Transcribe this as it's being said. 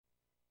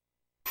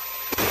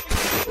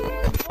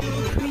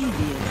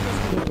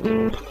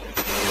Your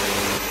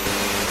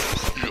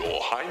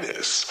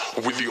Highness,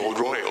 with your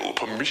royal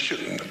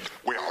permission,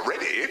 we are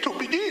ready to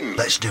begin.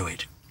 Let's do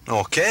it.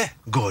 Okay,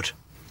 good.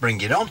 Bring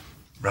it on.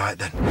 Right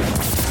then.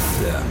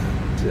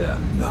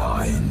 10,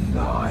 9,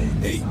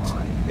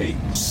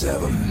 8,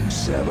 7,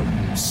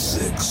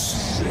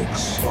 6,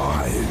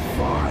 5,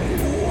 4,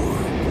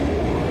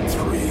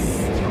 3,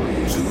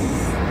 2,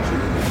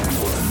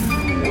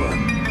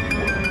 1.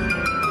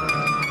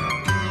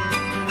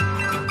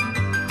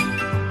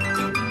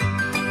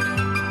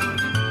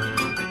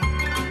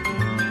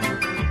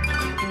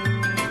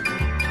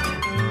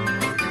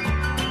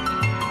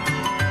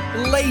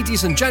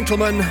 Ladies and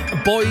gentlemen,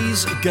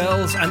 boys,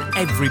 girls, and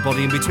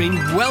everybody in between,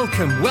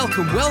 welcome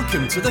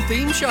to the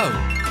theme show.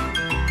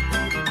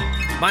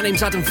 My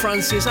name's Adam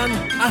Francis, and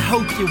I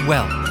hope you're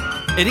well.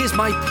 It is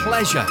my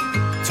pleasure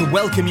to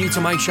welcome you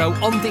to my show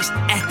on this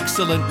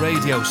excellent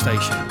radio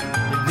station.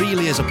 It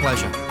really is a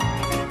pleasure.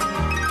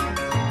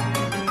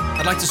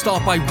 I'd like to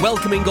start by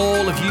welcoming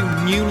all of you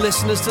new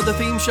listeners to the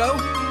theme show.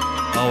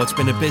 Oh, it's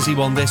been a busy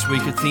one this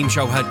week at Theme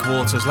Show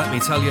headquarters, let me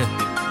tell you.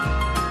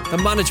 The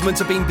management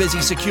have been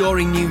busy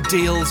securing new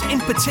deals, in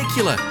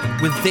particular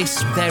with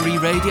this very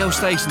radio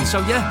station. So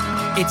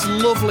yeah, it's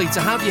lovely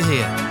to have you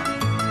here.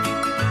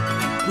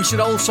 We should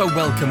also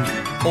welcome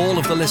all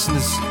of the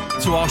listeners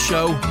to our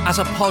show as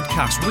a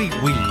podcast. We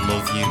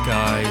love you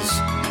guys.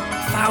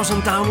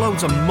 1,000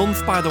 downloads a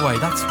month, by the way.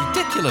 That's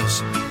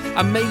ridiculous.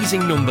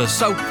 Amazing numbers.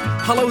 So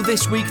hello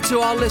this week to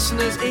our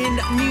listeners in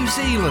New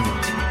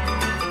Zealand.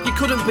 You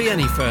couldn't be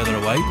any further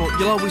away, but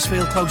you'll always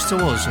feel close to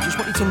us. I just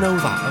want you to know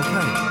that,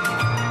 okay?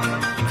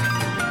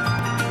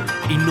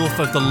 Enough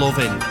of the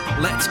loving.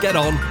 Let's get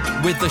on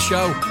with the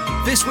show.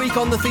 This week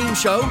on the theme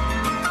show,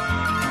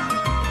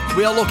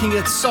 we are looking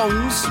at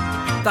songs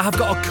that have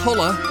got a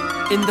colour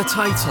in the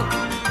title.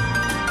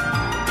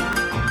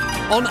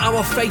 On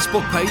our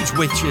Facebook page,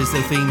 which is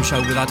the theme show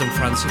with Adam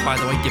Francis, by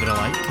the way, give it a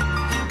like,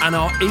 and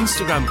our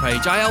Instagram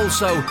page, I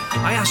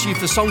asked you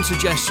for song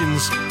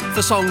suggestions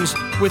for songs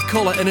with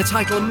colour in a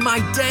title, and my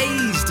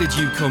days did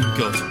you come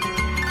good.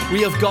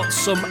 We have got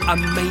some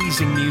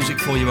amazing music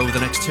for you over the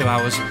next 2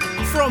 hours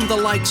from the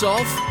likes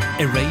of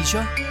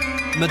Erasure,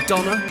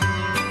 Madonna,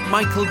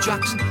 Michael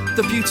Jackson,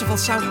 The Beautiful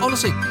Sound.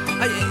 Honestly,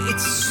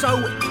 it's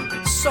so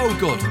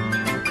good.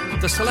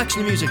 The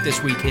selection of music this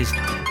week is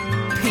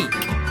peak,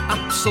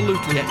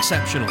 absolutely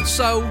exceptional.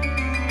 So,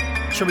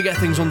 shall we get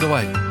things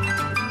underway?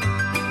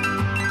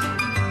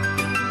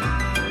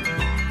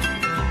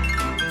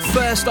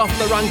 First off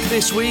the rank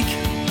this week,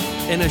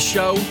 in a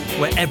show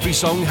where every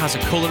song has a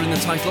colour in the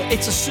title,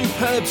 it's a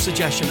superb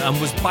suggestion and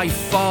was by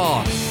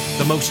far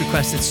the most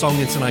requested song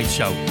in tonight's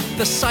show.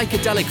 The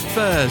Psychedelic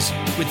Furs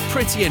with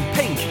Pretty in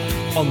Pink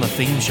on the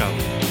theme show.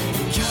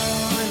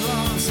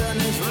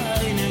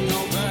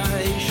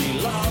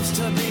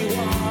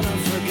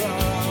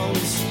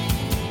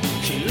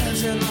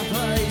 In the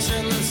place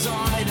in the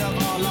side of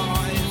our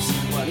lives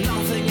where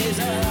nothing is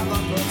ever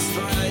put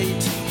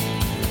straight.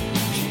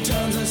 She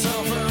turns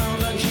herself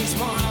around and she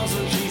smiles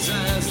and she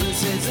says,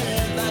 this is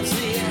it, that's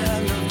the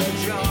end of the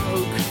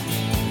joke.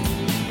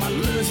 And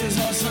loses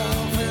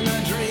herself in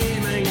her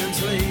dreaming and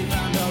sleep,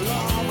 and her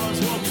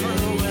lovers walk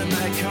through in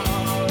their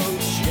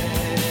coats.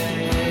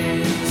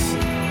 She's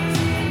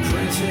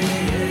pretty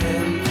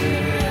in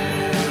pink,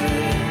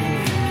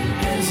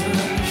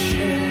 isn't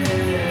she?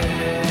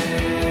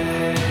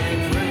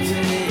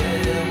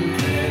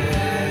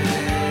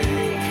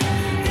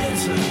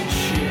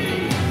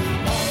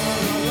 All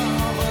the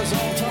lovers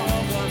all talk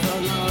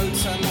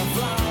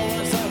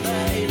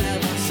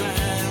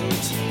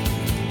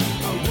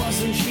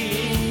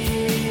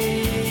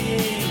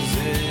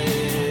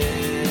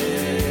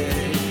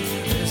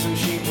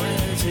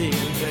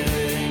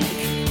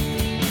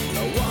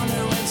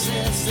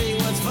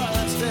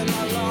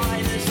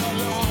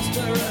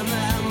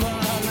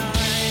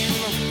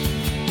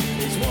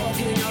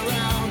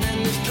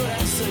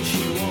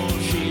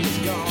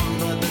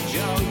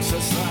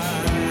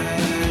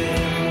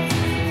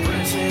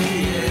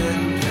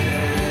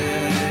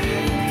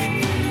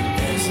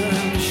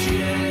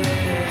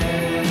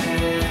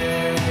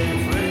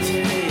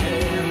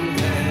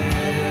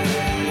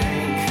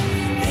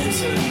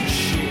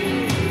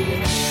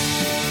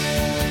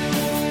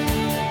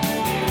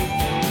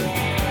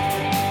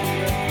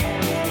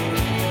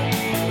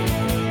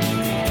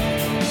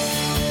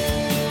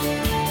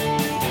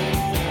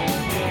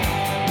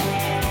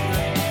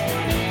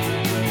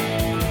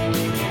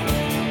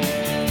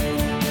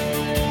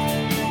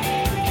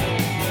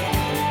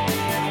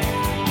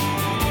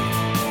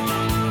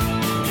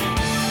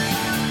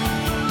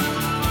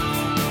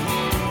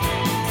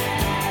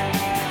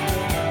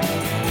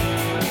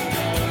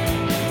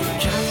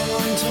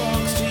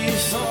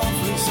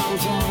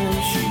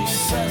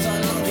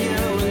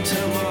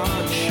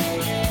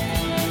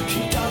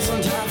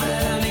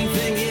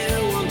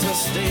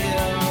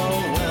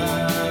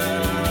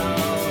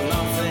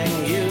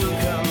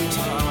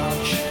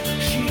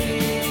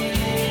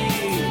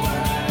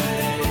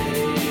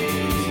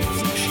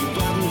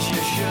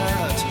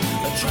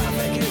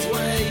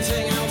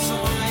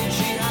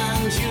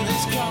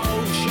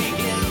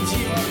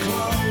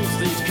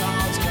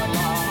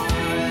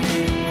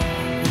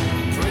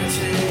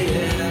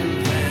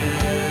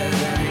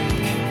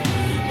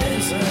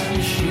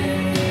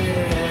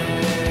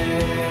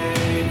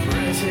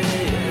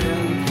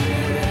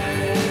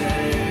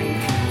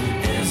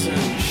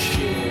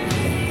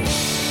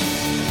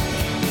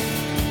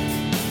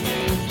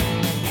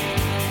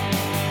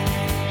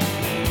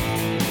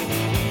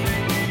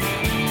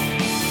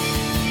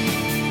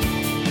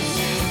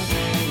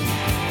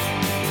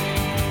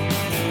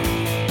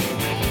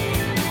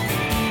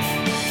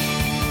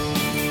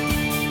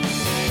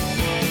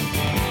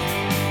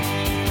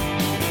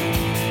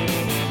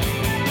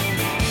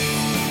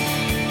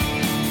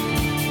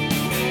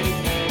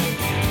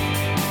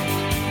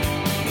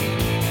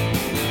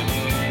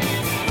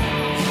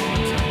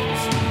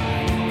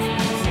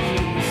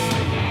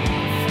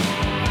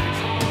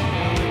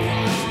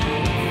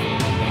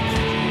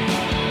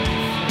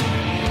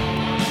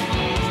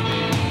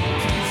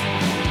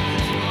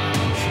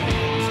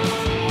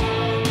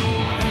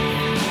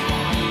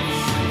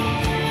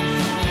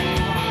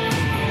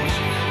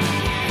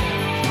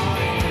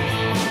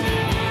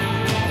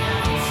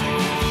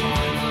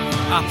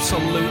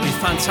Absolutely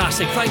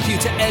fantastic. Thank you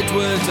to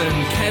Edward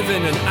and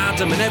Kevin and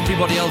Adam and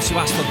everybody else who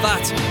asked for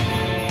that.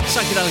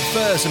 Psychedelic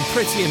Furs and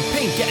Pretty in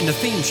Pink getting the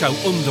theme show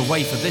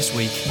underway for this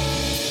week.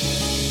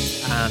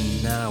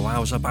 And now,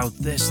 how's about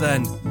this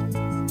then?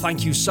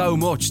 Thank you so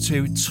much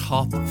to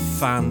Top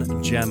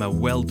Fan Gemma.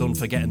 Well done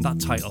for getting that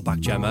title back,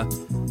 Gemma.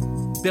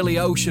 Billy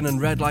Ocean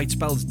and Red Light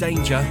Spells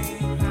Danger.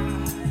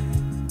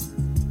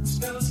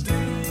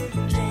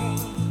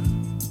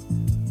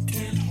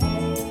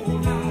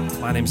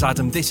 My name's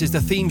Adam, this is the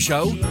theme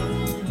show.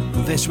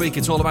 And this week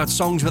it's all about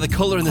songs with a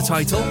colour in the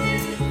title.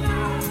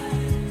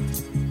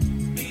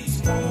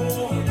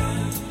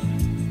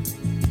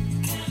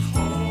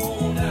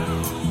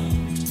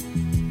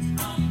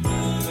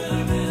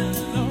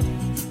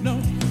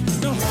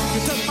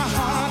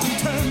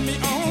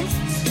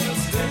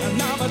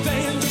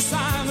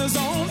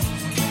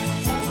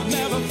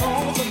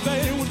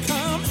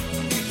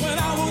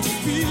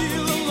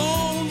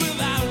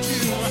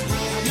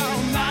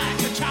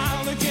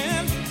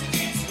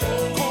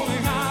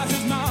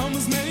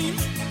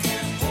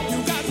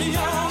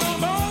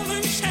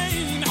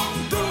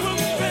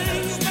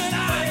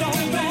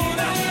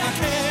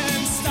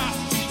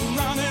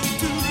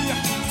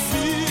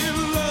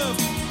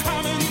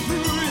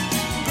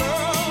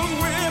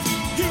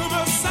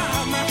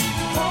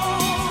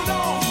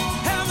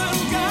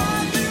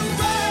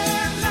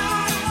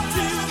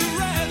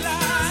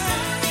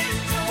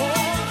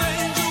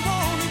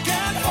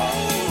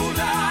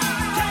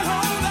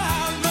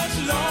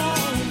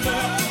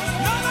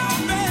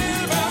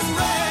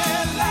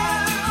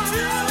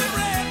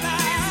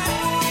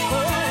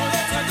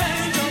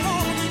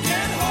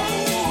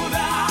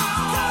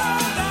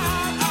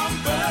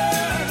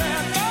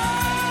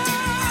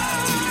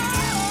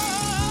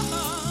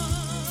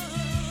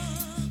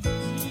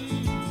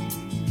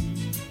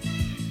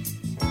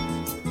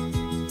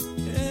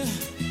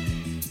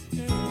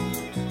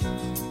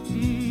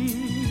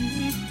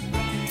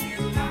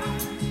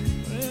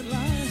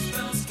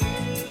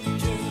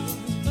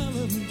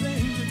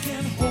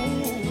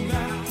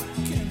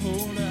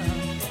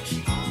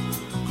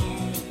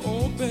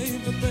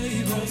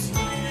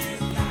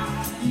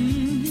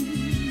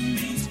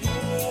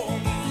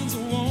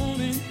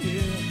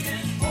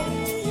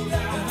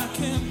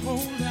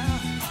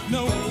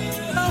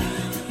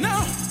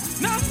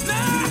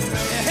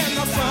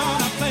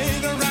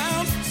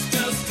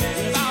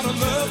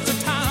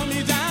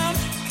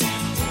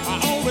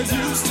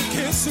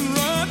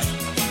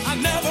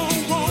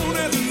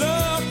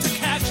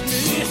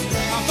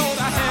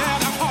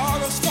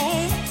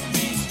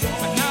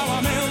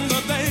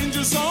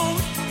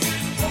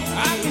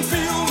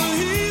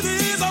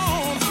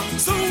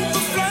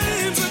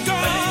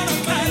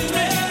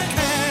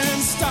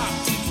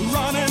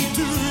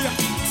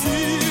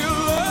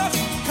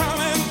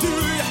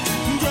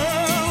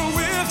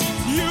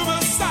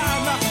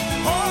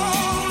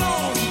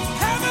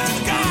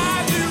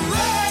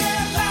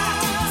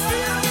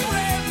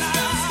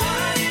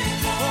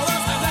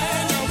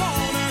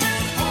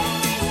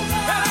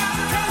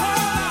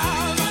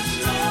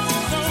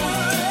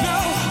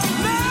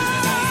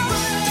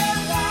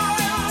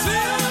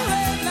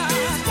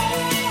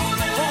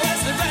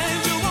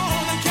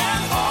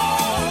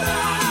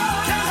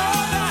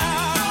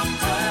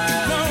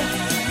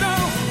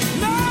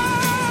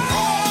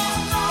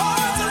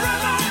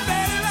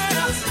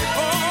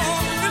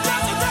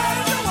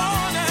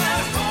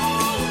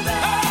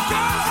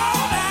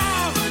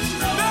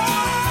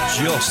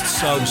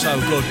 So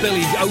good.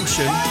 Billy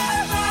Ocean,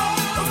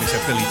 I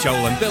said Billy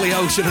Joel, and Billy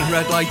Ocean and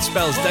Red Light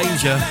Spells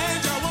Danger.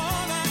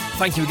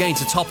 Thank you again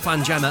to Top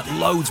Fan Gemma.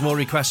 Loads more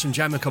requests from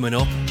Gemma coming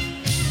up.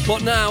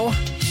 But now,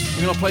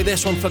 we're going to play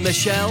this one for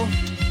Michelle.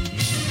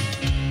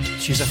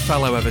 She's a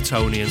fellow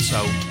Evertonian,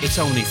 so it's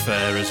only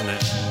fair, isn't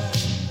it?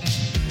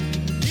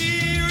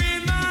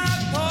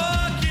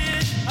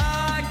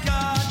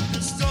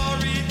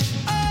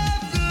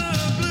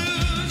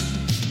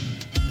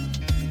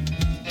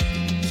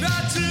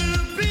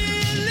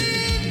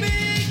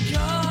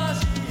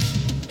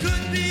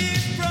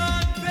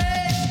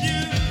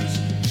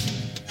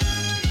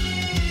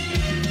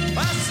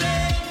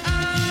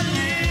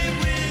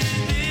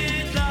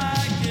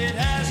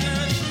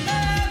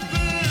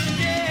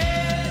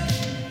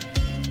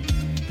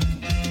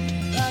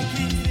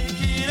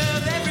 Thinking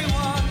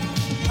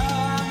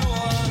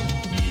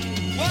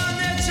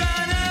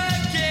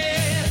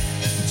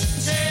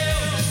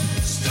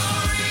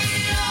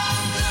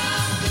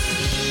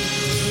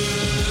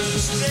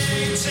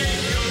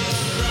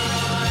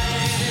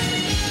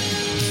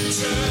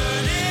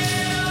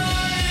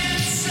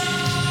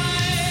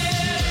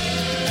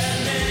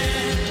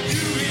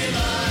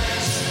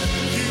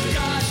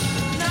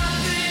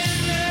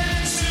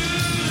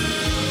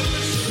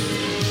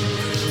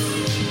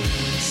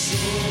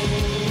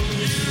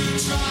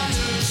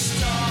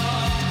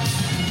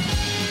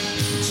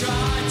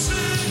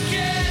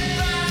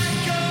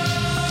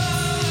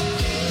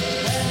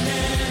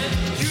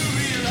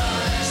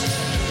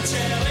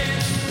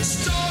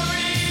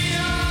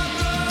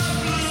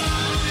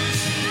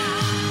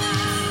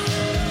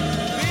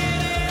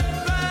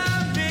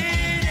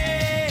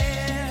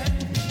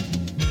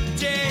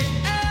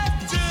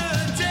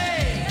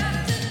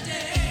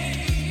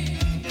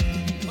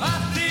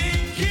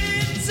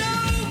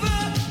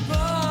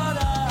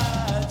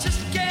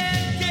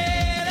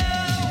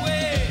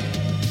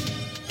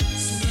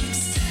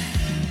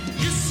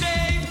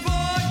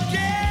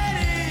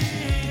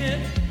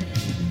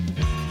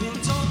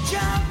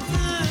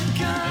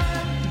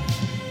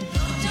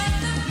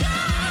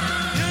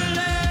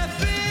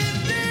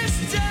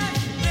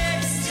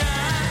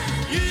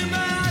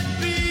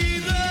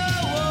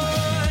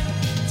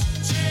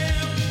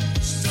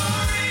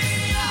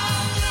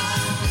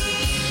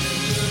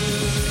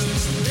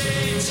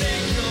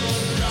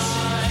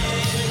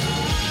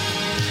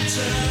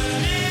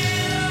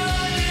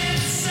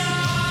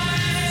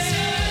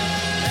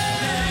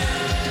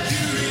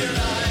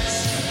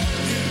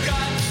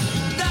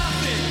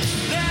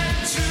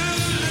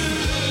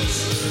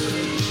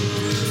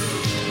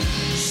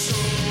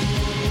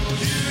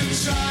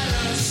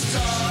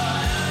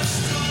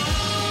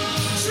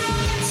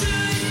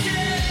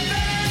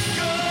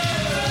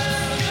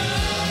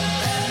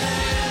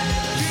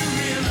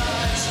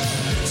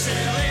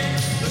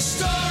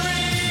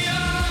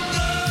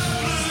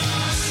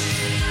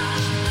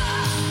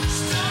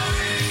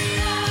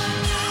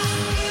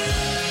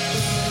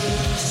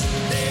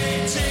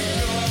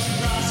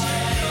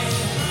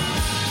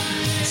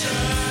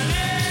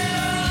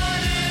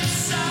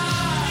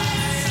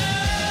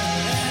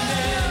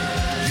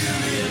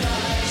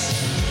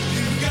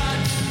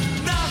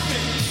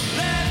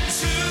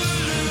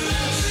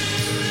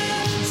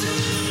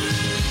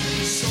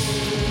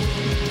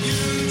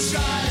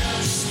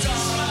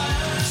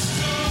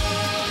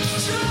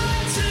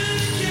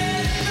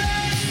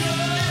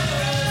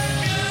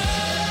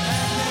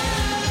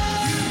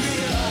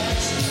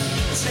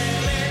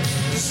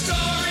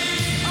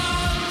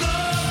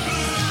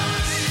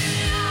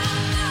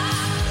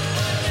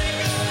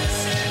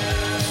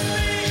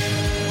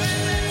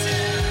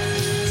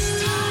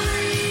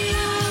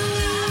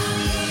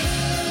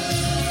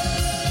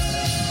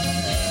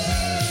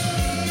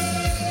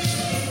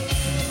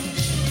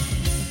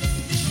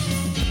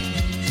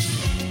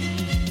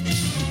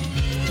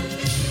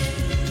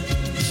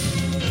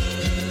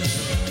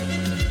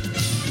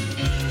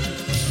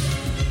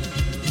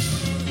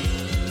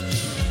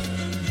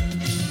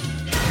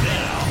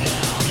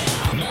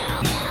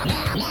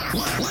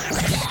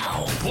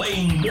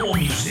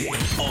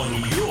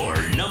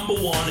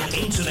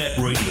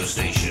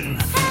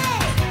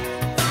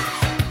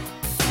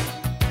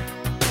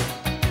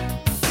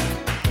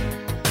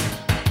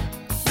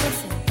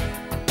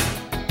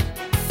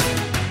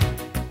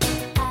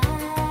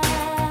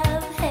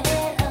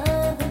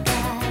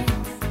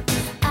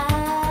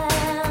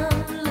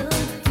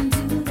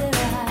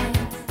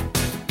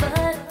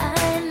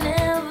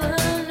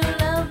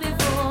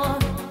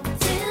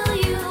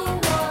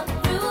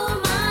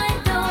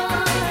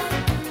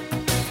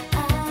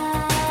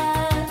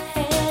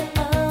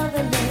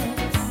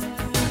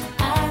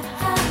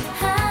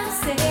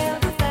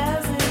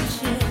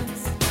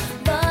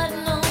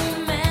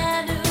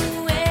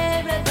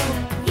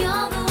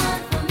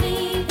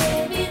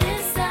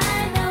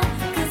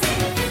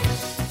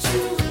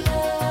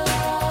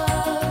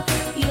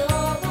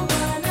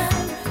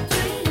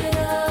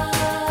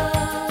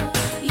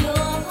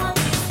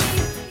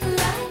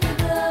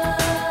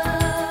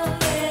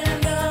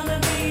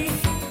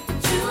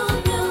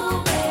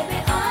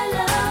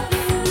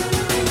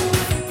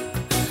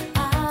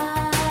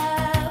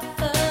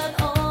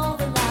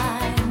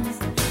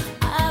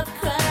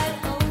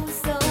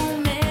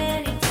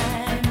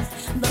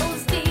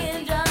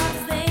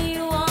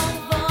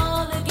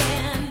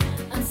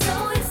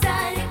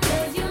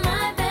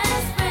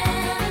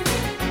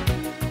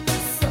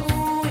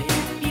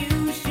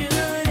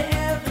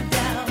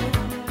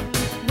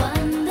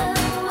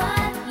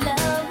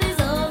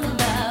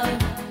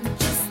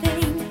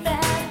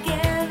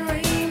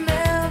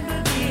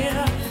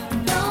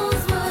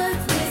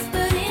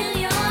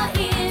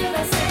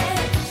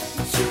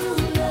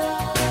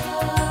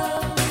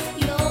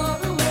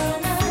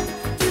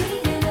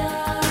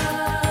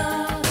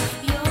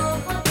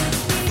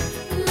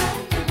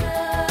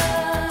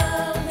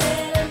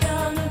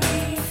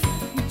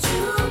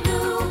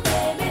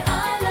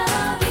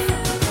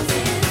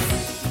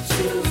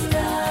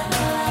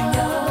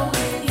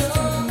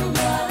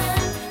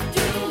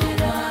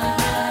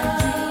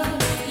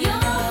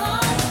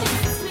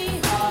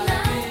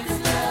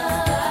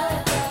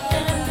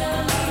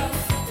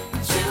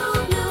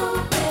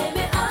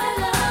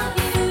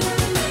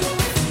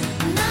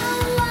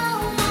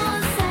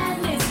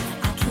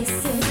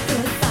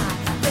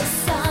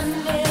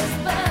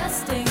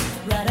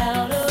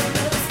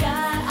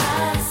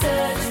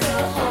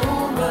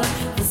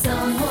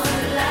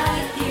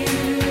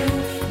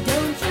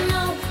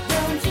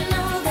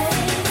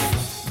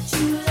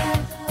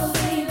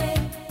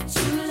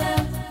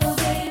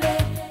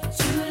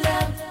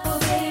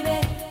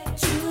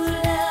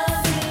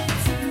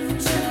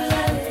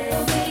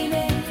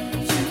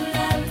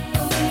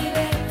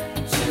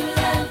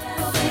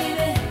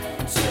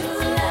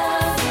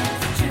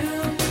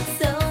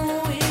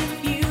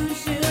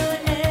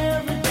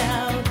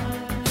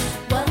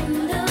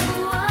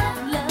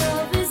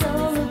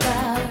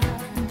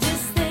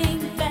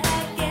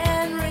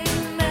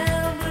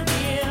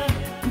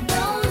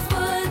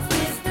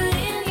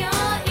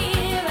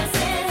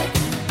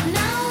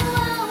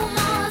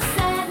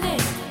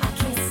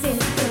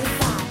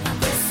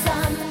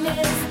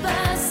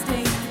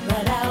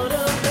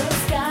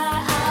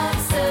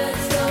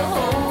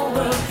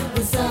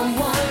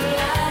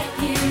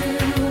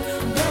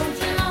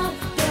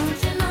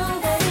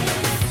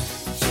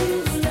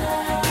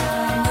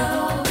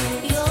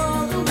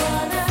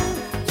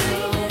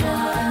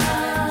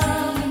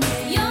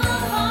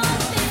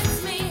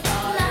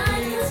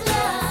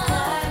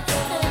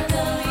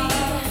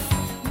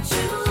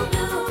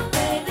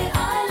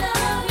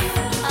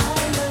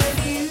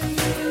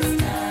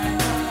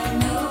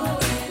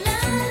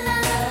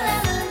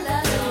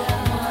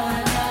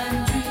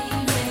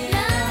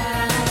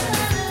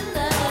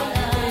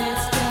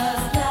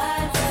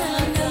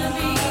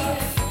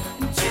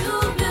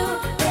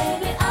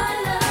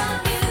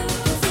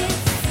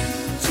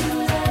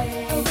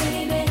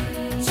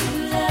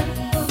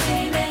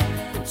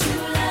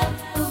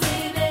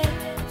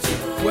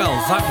Well,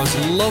 that was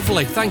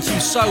lovely. Thank you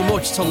so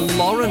much to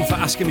Lauren for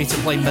asking me to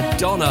play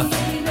Madonna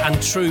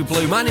and True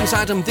Blue. My name's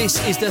Adam,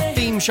 this is the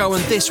theme show,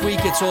 and this week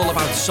it's all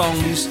about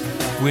songs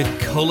with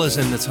colours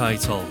in the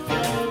title.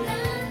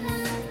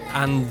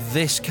 And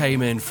this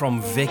came in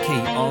from Vicky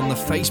on the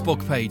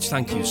Facebook page.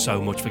 Thank you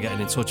so much for getting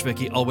in touch,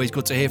 Vicky. Always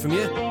good to hear from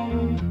you.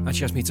 And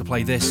she asked me to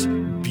play this,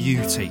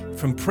 Beauty,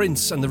 from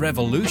Prince and the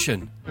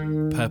Revolution,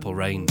 Purple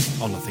Rain,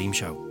 on the theme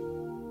show.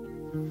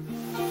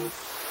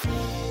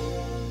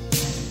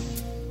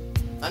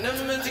 I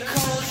never meant to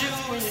call you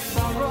when you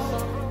sorrow.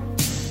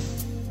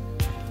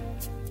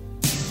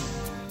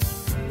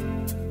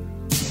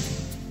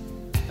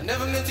 I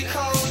never meant to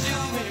call you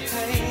when you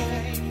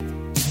pain.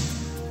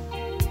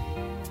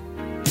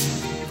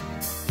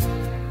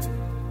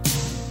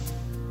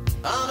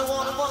 I'm the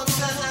one who wants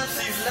to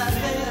have you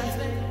laughing.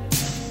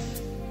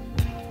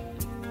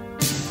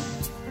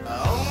 I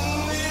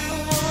only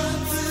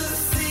want to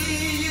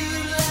see you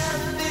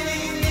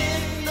laughing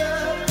in the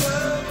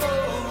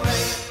purple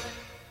rain.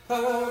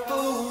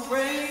 Purple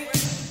rain,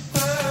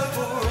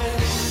 purple rain.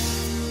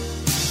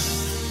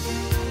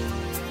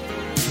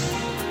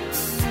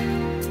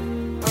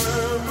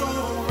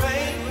 Purple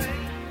rain,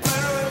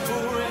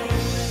 purple rain.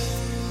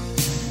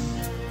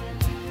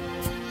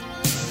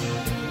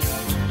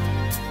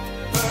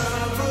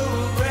 Purple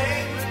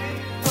rain,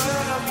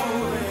 purple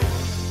rain.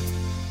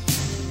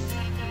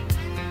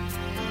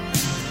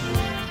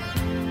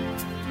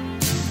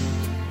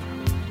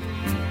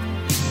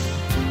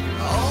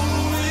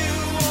 Only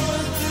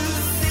want to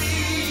see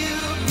you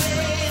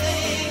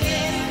bathing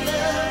in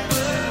the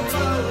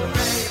purple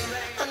rain.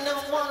 I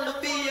never wanted to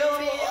be your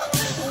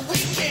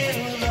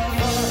weekend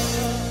lover.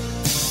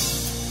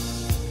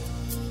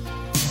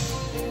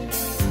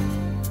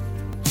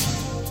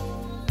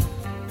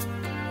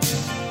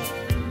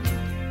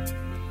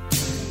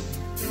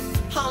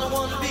 I don't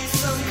want to be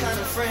some kind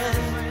of friend.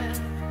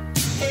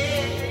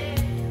 Hey.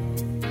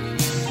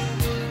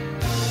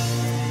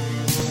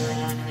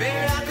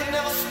 Baby, I could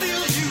never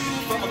steal you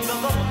from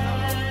another.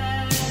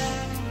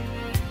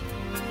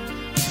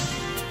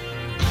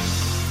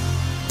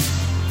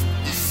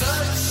 It's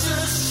such a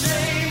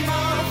shame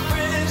our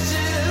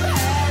friendship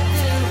had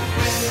to end.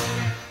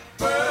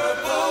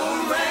 Purple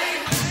rain,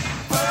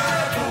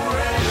 purple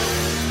rain.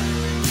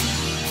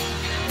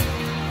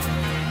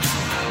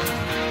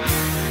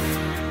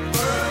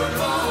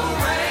 Purple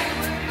rain,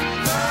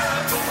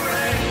 purple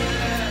rain.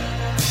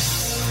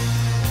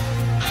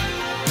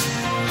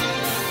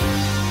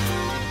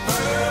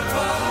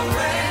 Purple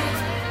rain,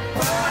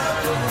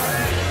 purple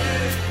rain.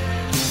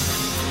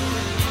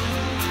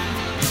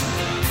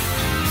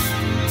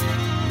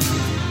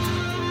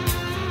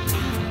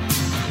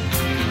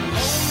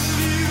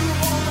 Only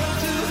want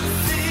to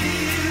see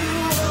you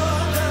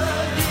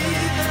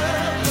underneath the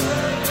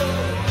purple.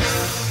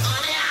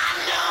 Honey, I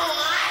know,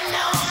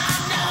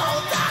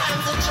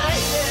 times are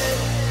changing.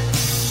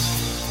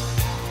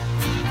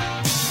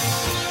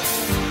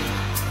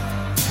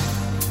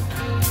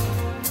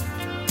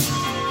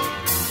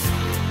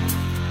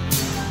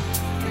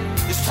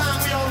 It's time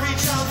we all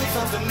reach out for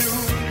something new.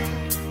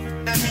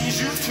 That means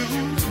you too.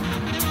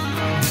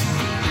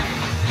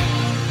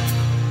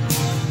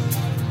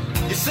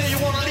 You say you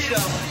want a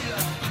leader,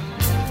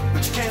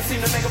 but you can't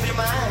seem to make up your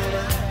mind.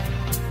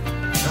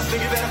 I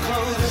think you better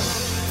close it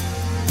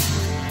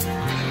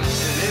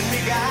and let me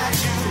guide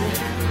you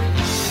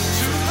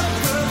to the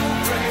purple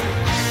rain.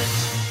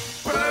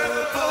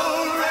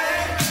 Purple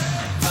rain,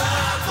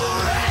 purple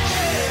rain.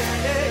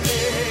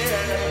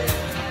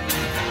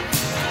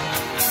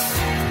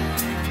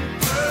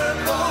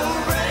 Purple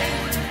rain,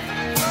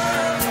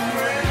 purple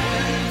rain.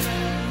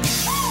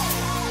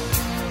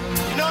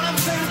 You know what I'm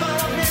saying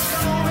about up here?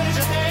 Come on, raise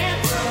your hand.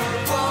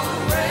 Purple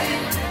rain,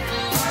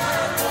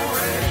 purple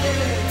rain.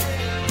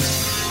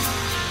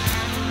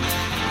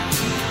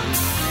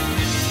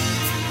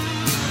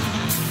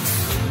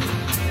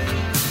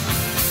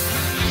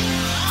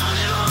 I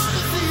only want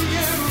to see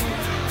you.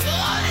 I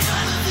only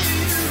want to see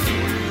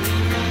you.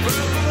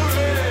 Purple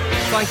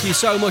rain. Thank you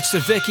so much to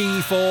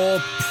Vicky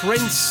for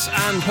Prince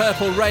and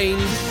Purple Rain.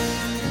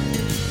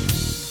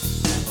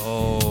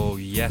 Oh,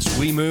 yes,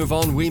 we move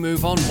on.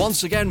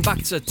 Once again,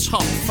 back to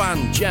top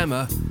fan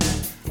Gemma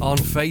on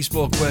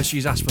Facebook, where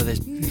she's asked for this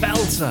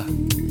belter.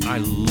 I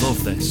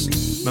love this.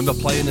 Remember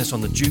playing this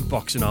on the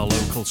jukebox in our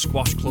local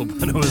squash club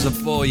when I was a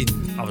boy.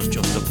 I was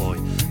just a boy.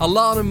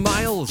 Alana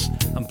Miles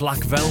and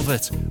Black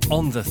Velvet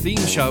on the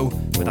theme show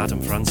with Adam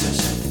Francis.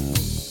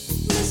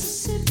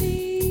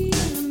 Mississippi,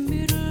 in the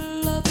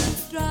middle of a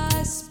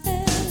dry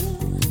spell.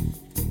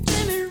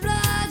 Jimmy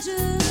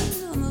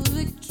Rogers on the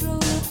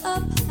Victrola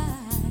up high.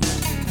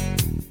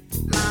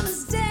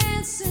 Mama's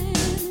dancing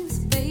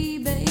with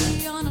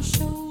baby on her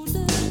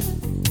shoulder.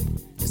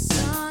 The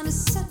sun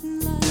is setting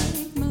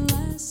like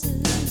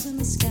molasses in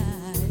the sky.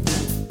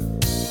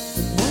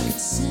 One could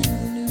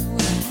sing knew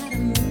how to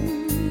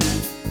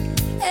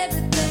move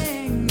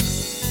everything.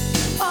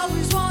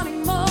 Always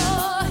wanting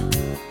more.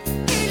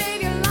 He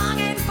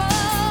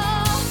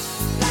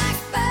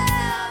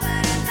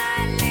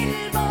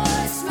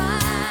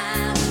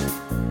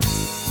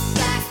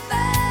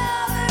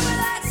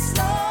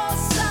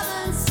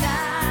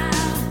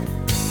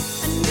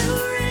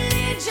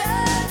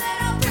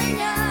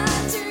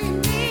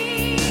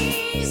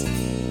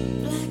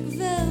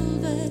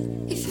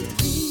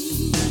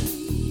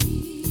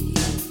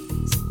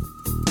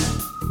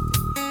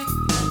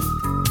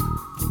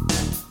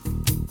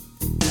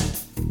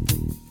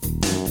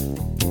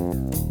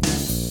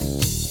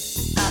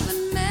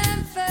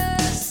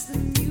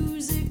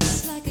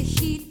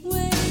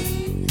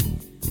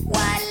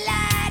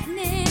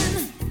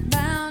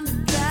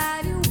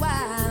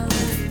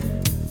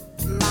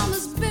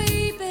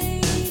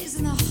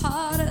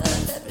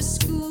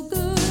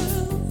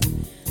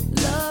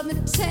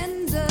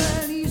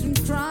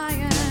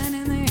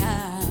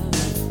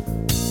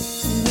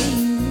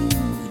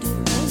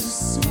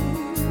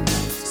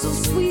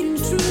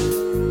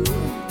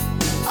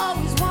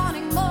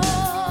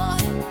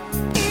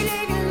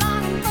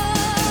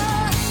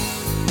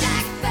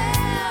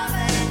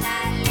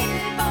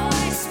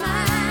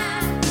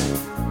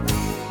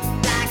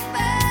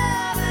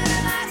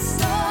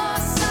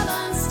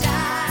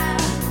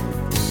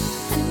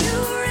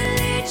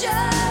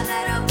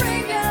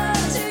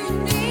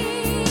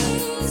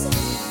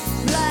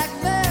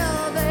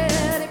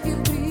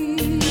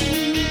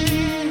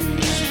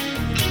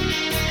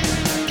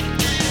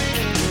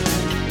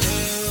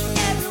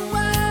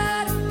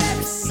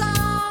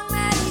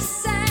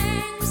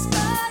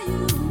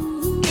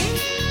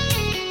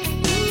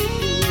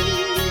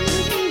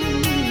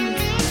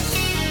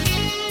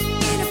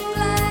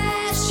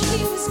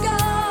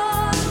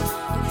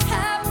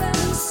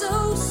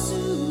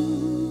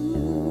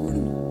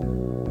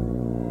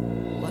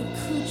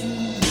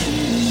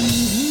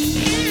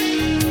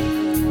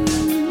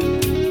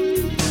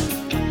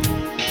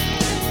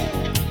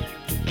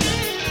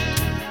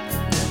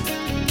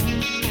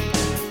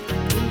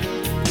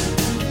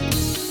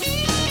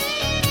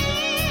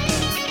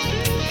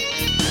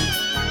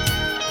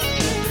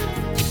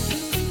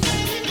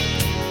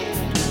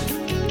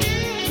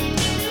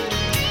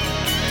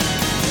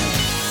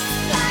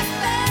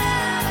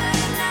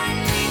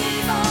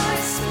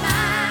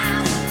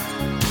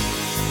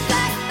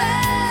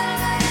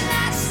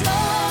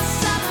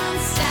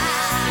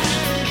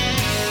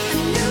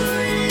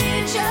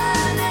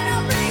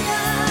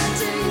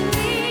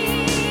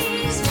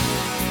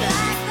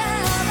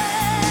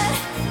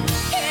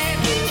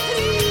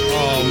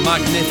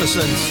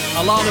magnificent.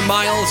 Alana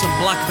Miles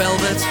and Black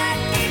Velvet.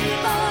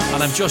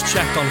 And I've just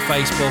checked on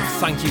Facebook.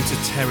 Thank you to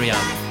Terry Ann.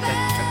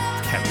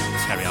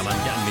 Terry Ann,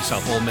 I'm getting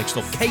myself all mixed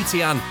up.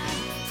 Katie Ann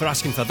for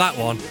asking for that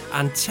one.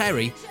 And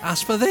Terry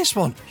asked for this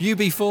one.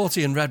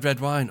 UB40 and Red Red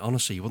Wine.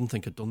 Honestly, you wouldn't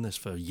think I'd done this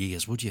for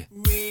years, would you?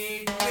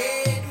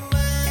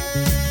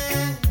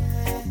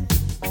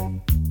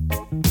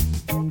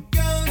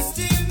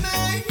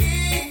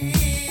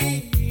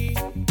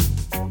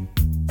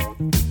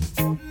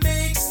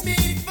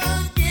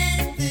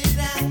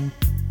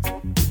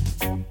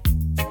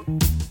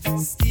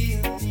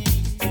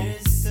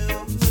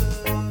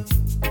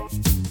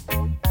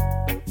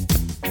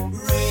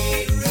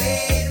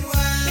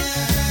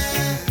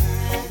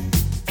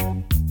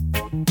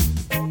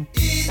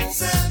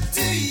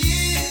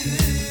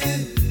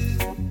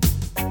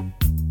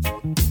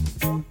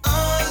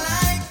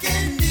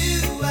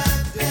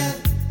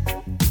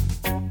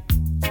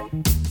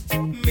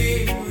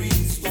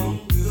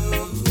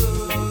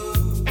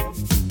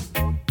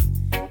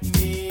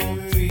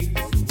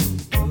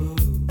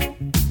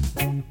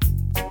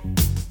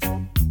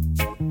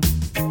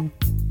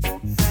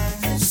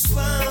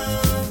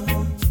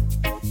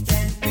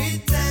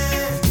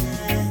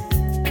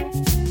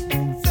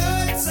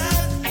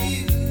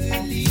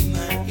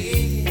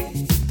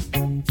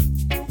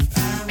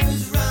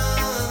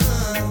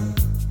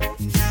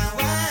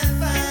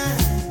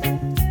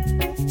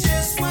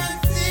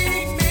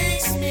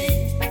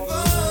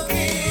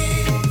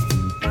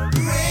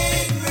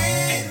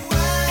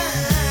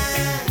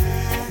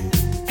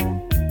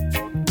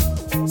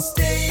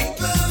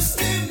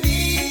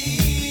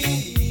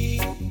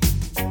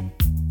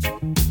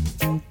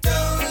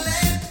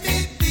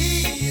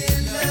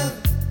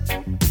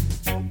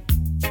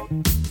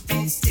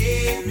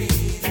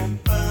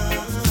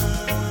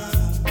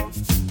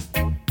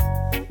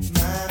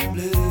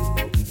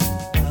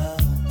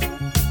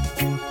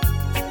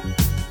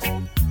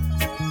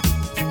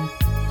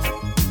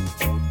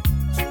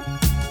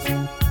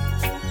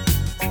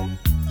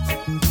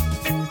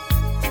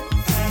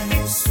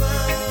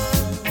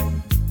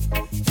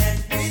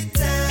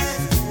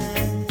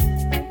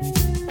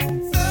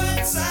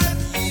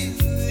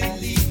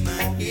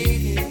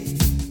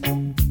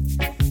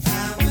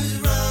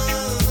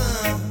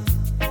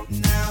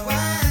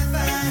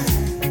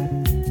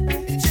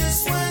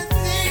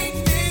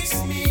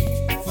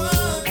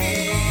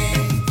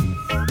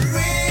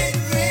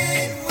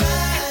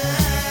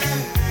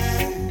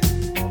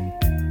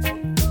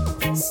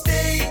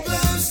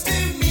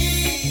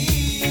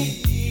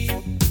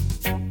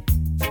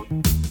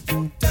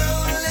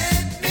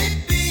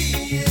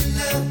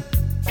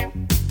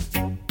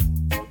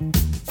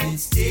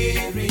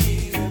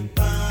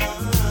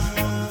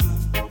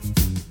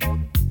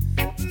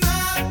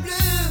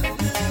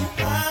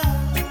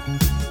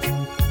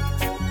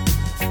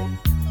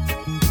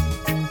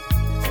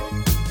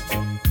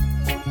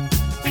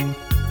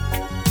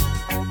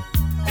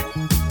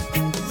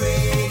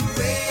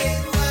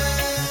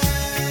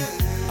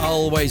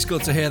 Always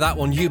good to hear that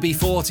one.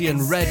 UB40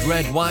 and Red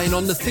Red Wine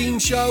on the theme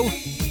show.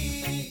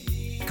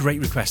 Great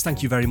request.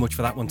 Thank you very much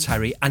for that one,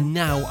 Terry. And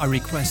now a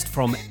request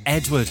from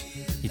Edward.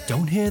 You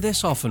don't hear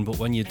this often, but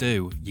when you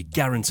do, you're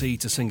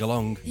guaranteed to sing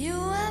along. You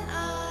and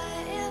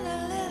I in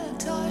a little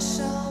toy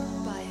shop,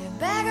 buy a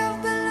bag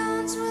of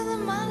balloons with the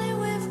money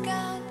we've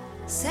got,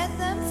 set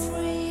them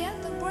free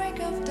at the break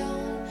of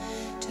dawn,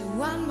 till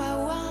one by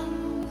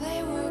one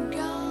they were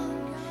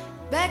gone.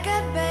 Back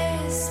at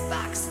base,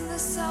 box in the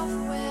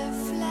software,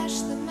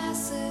 flash the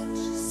message,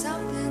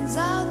 something's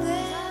out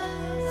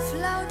there,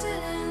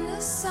 floating in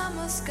the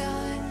summer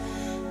sky.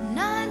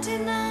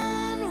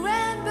 99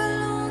 red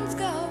balloons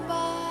go by.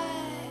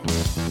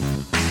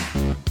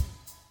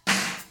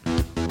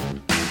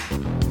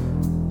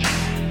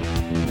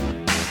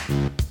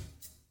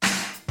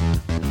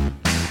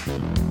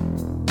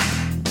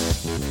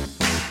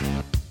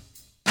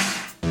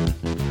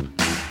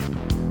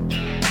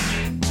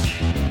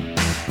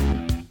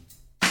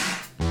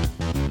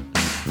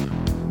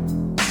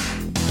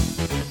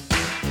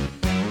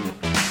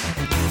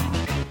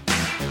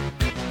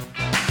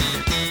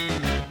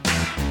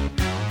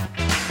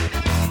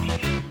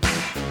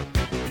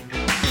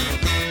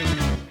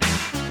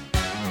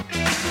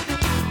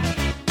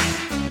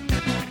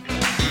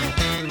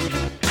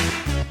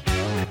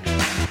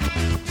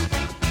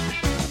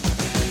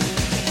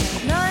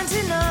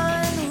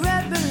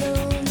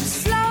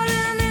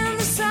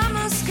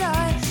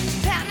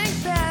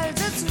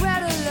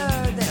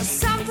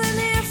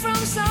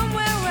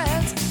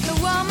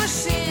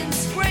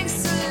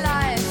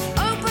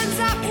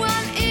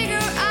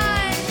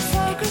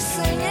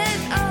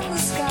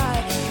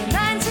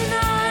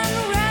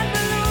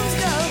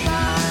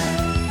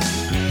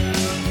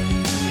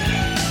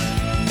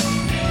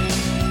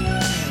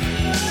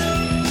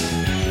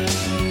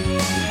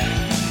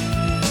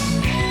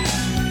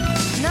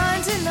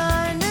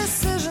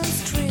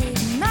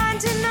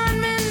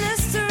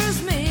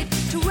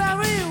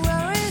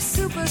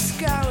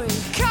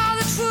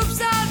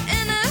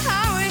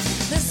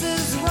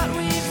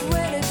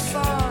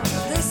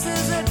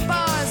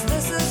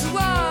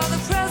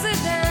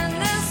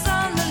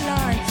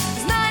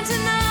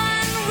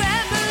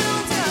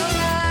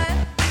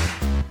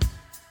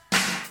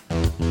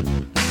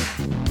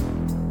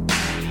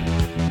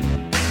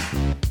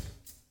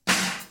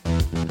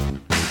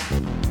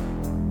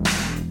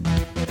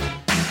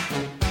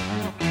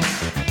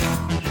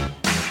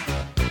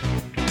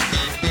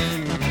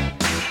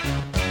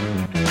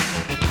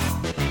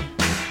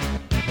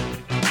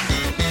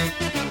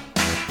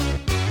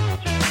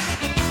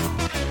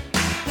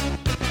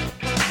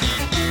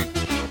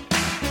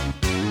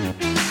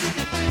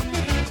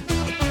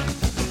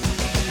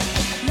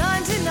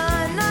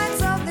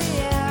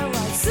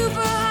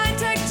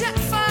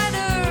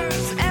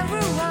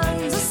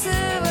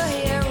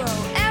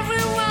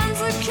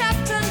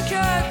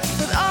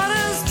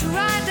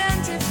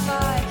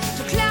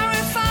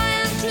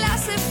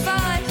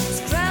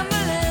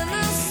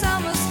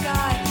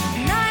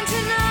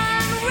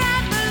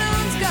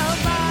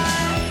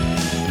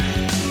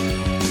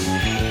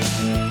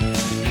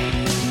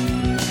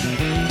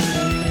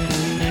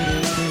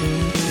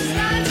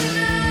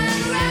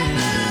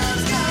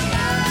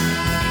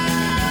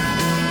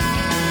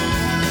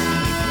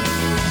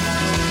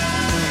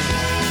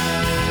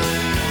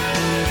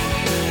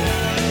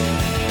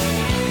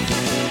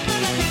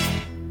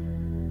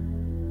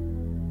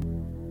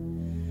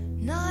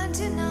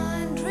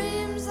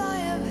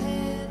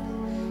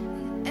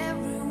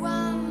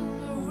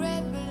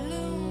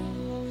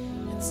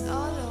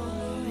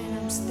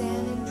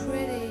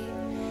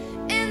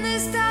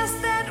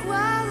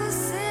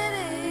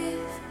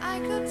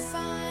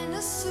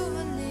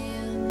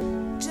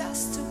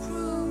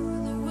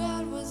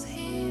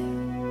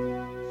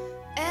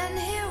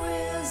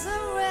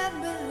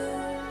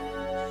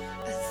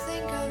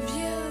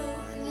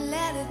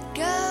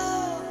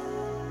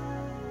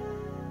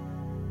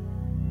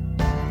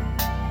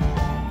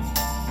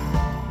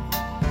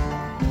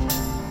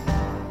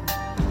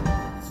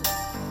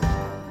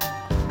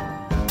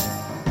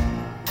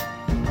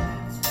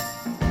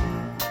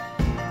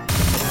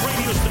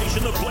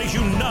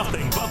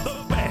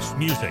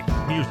 music.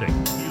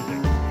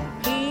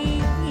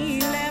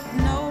 He left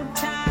no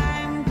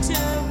time to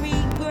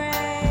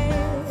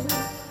regret.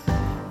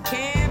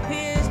 Kept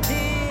his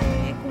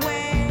dick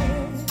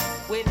wet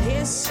with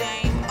his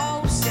same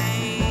old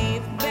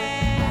safe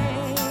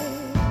bet.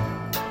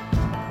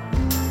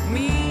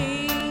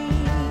 Me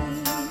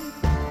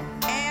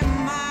and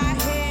my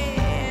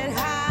head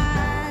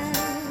high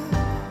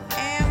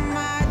and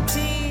my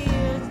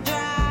tears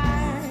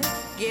dry.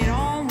 Get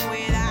on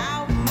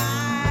without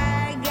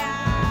my guy.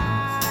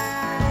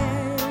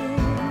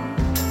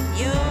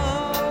 You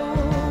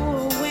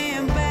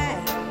went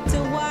back to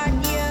what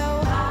you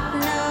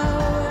know.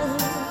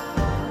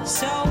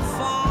 So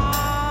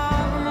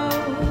far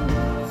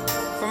removed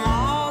from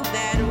all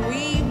that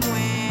we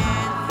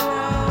went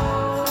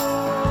through.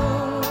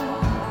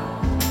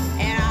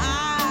 And I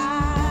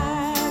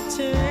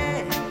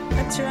tread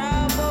a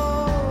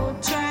troubled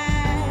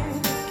track.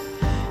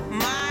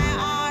 My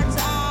odds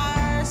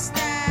are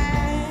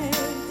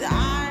stacked.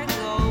 I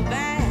go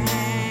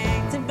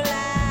back to black.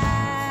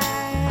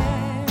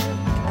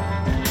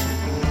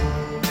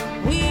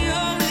 We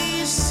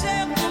only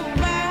said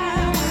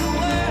goodbye with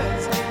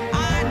words. I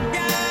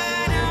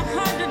died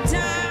 100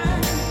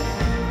 times.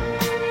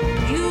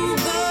 You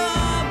go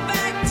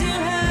back to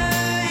her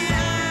and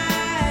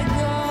I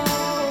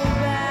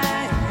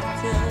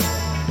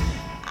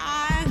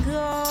go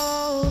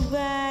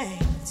back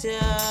to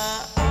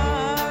us.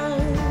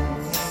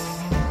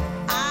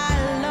 I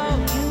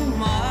love you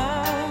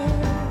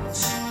much.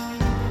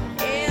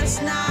 It's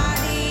not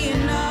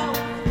enough.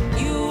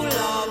 You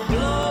love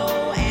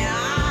blow and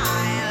I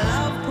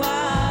love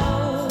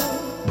pop.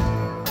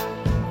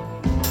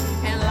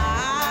 And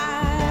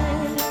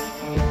life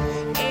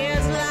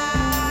is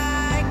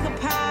like a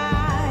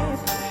pipe,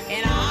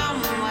 and I'm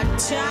a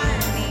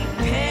tiny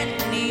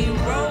penny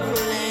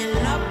rolling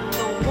up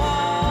the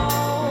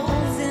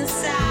walls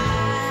inside.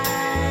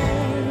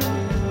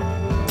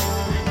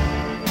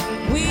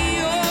 We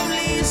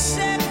only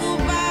said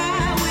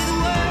goodbye with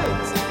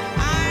words.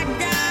 I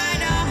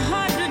died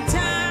 100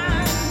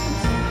 times.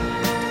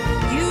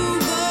 You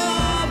go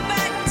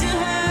back to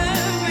her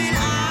and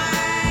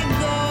I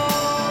go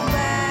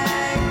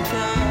back to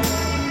her.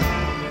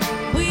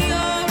 We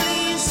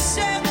only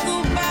said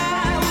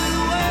goodbye with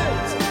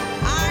words.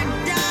 I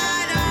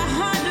died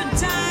 100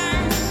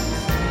 times.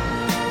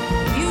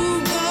 You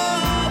go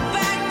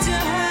back to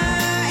her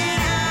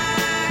and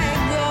I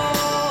go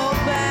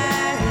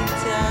back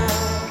to her.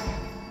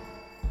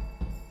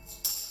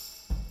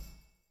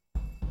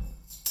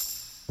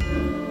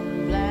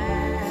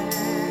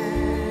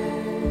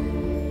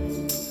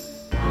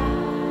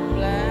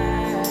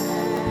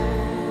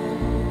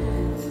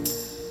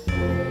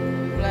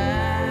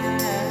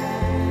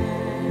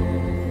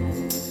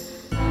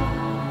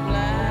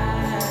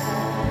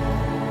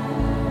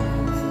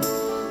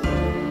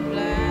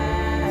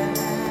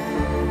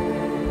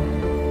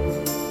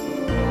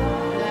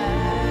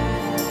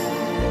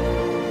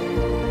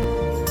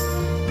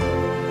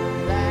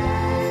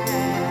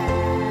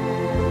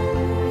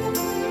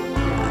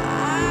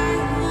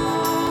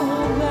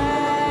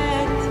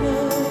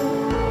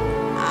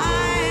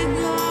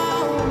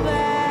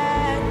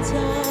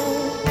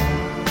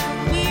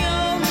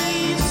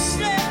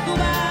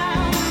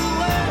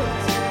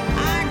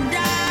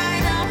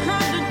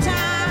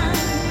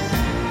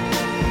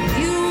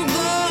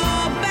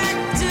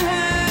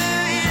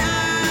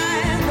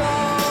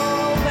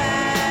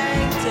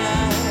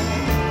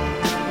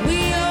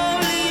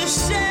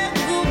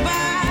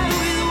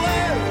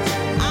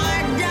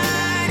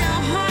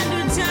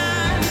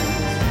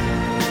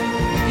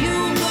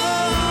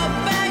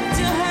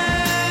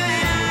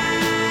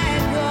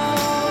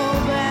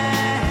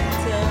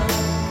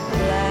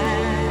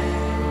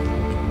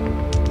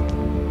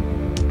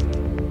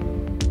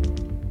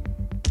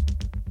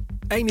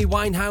 Amy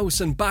Winehouse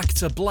and Back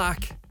to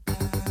Black.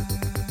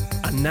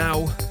 And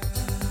now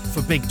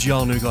for Big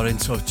John, who got in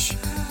touch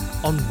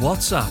on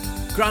WhatsApp.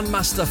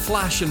 Grandmaster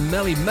Flash and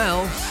Melly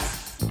Mel.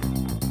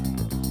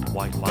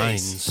 White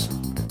Lines.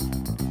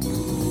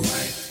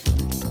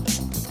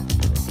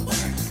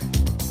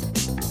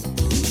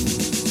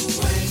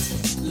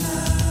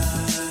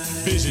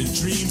 Vision,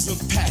 dreams of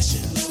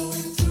passion.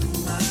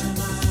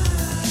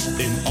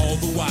 And all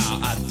the while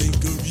I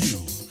think of you.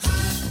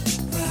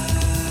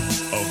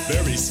 A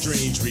very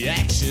strange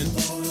reaction.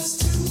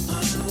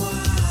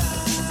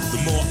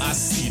 The more I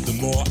see, the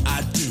more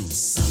I do.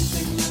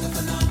 Something like a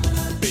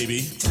phenomenon.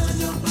 Baby. Telling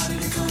your body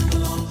to come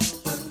along.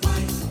 But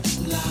white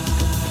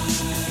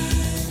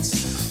lines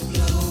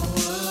blow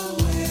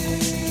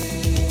away.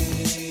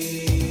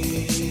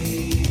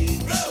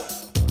 Blow.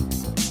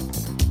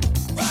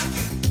 Rock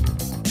it.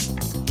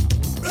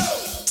 Blow.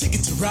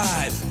 Ticket to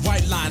ride.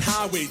 White Line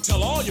Highway.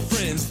 Tell all your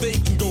friends they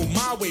can go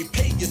my way.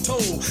 Pay your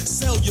toll.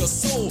 Sell your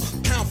soul.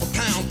 Pound for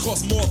pound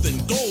costs more than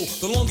gold.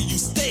 The longer you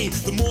stay,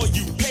 the more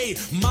you pay.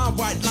 My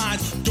white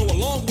lines go a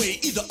long way,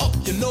 either up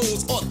your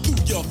nose or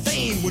through your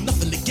vein, with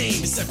nothing to gain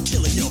except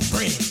killing your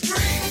brain.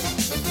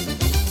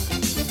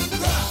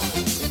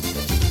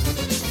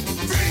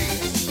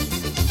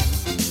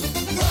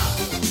 Rock.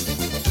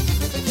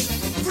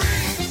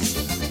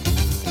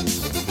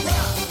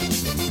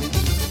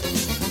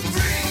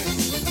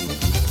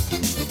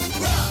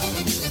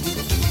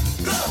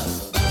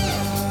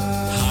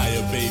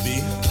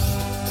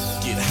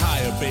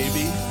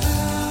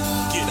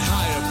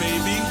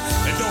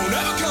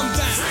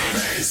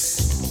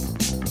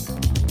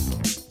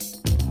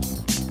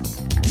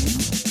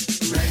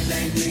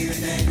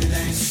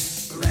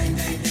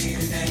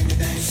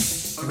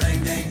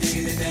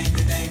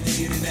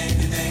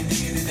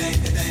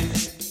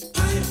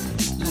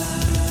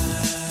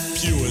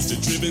 Pure as the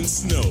driven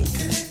snow.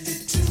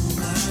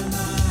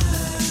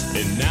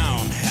 And now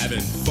I'm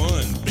having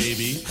fun,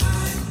 baby.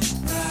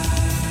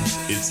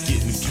 It's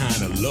getting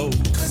kinda low.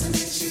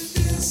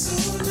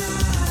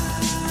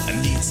 I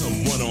need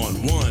some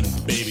one-on-one,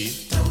 baby.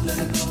 Don't let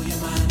them blow your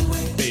mind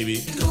away.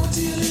 Baby. Go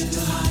to your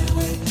little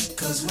hideaway.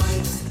 Cause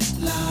white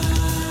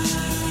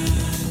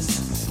lines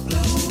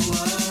blow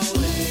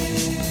away.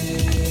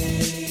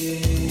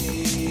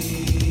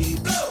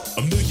 Blow!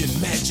 A million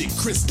magic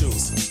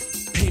crystals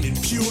painted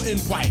pure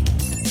and white.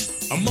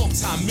 A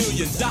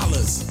multi-million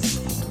dollars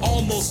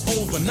almost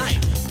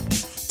overnight.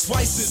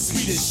 Twice as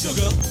sweet as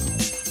sugar,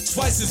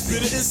 twice as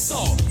bitter as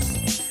salt.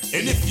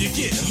 And if you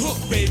get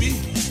hooked, baby,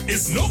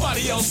 it's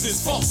nobody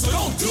else's fault, so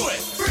don't do it.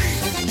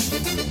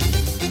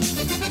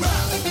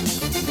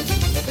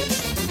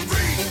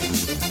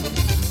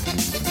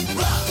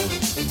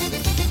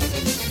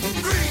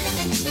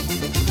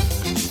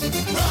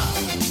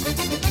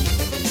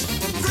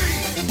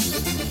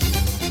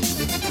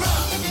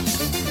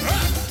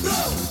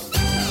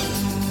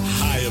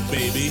 Higher,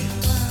 baby.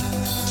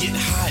 Get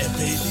higher,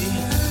 baby.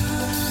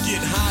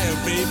 Get higher,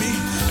 baby.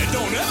 And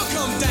don't ever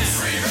come down.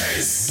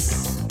 Freebase.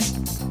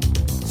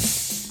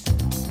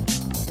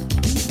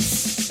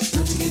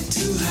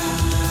 Too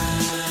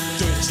high.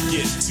 Don't you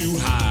get too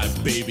high,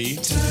 baby.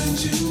 Turn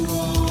you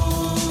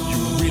on. You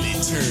really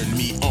turn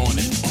me on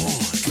and on.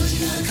 Cause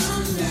you gotta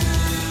come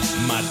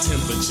down. My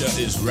temperature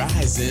is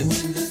rising.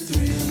 When the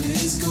thrill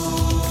is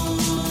gone.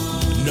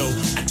 No,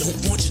 I don't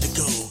want you to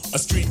go. A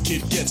street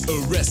kid gets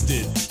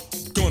arrested.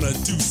 Gonna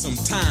do some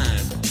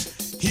time.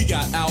 He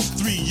got out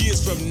 3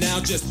 years from now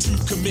just to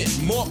commit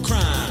more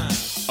crime.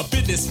 A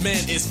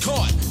businessman is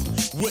caught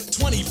with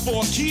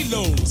 24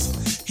 kilos.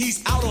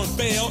 He's out on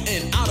bail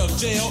and out of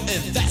jail,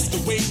 and that's the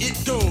way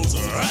it goes.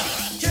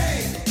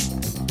 Cane,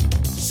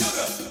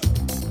 sugar,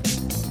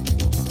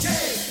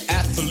 cane.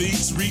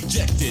 Athletes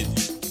rejected,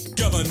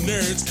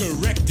 governors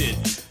corrected.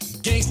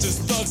 Gangsters,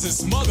 thugs, and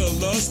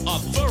smugglers are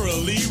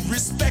thoroughly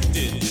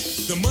respected.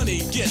 The money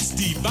gets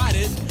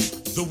divided,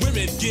 the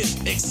women get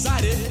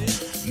excited.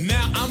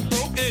 Now I'm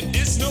broke and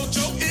it's no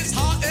joke. It's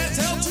hard as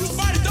hell to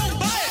fight it. Don't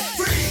buy it.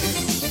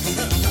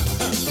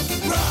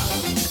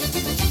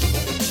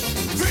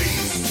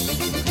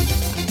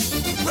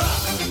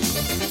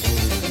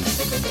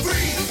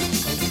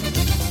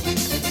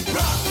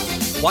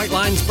 White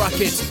lines,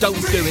 brackets, don't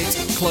do it,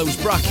 close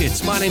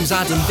brackets. My name's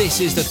Adam, this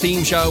is The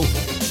Theme Show.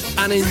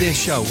 And in this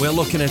show, we're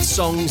looking at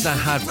songs that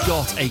have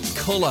got a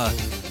colour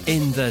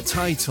in the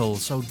title.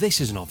 So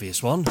this is an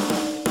obvious one.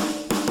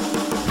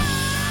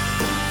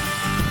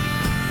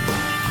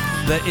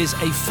 There is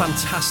a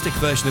fantastic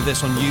version of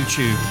this on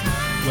YouTube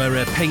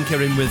where Pink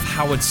are in with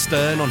Howard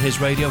Stern on his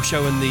radio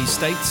show in the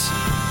States.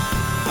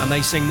 And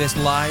they sing this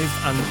live,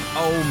 and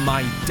oh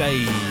my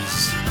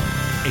days,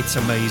 it's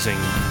amazing.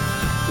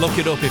 Look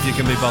it up if you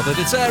can be bothered.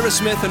 It's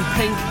Aerosmith and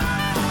Pink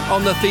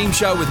on The Theme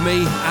Show with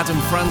me,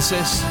 Adam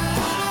Francis.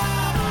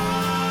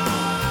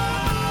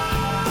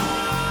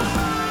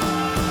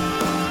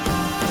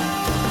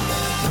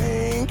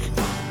 Pink,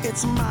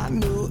 it's my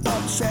new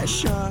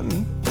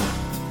obsession.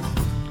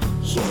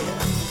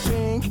 Yeah,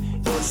 pink,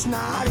 it's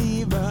not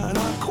even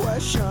a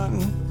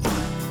question.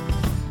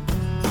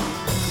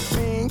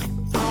 Pink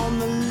on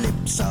the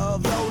lips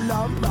of your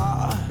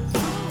lover.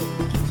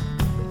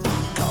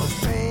 Cause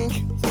pink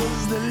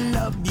is the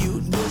love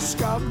you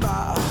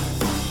discover.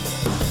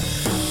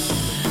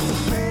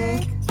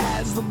 Pink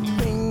as the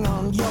bing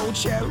on your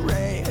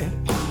cherry.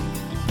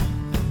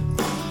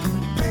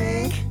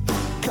 Pink,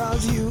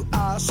 cause you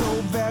are so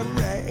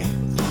very.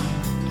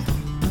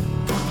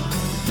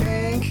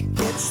 Pink,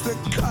 it's the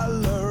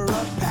color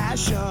of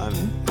passion.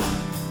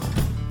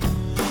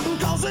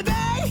 Cause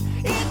today,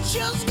 it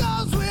just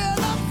goes with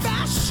the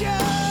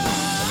fashion.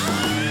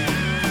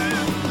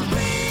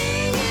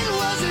 Pink, it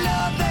was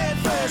love at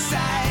first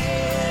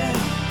sight.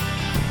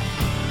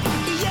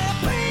 Yeah,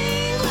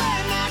 pink,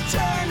 when I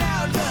turn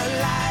out the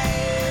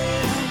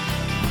light.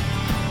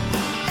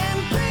 And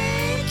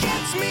pink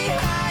gets me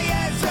high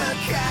as a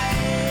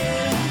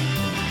kite.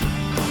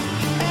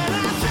 And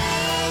I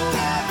think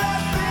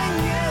everything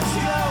is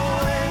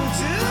going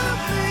to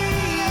be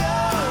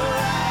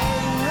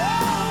alright. No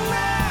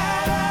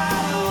matter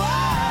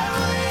what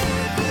we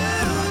do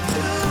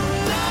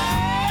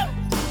tonight,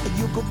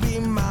 you could be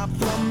my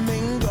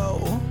flamingo.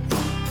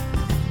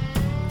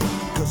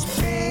 Cause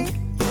pink,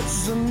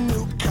 it's a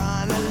new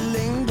kind of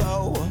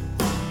lingo.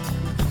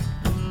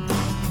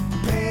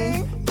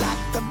 Pink,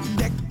 like the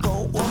deco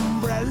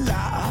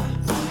umbrella.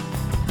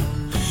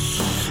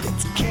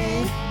 It's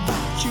king,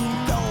 but you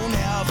don't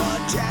ever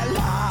tell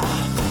her.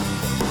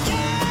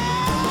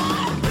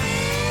 Yeah,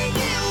 pink,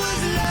 it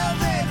was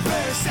love at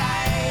first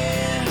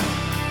sight.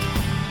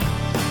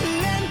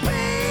 And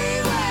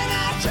pink, when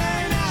I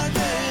turn out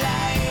the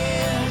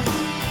light.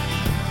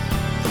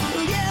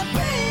 Yeah,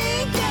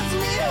 pink gets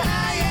me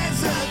high as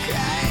a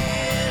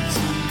kite.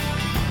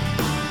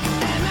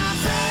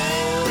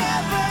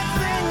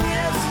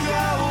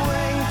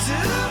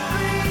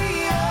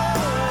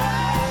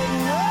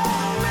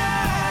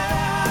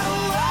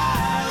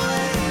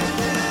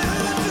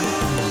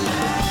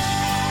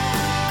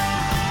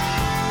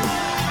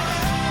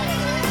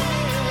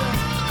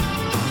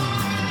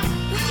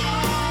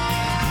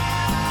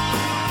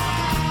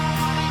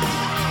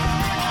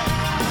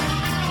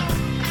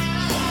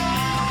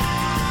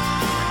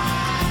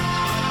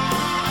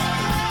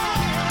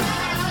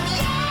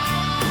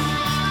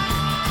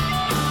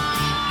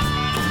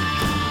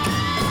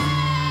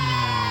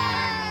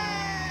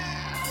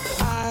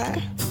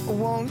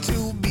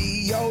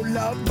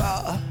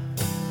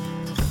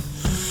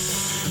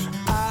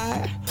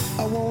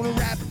 I wanna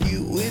wrap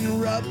you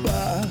in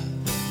rubber,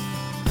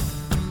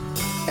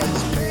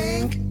 as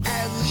pink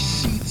as the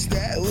sheets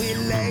that we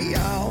lay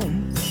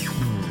on.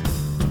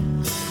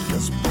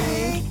 'Cause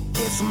pink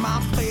is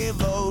my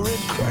favorite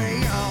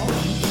crayon.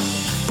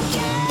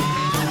 Yeah,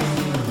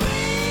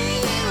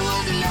 pink, it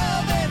was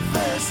love at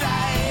first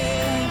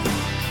sight.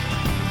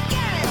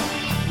 Yeah,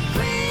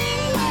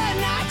 pink when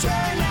I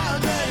turn out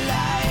the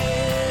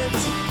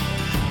lights.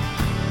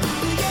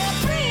 Yeah,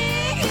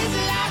 pink is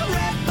like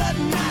red but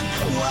not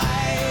white.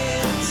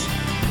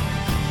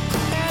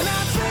 And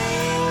I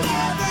think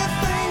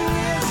everything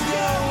is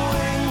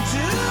going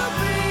to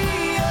be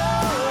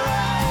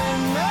alright,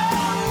 no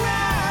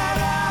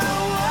matter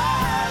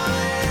what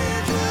we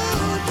do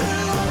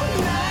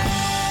tonight.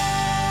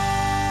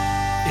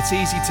 It's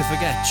easy to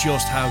forget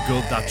just how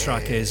good that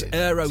track is.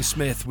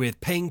 Aerosmith with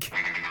Pink.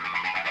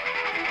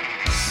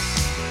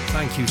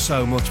 Thank you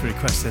so much for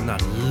requesting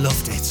that.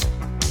 Loved it.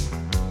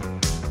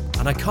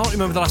 And I can't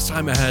remember the last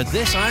time I heard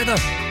this either.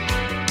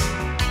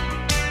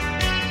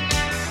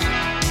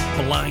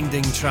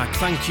 Blinding track.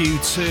 Thank you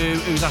to...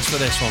 who's asked for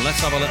this one? Let's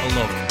have a little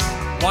look.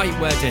 White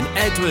Wedding.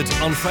 Edward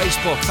on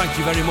Facebook. Thank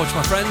you very much,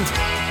 my friend.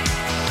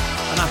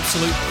 An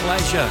absolute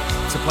pleasure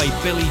to play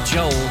Billy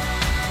Joel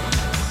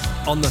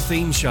on the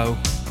theme show.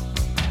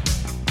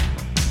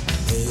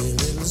 Hey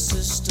little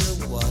sister,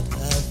 what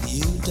have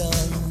you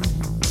done?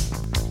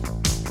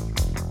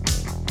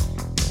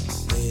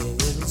 Hey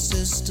little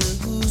sister,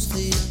 who's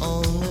the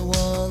only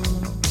one?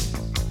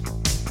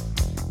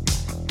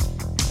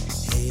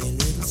 Hey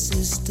little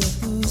sister,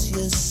 who's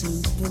your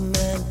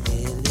Superman?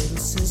 Hey little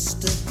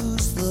sister,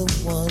 who's the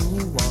one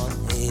you want?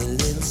 Hey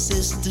little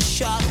sister,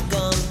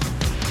 shotgun.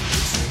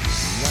 It's a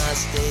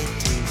nice day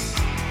to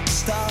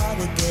start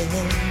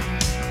again.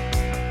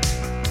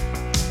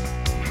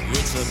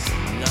 It's a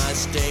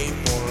nice day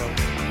for a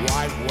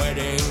white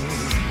wedding.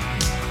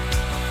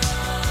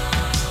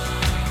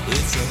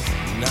 It's a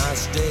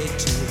nice day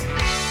to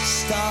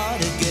start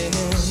again.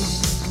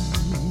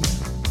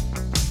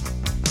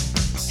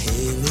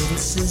 Hey little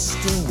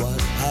sister,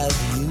 what have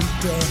you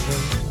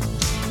done?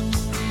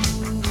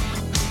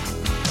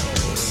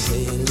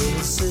 Hey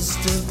little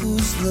sister,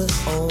 who's the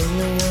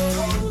only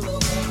one?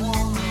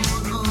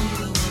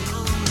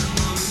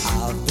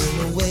 I've been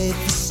away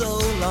for so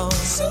long.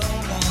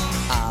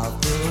 I've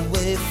been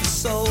away for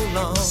so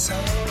long.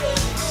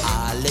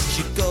 I let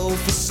you go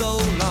for so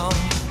long.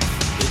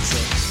 It's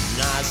a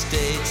nice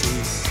day to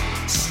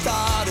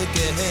start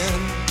again.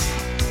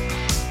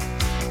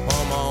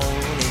 Come on,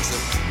 it's a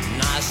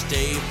nice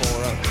day for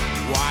a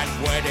white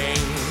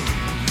wedding.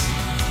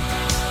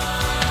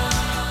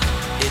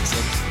 It's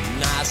a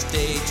nice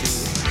day to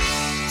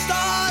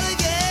start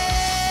again.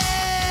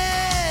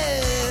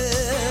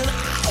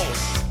 Ow!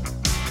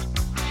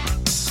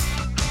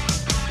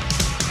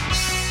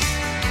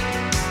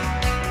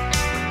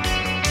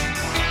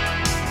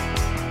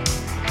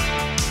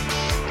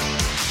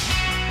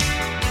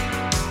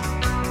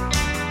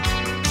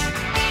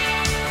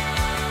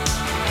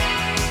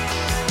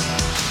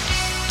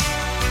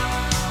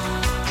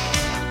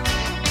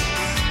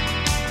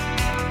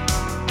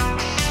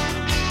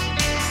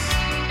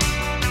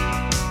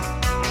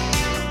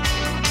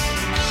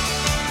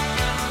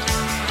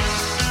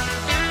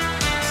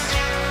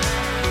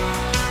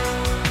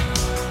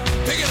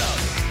 Pick it up.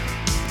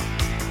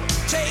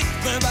 Take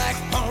me back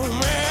home,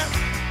 man.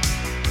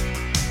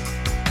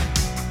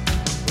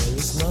 There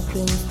is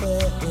nothing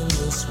fair in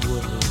this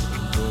world.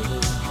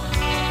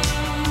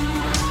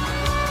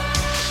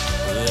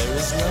 There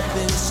is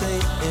nothing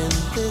safe in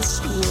this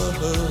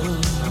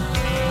world.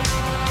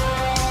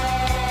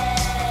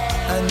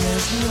 And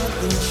there's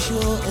nothing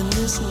sure in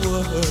this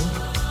world.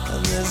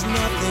 And there's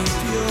nothing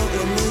pure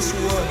in this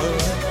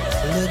world.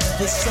 Look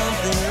for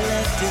something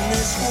left in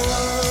this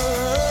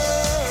world.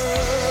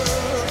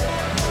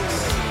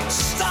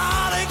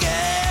 Start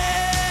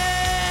again.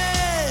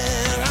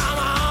 Come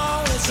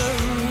on, it's a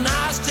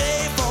nice day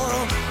for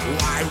a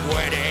white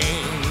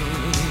wedding.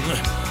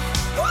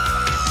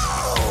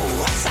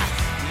 Whoa, it's a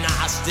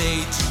nice day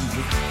to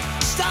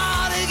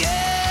start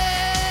again.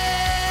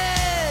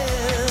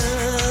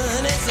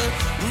 It's a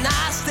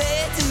nice day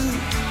to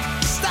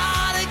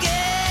start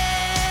again.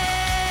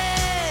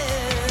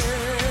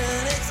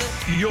 It's a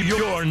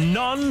Your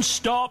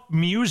non-stop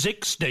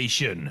music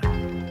station.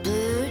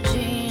 Blue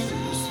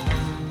jeans,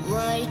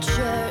 white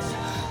shirt.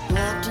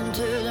 Walked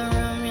into the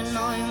room, you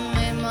know you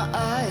made my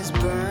eyes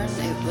burn.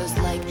 It was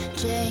like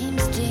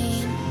James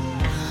Dean,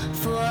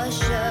 for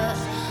sure.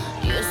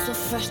 You're so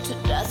fresh to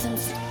death and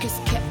sick as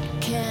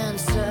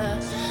cancer.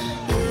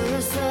 You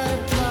were sort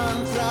of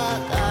punk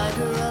rock, I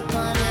grew up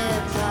on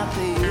hip-hop.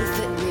 But you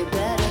fit me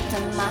better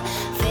than my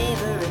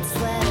favorite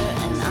sweater.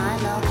 And I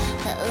know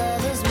that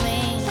love is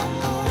mean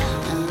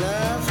and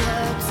love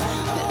hurts,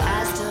 but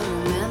I still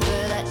remember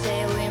that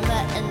day we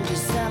met in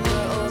December.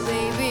 Oh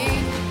baby,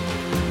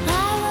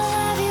 I will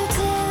love you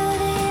till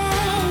the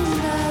end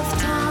of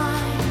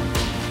time.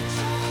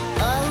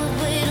 I would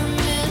wait a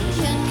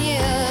million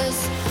years.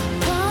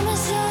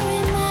 Promise you'll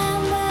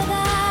remember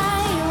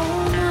that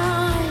you're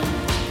mine.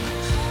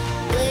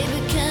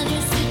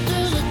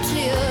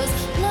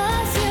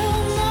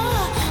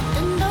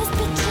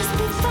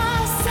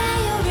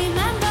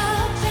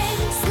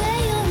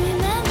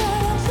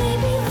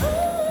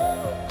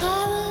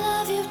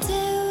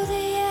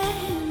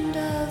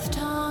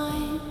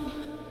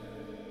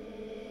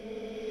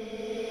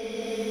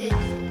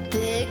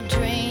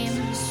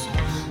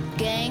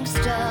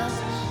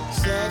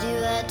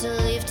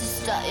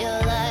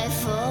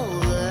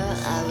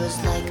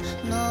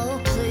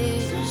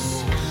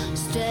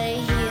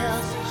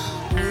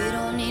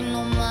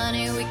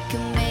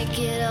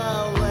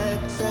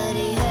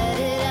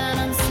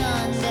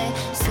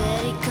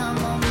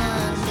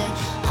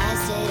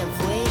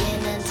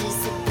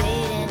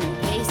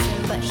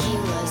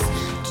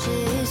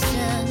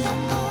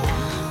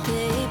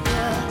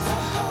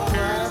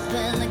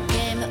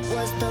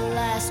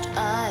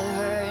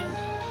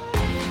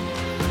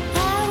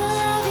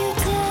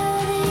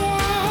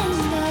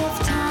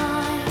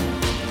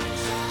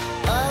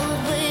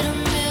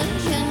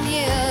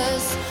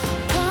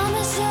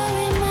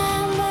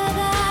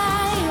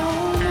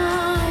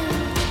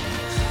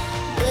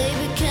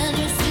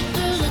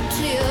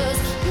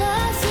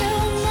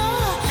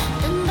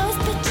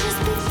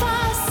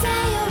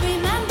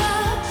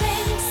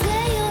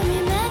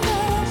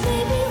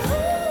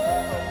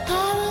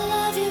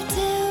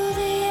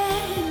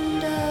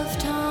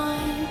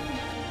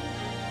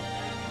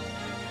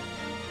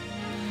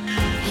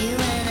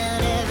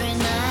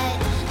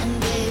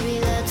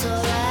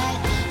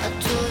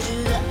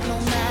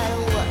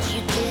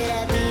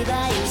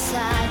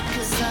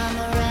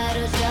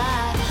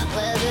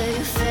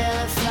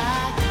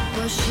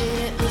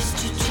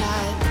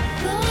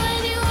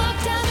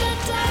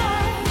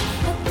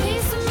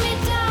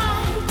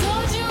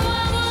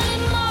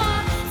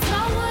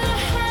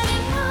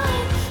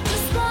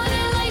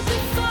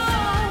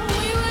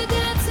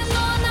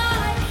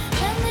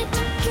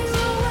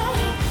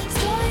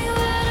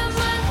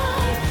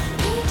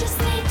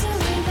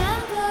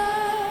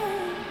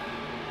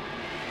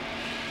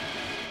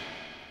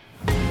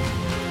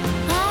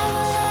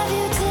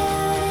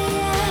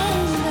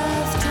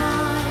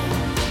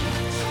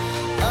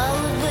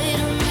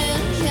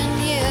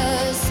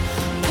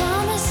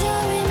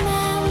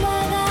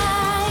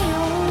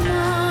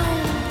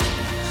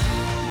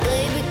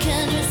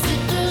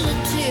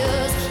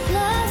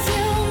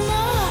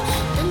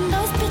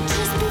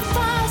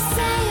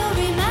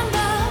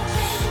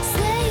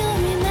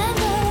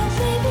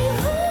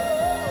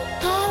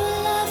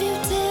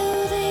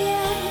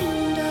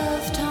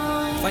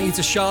 Thank you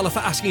to Charlotte for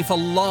asking for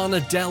Lana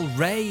Del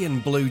Rey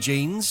and Blue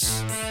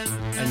Jeans.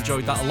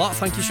 Enjoyed that a lot.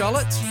 Thank you,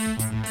 Charlotte.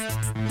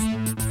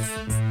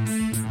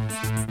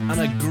 And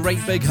a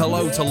great big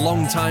hello to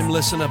long-time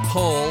listener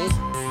Paul.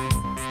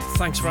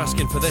 Thanks for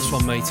asking for this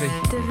one, matey.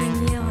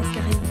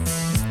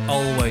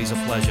 Always a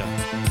pleasure.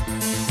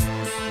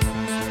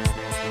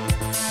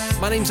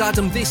 My name's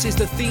Adam, this is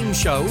the theme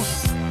show.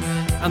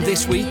 And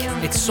this week,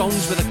 it's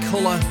songs with a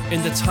colour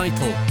in the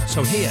title.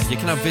 So here, you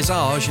can have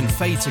Visage and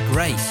Fade to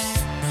Grey.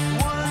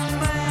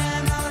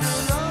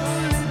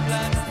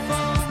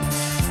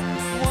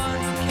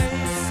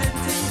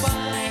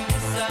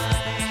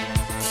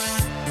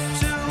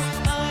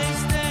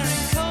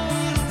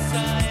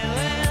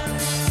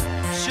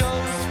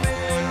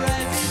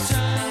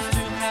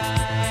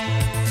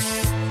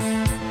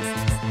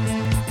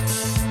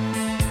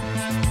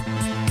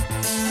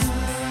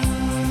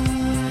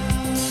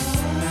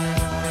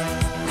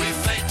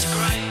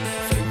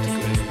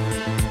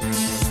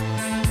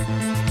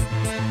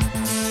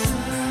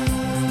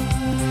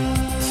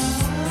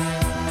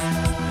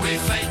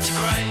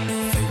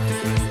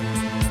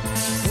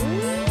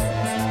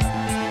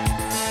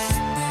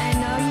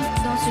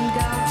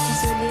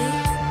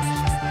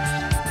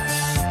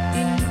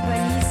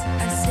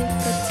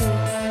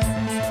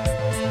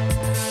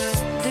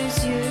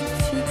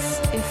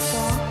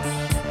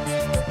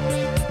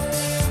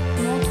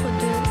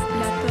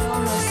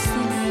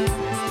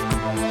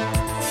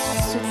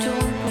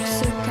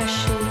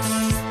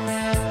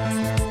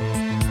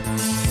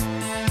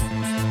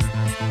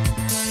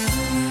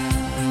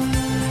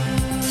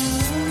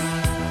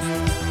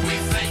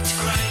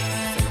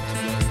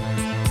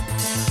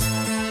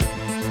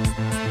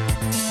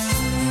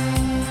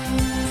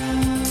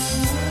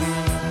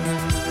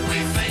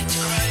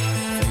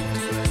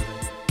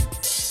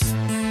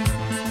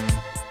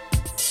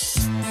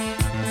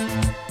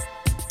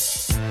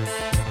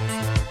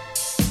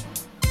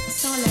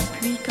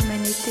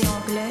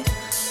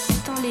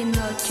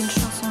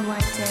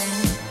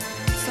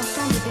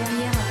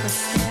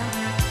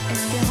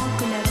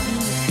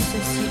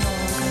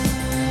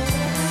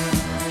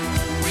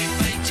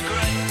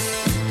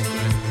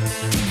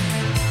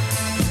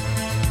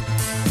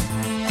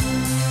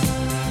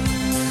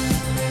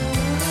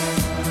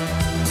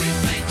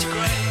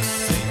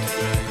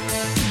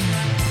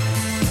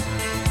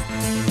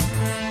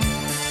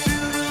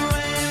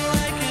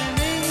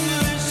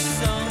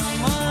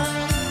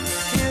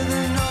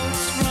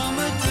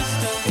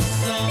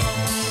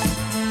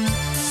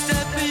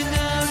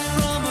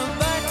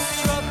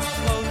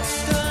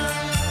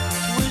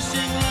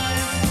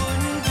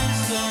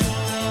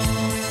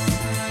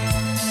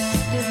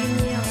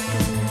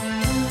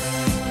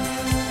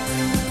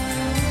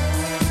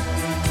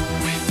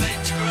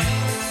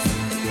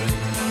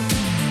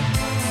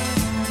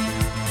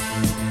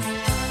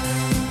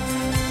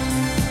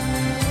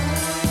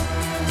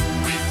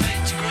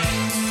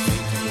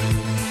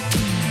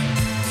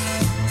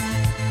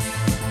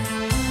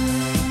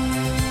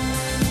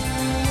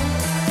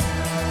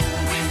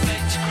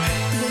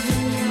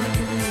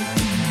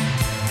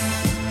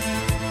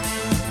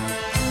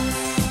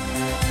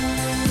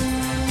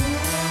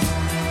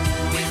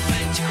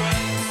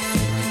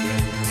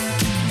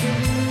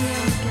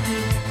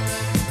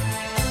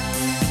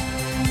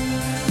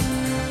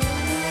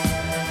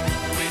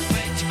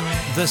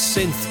 The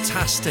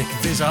synth-tastic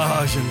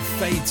Visage and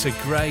Fade to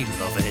Grey.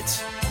 Love it.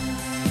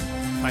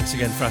 Thanks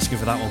again for asking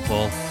for that one,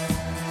 Paul.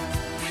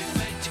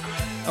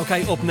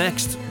 Okay, up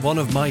next, one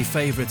of my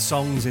favourite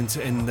songs in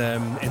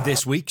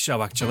this week's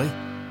show, actually.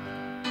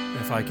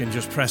 If I can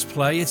just press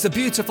play. It's the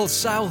beautiful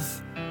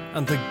South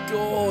and the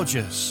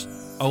gorgeous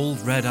Old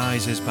Red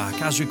Eyes is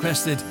back, as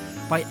requested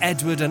by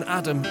Edward and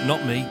Adam,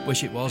 not me,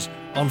 wish it was,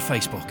 on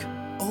Facebook.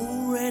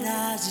 Old Red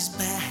Eyes is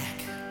back.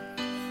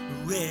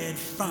 Red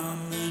from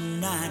the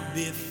night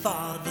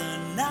before,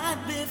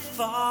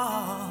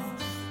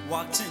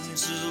 walked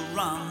into the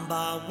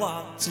rumba,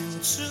 walked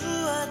into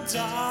a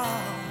door.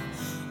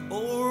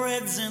 Old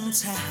Red's in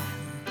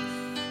town,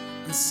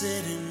 and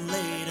sitting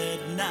late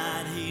at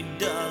night, he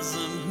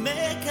doesn't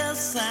make a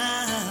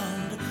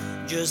sound,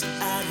 just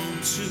adding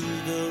to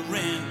the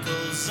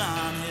wrinkles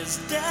on his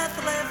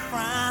deathly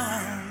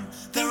frown.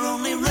 They're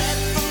only red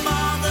from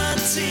all the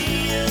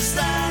tears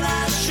that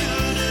I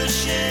should have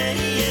shed.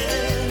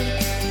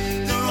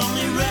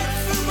 Red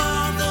from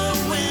all the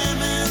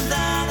women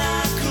that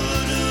I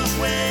could have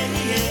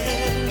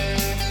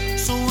waited.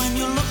 So when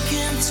you look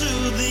into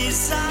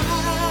these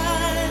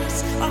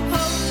eyes, I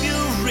hope you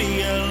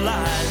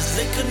realize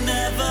they could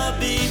never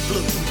be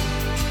blue.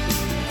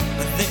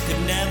 But they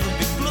could never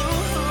be blue.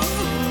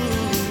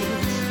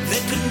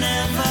 They could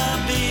never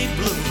be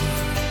blue.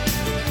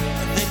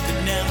 They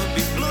could never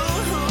be blue.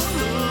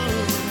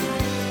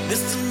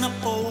 Listen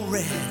up, Old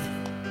Red.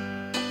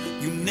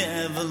 You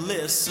never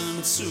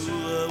listened to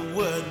a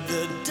word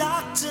the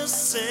doctor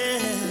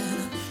said.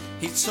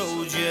 He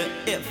told you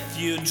if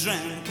you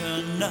drank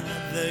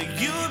another,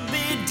 you'd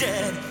be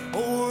dead.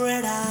 Old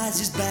Red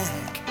Eyes is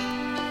back.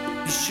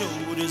 His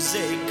shoulders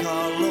ache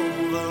all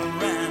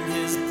over and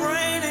his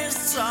brain is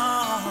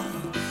sore.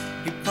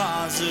 He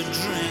pours a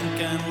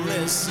drink and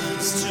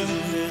listens to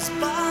his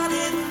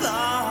body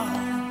thought.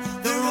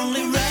 They're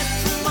only red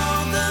from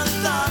all the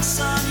thoughts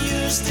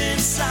unused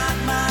inside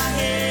my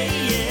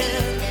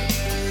head.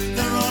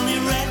 They're only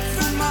red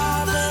from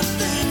all the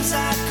things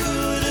I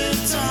could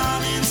have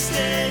done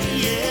instead.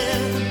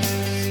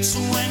 So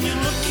when you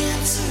look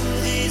into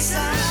these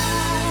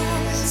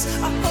eyes,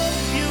 I hope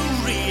you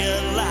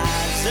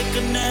realize they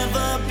could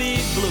never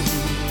be blue.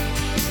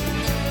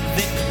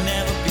 They could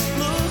never be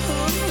blue.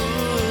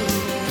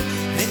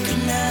 They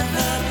could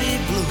never be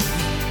blue.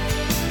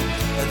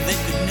 They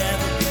could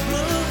never be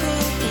blue.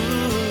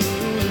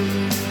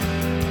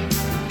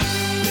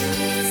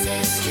 Is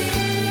this true?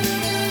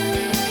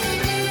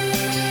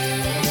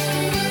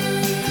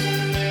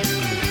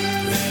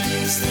 Red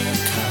is the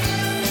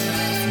color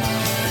of my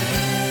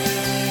hair.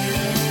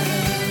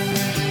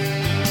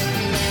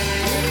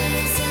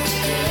 Is it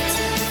good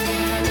to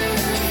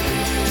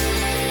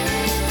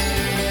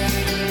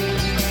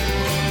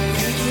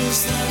Red is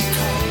the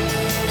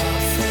color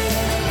of hair.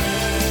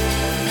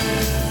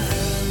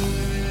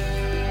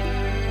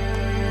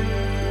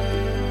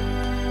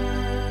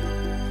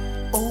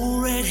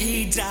 Oh, Red,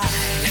 he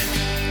died,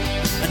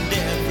 and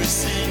every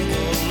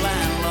single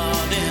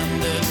landlord in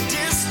the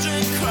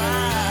district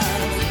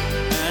cried.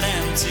 An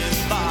empty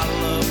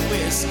bottle of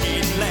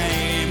whiskey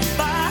laying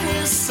by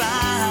his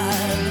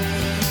side,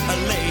 a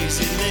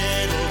lazy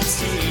little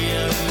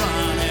tear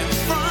running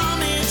from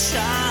each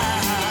eye.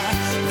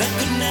 That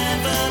could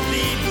never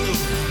be blue.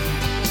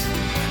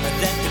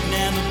 That could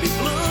never be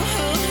blue.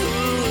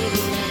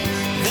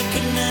 That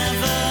could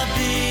never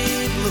be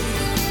blue.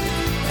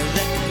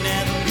 That could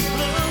never be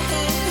blue.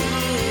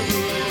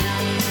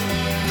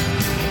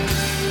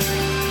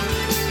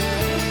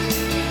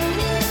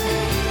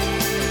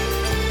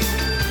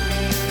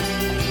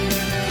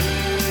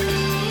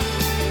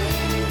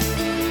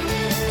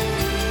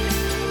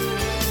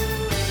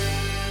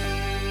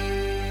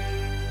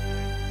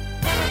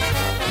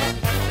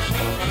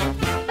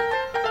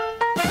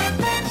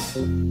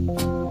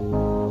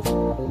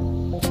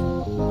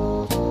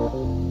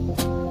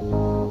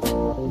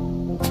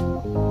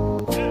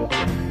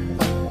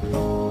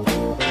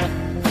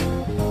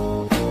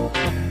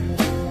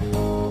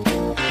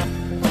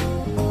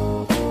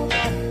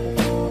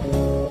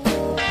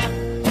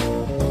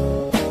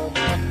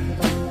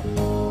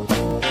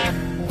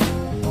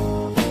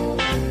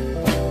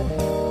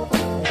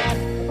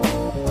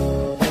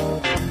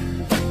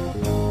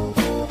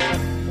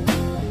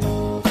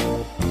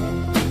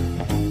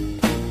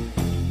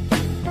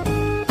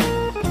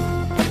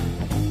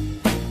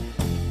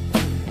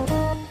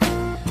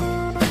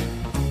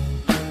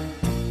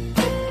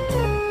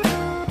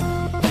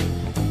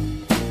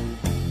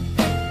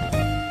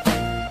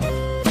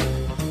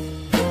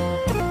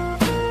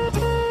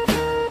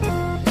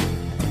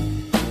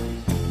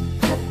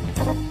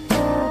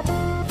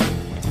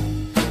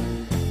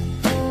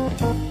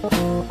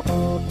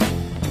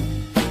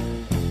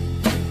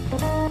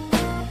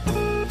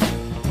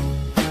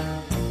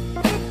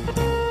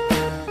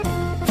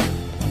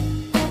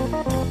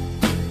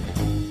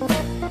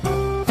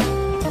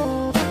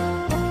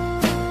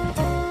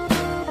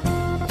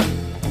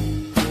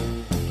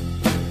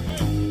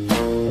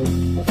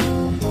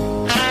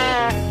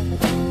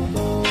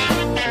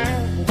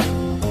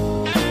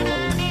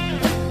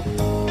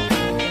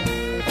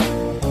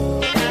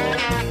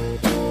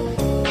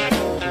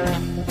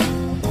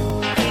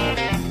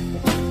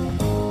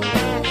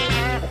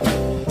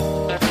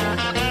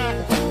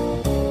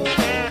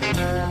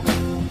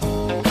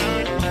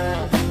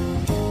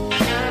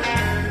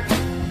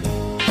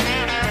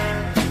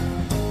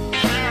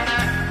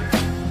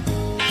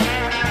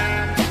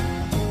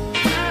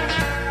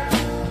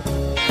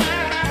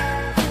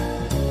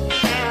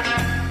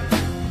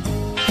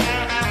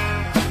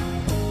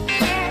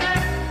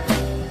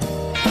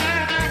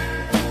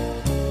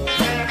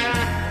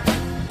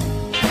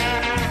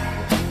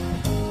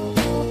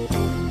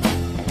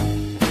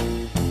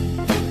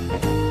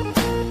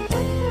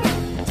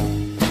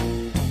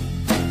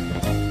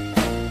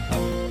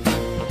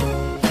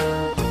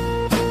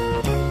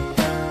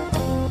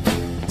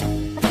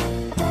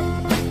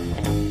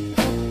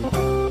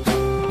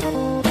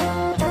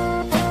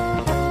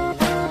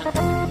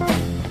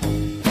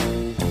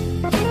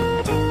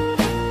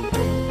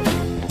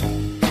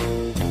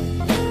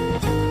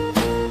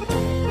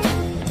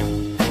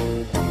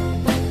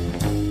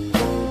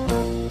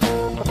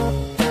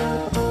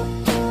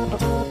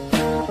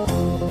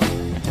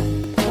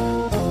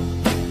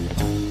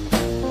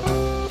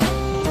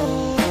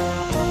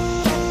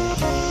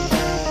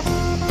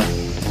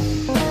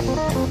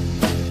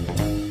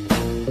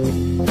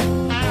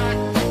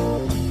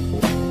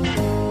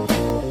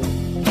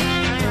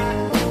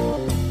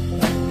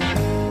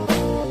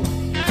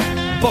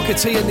 Booker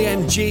T and the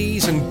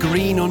MGs and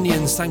Green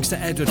Onions. Thanks to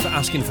Edward for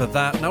asking for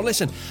that. Now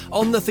listen,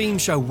 on the theme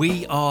show,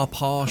 we are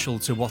partial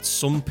to what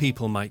some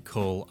people might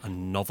call a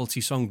novelty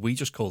song. We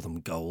just call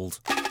them gold.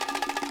 I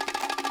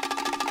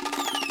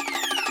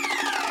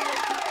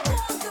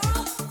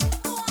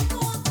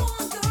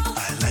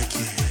like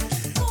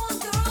it.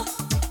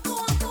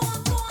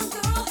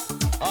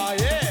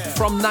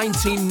 from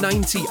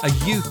 1990, a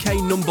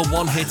UK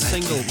 #1 hit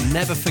single.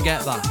 Never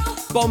forget that.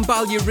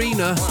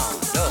 Bombalurina.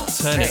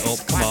 Turn it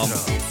up, come on.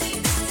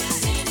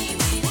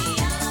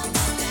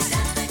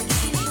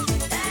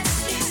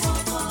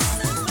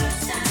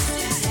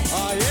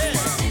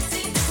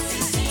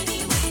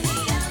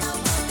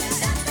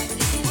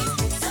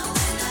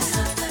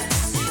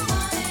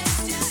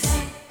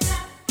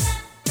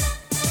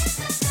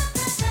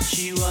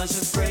 She was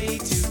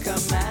afraid to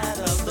come out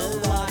of the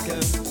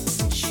locker.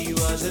 She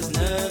was as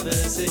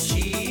nervous as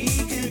she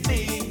could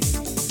be.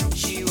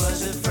 She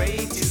was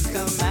afraid to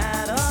come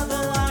out of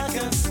the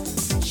locker.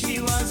 She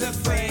was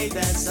afraid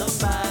that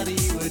somebody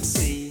would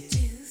see. 2,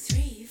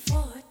 3,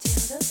 4,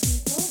 tell the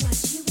people what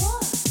she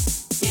wore.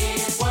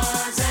 It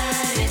was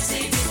an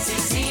itsy bitsy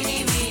teeny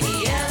weeny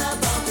yellow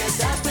polka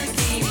dot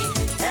bikini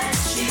that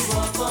she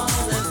wore for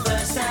the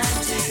first time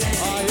today.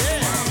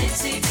 An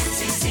itsy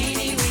bitsy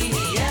teeny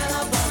weeny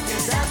yellow polka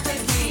dot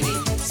bikini,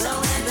 so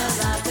in the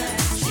locker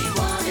she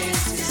wanted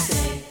to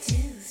stay. 2,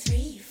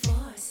 3,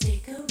 4,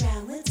 stick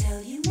around, we'll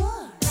tell you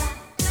more.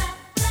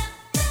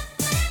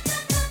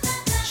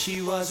 She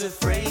was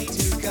afraid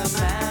to come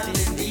out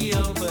in the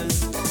open,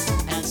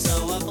 and so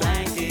a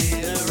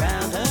blanket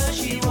around her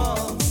she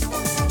wore.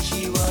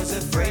 She was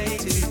afraid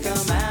to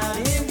come out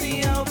in the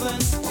open,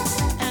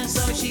 and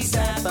so she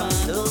sat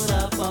bundled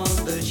up on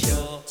the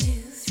shore.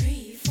 2,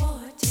 3,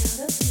 4, tell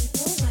the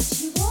people what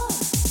she wore.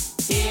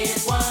 It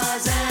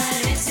was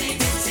an itsy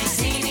bitsy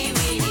teeny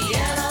weeny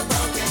yellow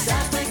polka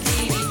dot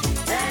bikini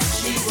that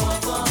she wore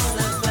for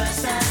the first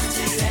time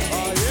today.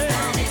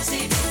 An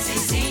itsy bitsy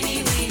teeny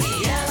weeny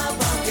yellow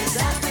polka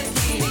dot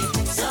bikini,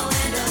 so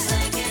in the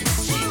blanket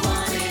she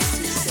wanted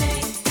to stay.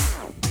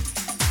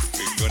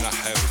 We're gonna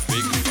have a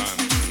big fun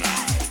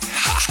tonight.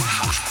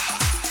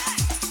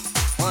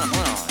 1,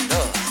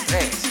 2,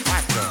 3, 4.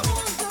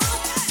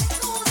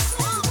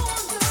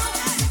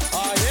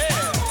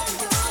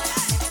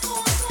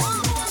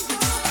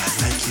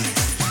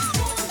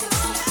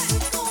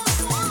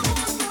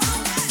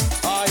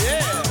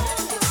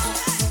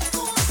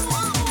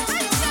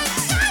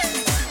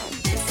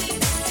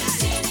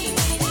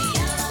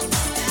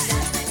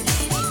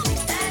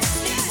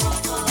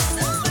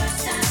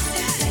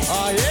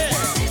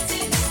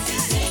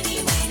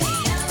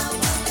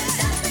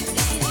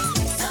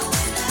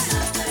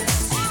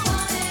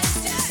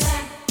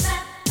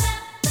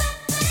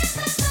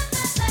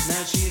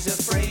 Now she's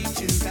afraid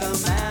to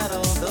come out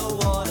of the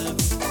water,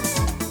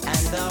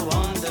 and I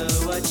wonder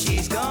what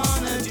she's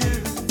gonna do.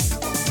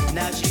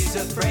 Now she's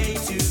afraid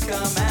to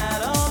come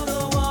out of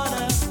the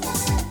water,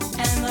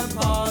 and the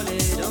poor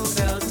little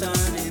girl's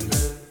turning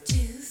blue. 2,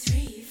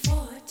 3,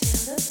 4, tell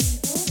the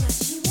people what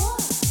she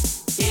wore.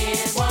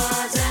 It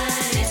was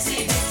an itsy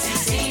bitsy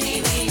teeny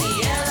weeny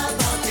yellow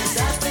polka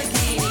dot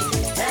bikini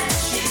that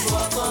she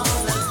wore for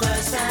the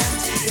first time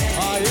today.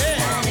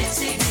 An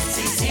itsy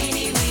bitsy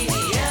teeny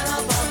weeny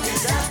yellow polka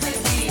dot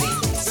bikini,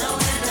 so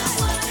in the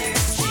wonder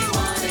she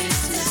wanted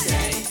to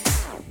stay.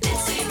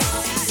 Itsy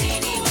bitsy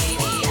teeny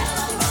weeny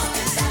yellow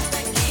polka dot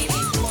bikini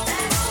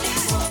that she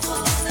wore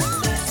for the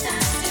first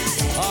time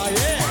today.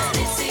 An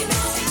itsy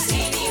bitsy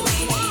teeny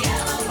weeny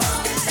yellow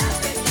polka dot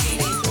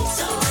bikini,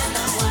 so in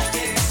the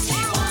wonder she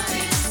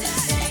wanted to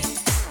stay.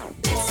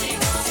 Itsy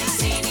bitsy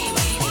teeny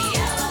weeny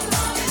yellow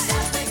polka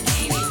dot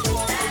bikini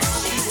that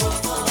she wore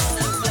for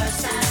the first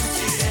time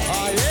today.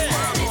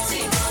 An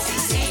itsy bitsy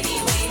teeny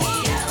weeny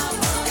yellow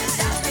polka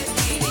dot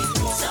bikini,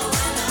 so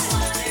in the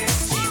wonder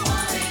she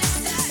wanted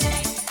to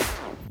stay.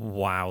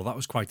 Wow, that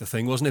was quite the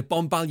thing, wasn't it?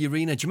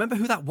 Bombalurina. Do you remember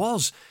who that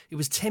was? It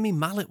was Timmy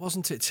Mallet,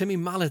 wasn't it? Timmy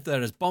Mallet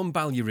there as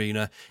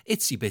Bombalurina,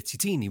 Itsy Bitsy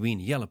Teeny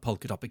Weeny Yellow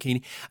Polka Dot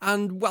Bikini.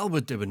 And while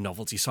we're doing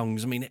novelty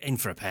songs, I mean, in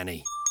for a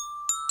penny.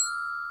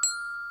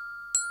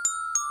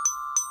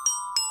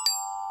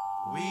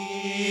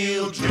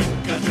 We'll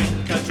drink a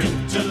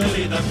drink to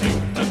Lily the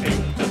pink, the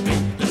pink, the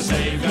pink, the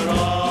saviour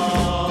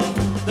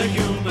of the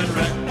human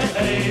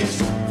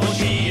race. For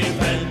she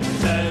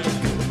invented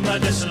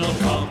medicinal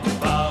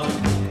compound,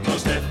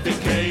 most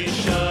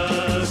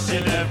efficacious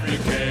in every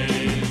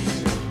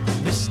case.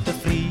 Mr.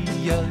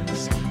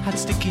 Frears had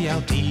sticky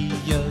out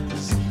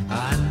ears,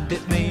 and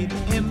it made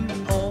him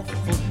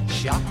awful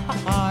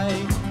shy,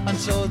 and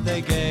so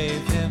they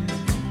gave him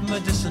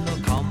medicinal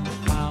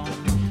compound.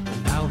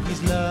 Now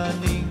he's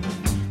learning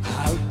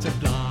how to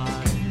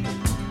fly.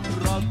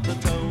 Brother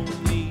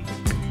Tony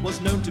was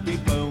known to be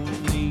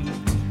bony.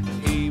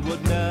 He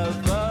would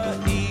never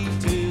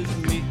eat his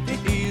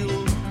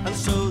meal, and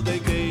so they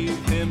gave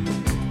him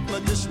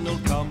medicinal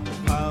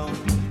compound.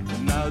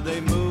 Now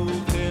they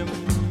move him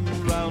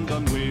round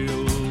on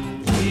wheels.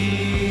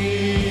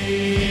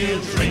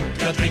 We'll drink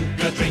a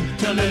drink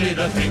to Lily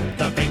the pink,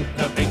 the pink,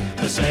 the pink,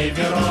 the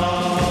saviour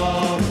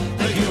of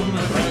the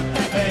human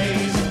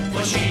race.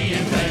 For she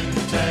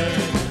invented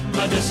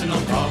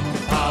medicinal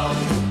compound,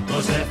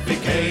 was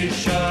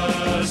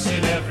efficacious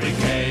in every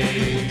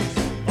case.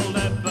 Old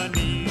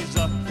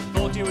Ebenezer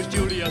thought he was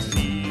Julius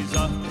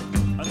Caesar,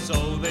 and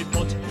so they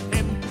put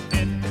him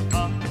in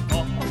a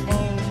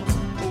home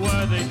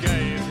where they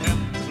gave him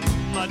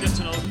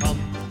medicinal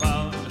compound.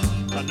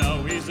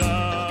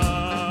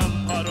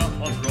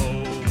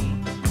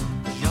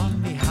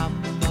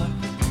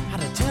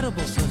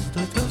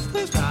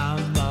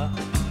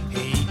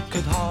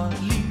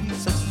 hardly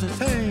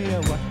say a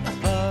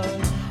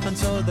word, and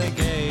so they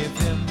gave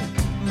him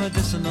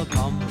medicinal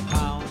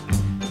compound.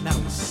 Now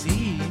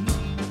see,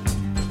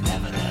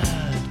 never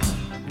heard.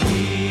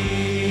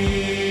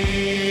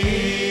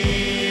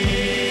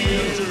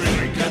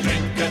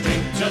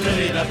 Drink to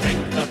Lily the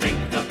pink,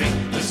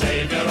 the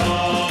savior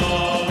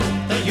of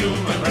the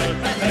human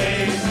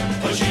race.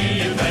 For she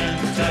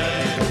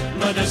invented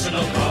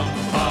medicinal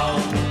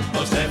compound,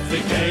 most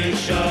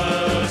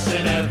efficacious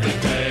in every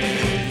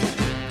case.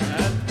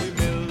 Happy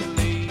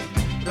Millie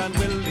ran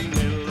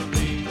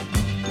willy-nilly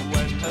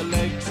when her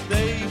legs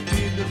they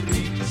did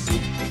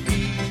recede,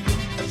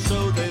 and so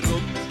they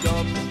rubbed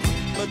on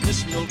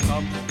medicinal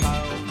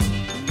compound.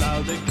 Now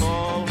they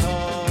call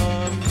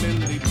her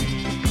Millie B.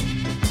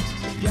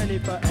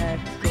 Jennifer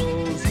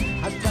Eccles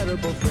had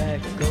terrible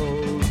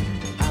freckles,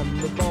 and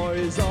the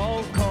boys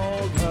all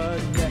called her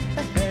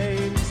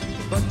names.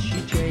 But she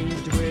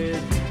changed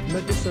with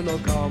medicinal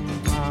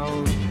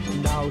compound.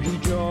 Now he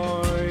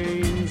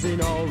joins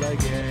in all their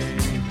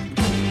games.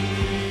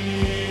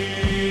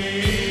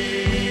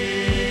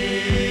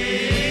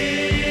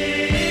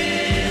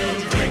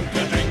 Drink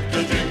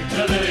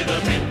to Lily the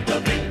pink,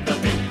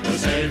 the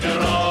savior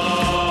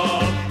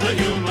of the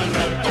human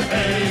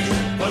race.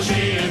 For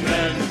she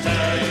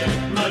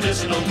invented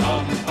medicinal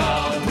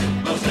compound,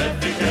 most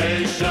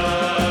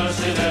efficacious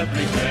in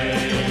every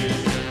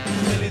case.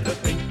 Lily the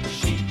pink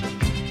sheep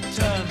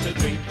turned to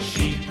drink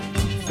sheep,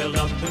 filled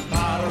up with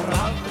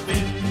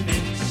paraffin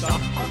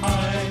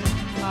inside,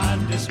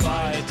 and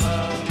despite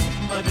her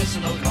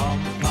medicinal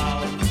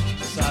compound,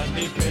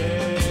 sadly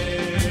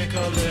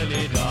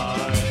Piccadilly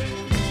died.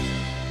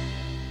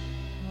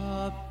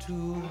 Up to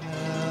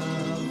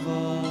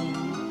heaven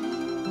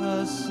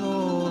her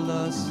soul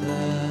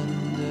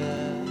ascended,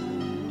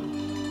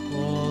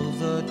 all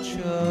the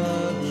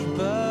church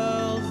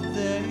bells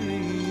they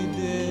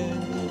did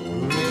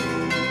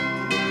ring.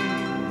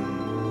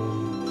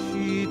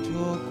 She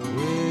took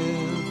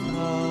with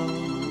her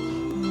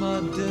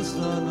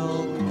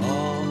medicinal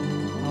compound.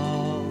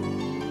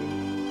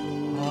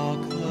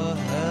 Hark the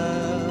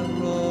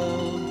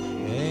herald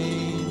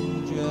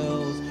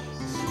angels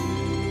sing.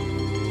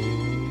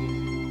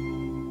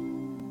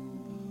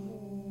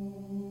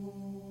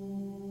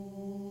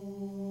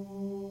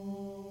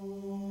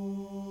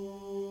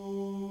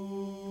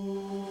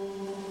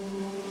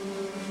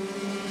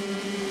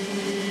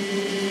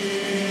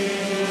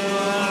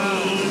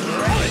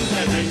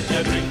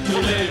 Drink to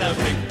Lily the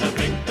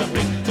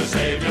pink, the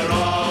savior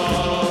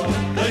of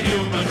the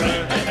human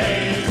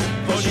race.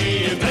 For she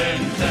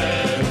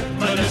invented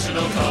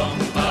medicinal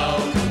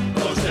compound,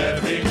 most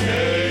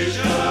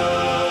efficacious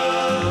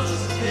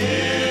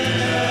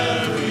in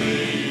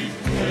every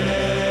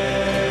case.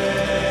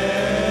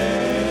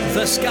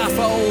 The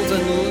Scaffold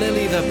and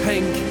Lily the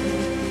Pink.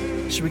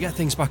 Should we get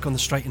things back on the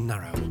straight and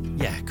narrow?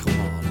 Yeah, come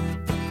on.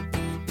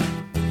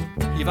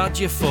 You've had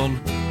your fun.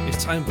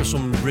 It's time for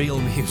some real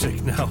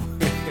music now.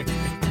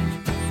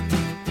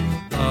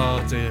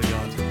 Oh dear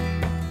God.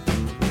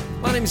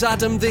 My name's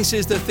Adam, this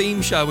is the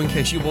theme show, in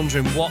case you're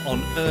wondering what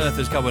on earth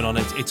is going on.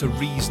 It's a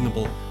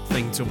reasonable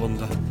thing to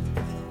wonder.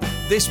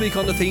 This week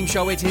on the theme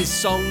show, it is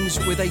songs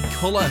with a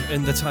colour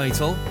in the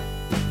title.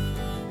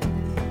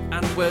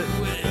 And we're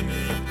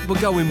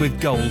going with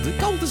gold.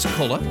 Gold is a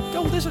colour.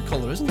 Gold is a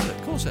colour, isn't it?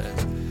 Of course it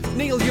is.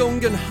 Neil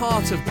Young and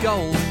Heart of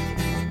Gold.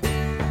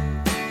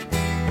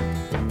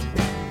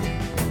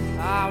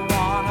 I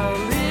wanna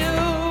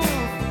live,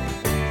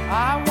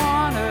 I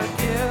wanna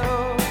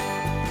give.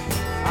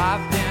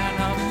 I've been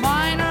a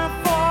miner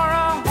for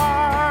a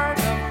heart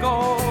of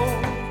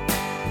gold.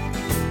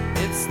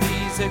 It's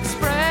these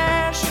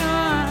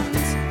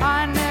expressions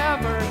I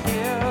never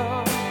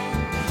give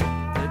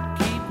that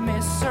keep me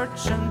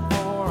searching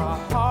for a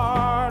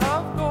heart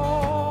of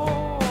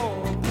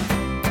gold.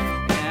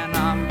 And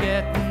I'm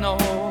getting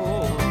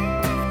old.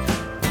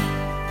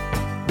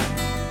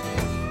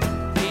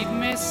 Keep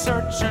me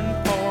searching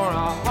for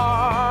a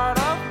heart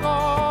of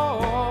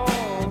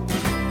gold,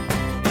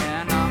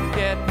 and I'm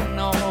getting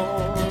old.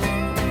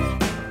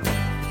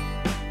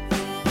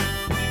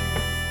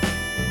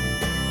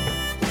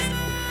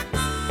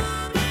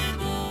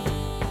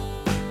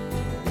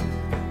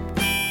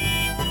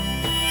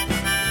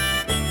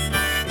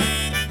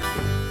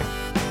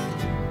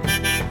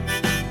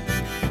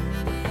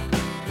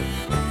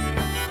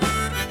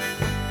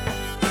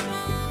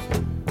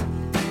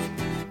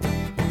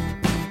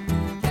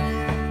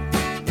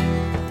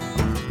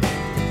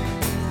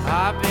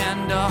 I've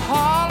been to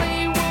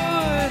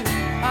Hollywood,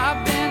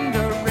 I've been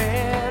to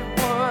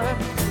Redwood,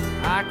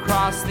 I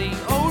crossed the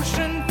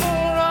ocean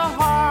for a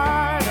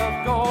heart of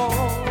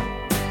gold.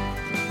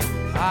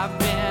 I've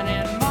been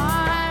in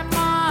my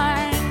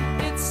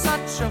mind, it's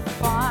such a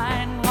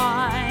fine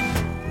line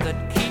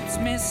that keeps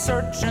me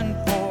searching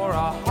for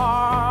a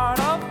heart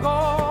of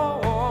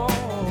gold.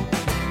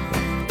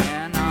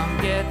 And I'm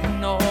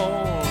getting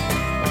old.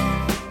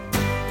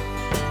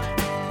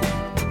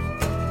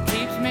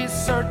 Keeps me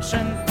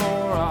searching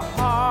for a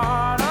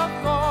heart of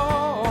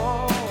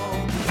gold.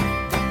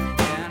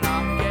 And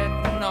I'm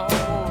getting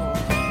old.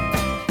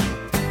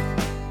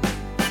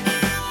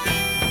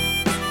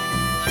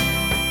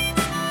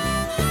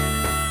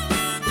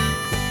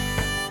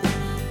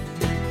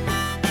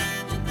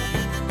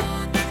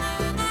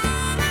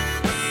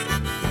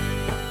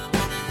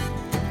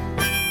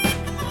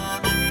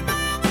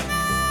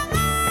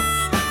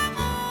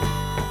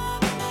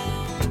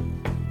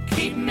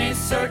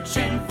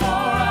 searching for a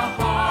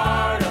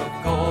heart of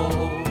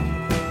gold.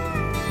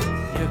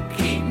 You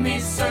keep me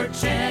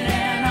searching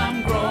and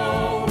I'm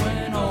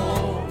growing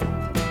old.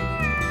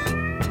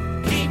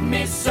 Keep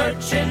me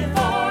searching for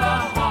a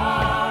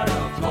heart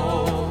of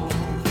gold.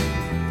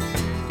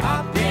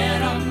 I've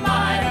been a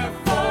miner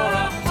for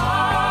a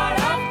heart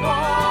of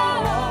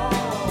gold.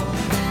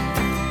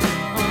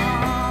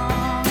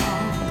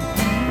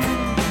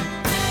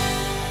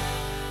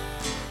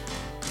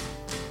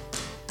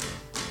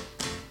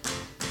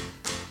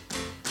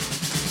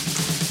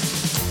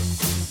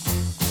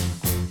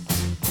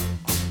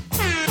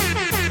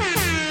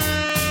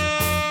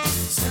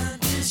 Sun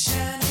is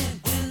shining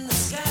in the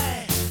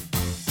sky.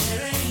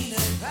 There ain't a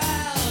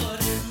cloud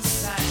in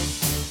sight.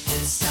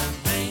 It's stop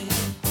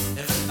raining.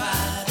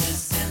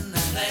 Everybody's in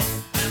the play.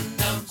 And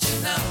don't you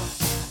know,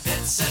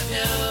 it's a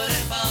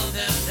beautiful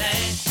new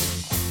day.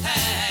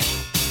 Hey,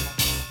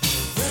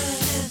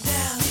 running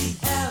down the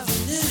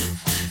avenue.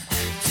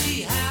 See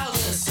how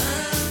the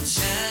sun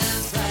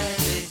shines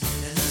brightly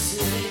in the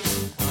city.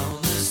 On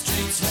the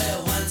streets where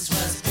once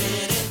was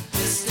pity,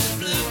 Mr.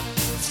 Blue.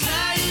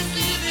 Sky is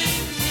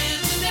living in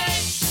the day.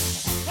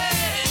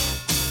 Hey,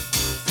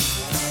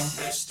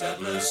 Mr.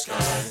 Blue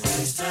Sky,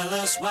 please tell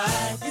us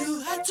why you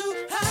had to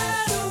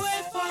hide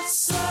away for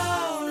so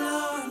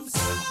long.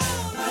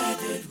 Where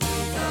did we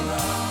go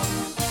wrong?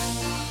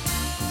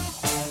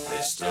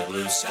 Mr.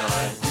 Blue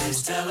Sky,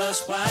 please tell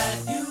us why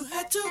you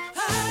had to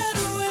hide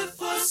away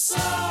for so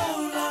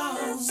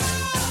long.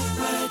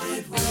 Where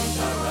did we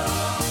go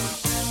wrong?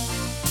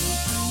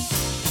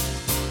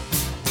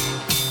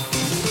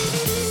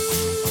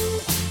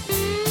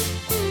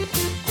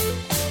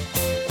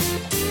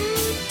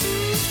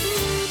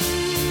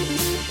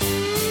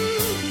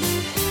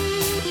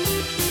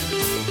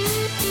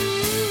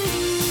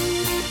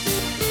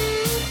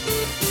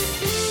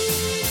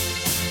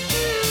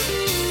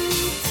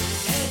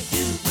 Hey,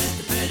 you with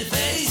the pretty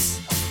face,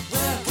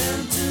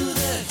 welcome to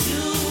the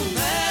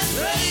human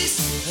race.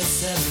 A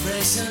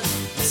celebration,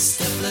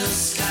 Mr. Blue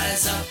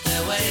Sky's up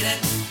there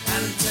waiting,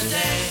 and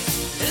today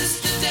is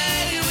the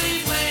day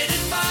we've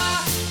waited for.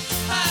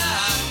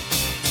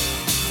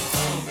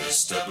 Oh,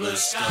 Mr. Blue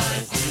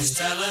Sky, please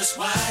tell us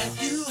why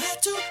you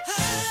had to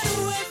hide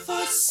away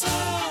for so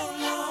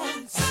long.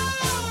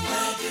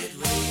 Where did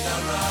we go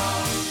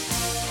wrong?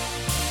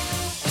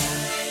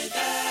 Hey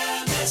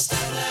there, Mr.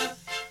 Blue,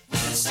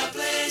 it's a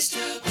place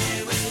to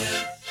be with you.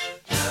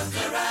 Look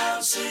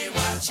around, see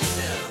what you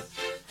do.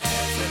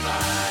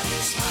 Everybody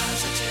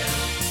smiles at you.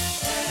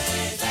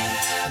 Hey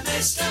there,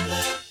 Mr.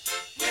 Blue,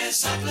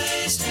 it's a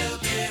place to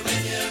be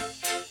with you.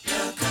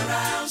 Look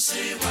around,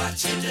 see what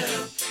you do.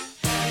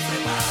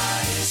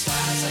 Everybody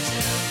smiles at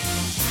you.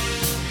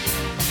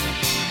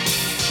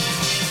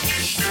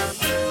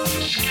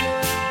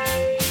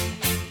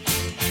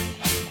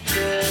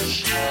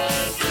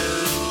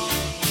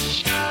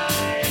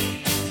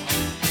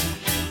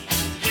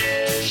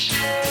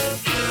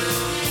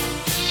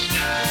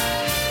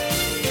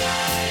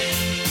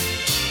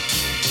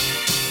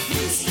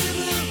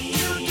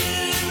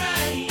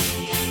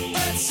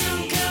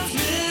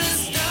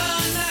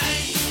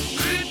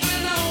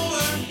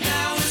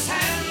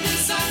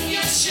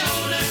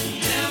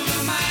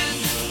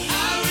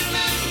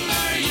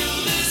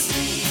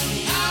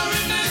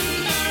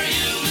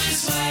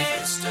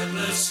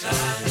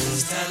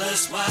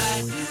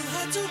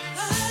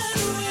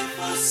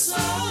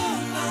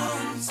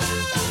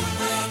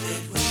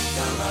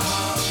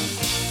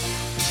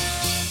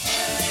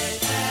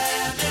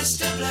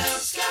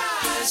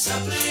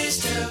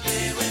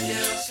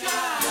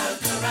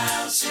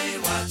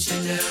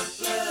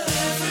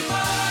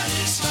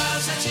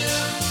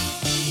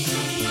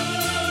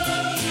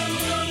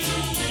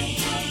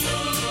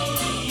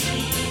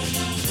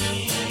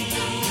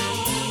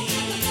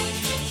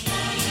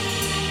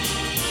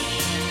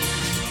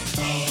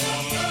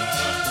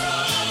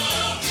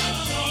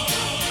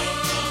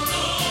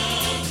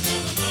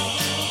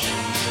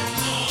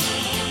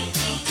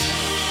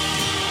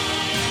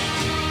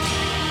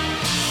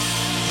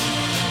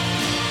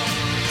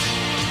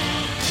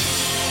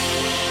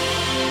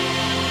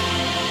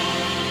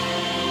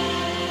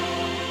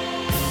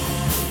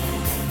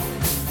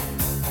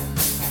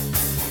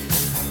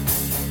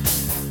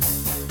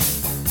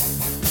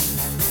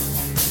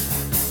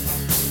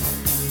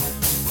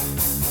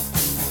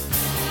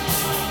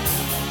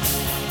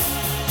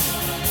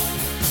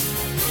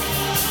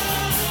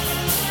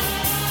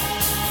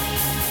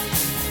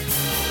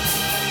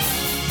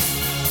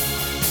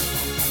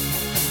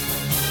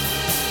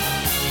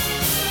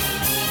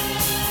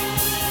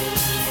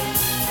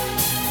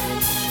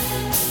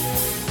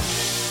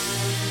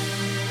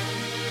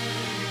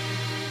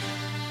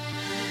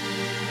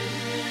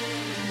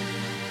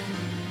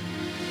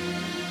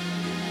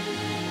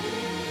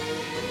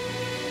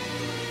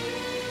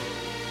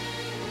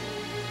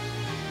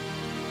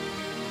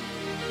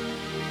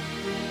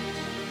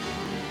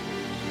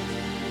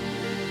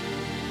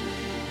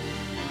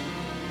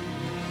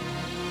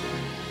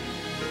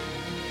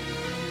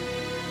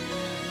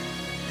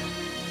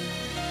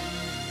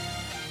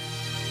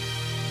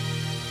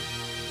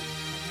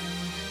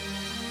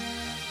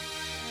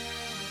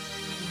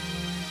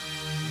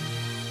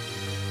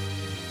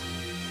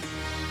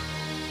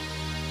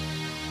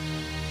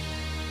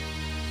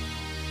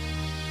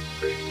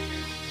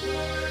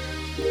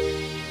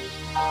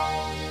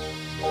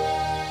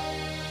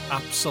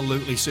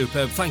 Absolutely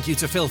superb. Thank you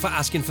to Phil for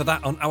asking for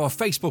that on our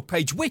Facebook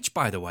page, which,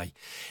 by the way,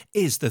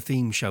 is The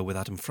Theme Show with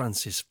Adam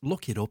Francis.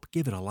 Look it up,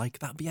 give it a like,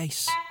 that'd be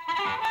ace.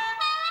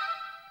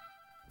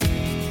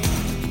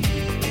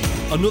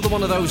 Another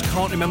one of those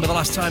can't remember the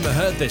last time I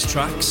heard this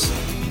tracks.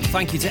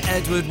 Thank you to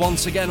Edward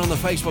once again on the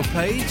Facebook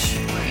page.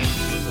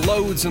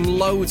 Loads and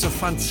loads of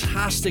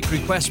fantastic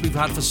requests we've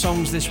had for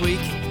songs this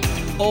week.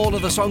 All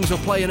of the songs we're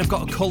playing have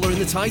got a colour in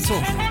the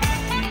title.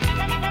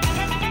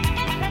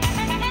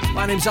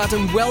 My name's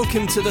Adam,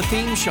 welcome to The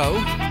Theme Show.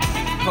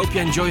 Hope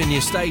you're enjoying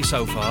your stay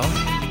so far.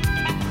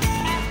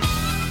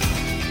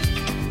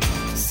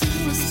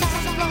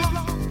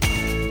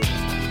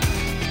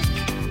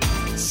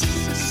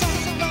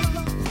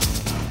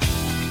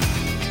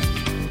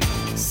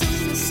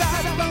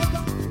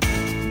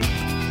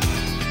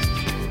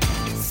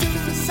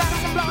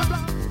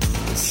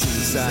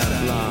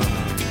 Suicide blonde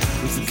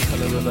is the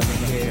color of her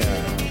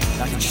hair,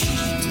 like a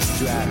cheap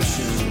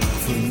distraction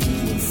for a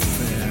new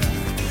affair.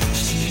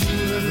 She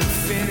never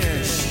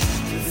finished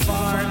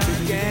before it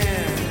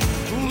began.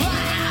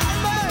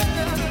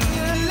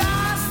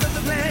 Lost the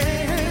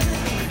plan.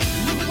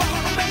 You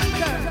wanna make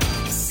her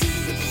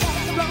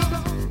suicide blonde.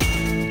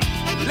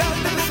 Love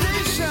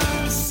devastation,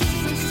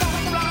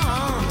 suicide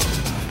blonde.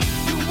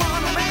 You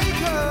wanna make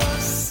her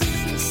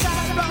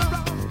suicide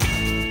blonde.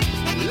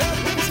 Love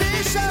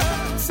devastation,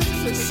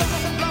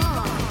 suicide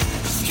blonde.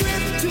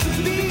 Stripped to the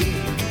beat,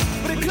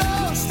 but it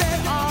close stay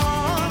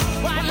on.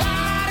 White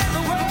light in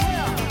the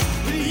world,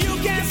 but you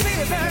can't see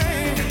a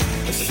thing.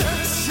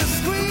 Such a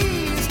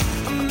squeeze,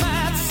 a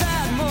mad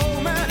sad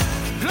moment.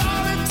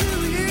 Glory to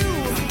you,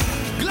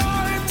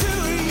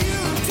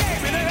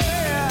 take me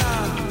there.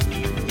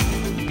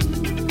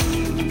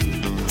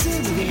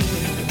 Take me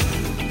there.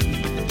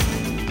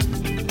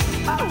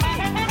 Oh.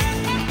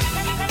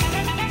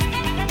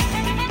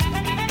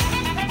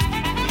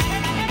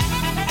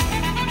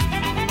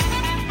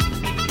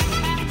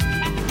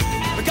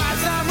 Got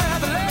some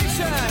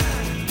revelation,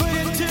 put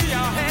it to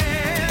your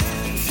hand.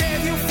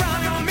 Save you from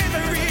your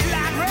misery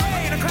like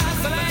rain across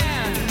the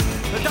land.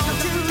 Don't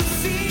you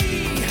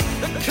see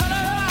the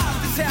color of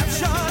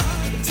deception?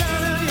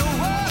 Turning your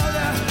world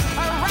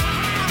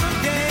around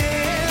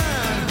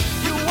again.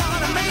 You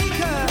wanna make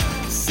her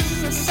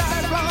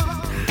suicide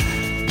blonde.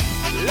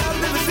 Love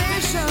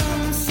devastation,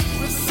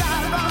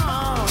 suicide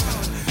blonde.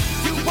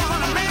 You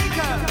wanna make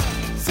her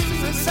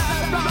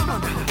suicide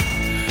blonde.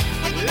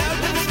 Love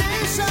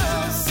devastation,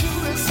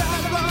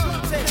 suicide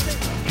blonde.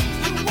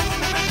 You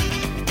wanna make,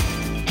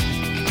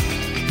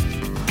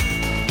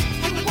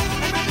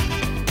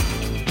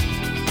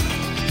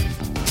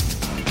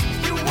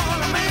 you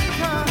wanna make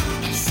her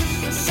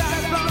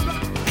suicide blonde.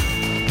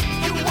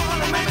 You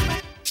wanna make.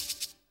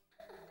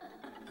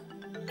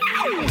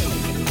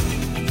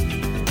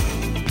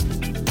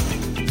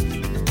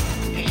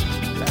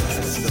 That's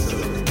a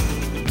story.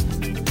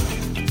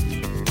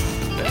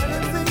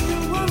 Everything you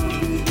wanna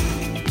be.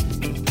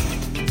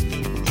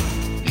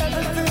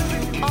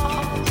 Everything you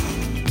are.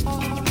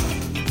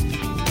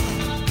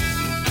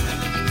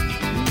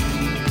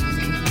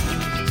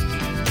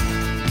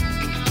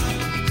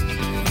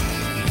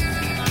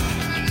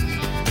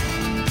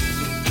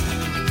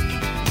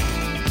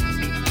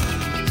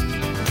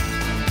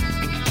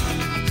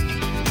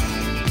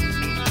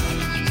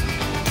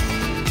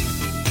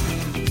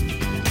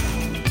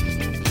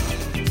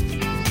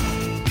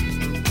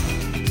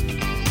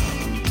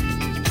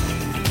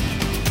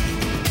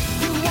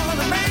 You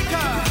wanna make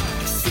her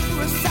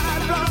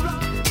suicide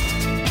blonde.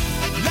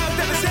 Love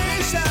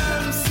devastation,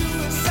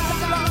 suicide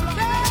blonde.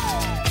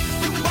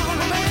 You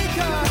wanna make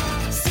her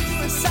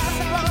suicide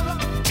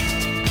blonde.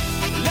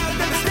 Love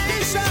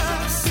devastation,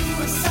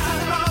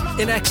 suicide blonde.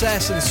 In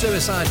Excess and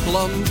Suicide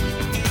Blonde.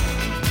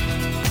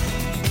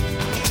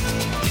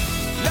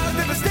 Love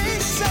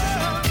devastation.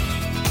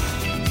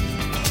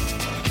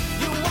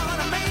 You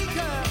wanna make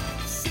her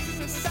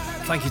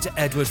suicide. Thank you to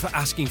Edward for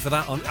asking for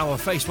that on our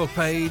Facebook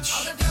page.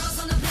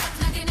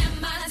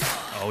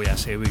 Oh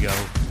yes, here we go.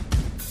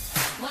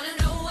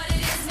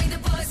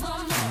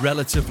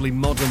 Relatively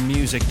modern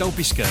music. Don't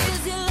be scared.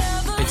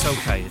 It's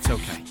okay, it's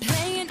okay.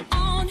 Playing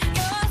on your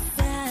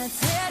side,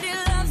 said he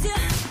loves you,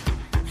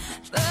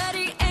 but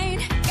he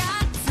ain't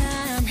got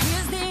time.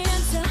 Here's the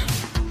answer: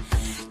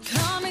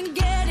 come and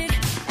get it,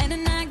 and a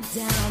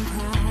knockdown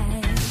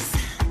prize.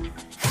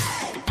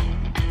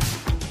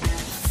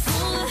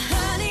 Full of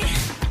honey,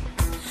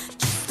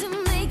 just to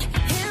make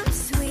him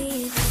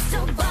sweet.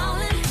 So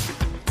ballin',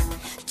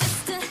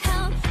 just to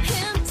help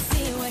him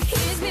see what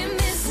he's been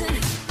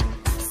missing.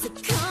 So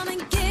come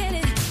and get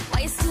it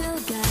while you still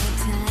got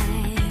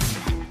time.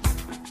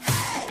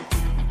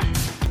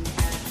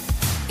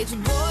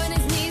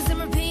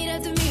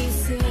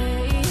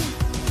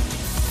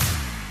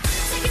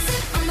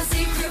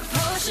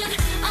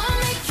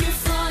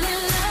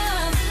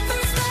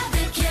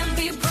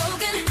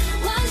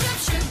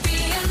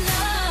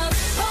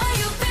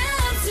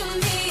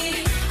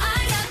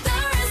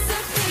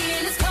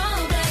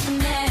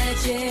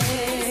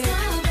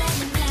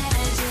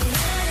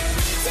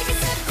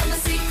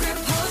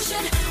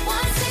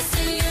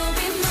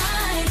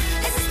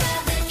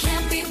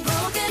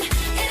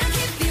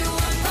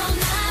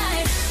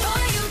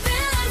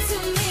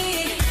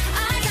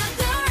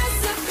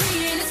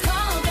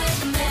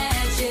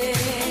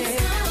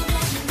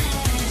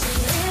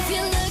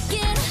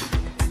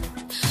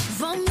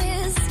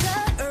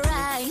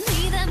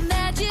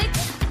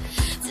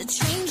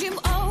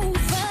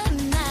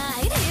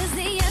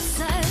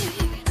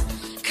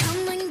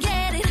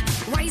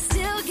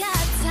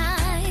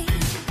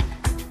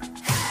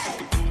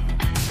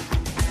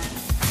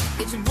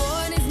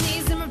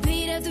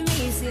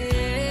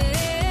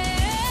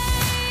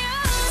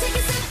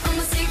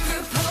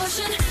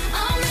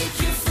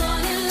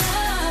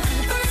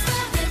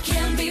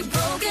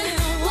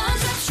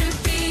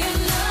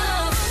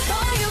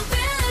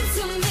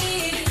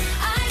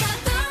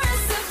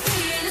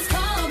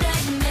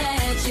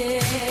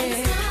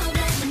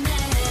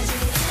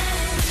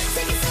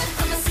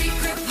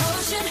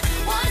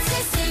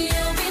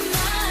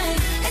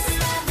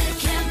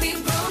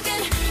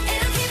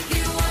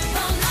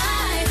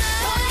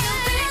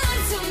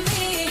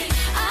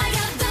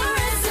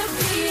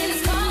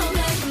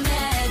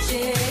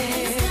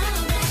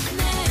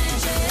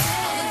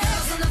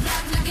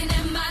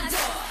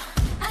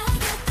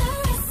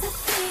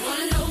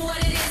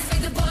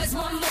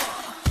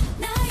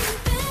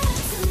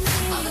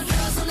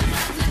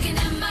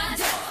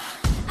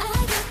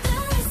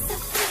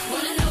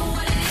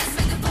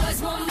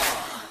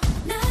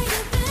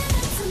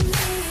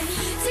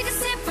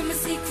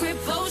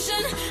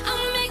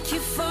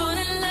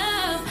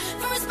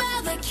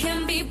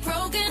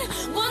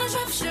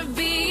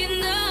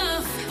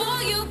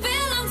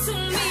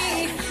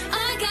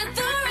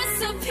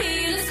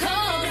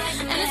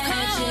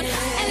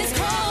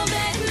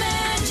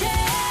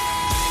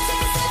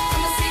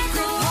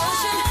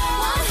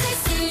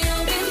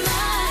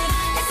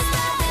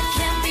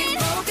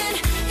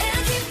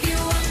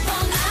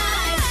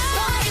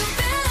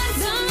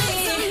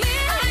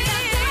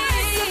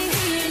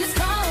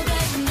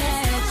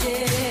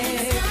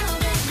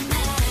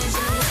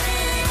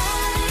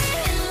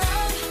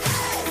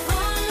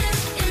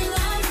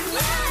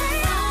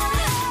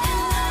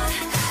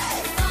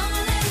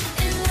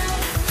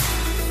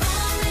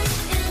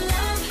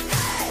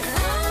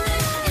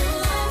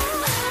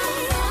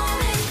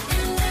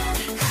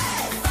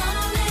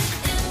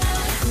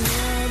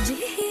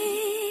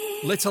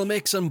 Little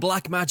Mix and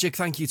Black Magic.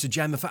 Thank you to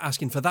Gemma for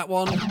asking for that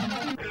one.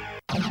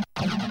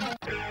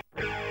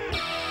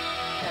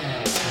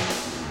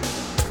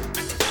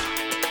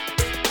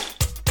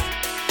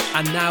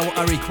 And now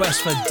a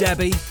request for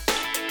Debbie,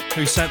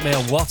 who sent me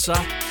a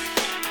WhatsApp.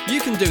 You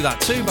can do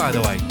that too, by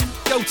the way.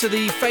 Go to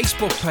the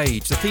Facebook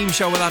page, The Theme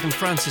Show with Adam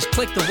Francis,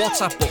 click the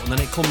WhatsApp button and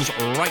it comes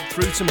right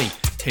through to me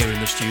here in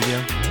the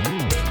studio.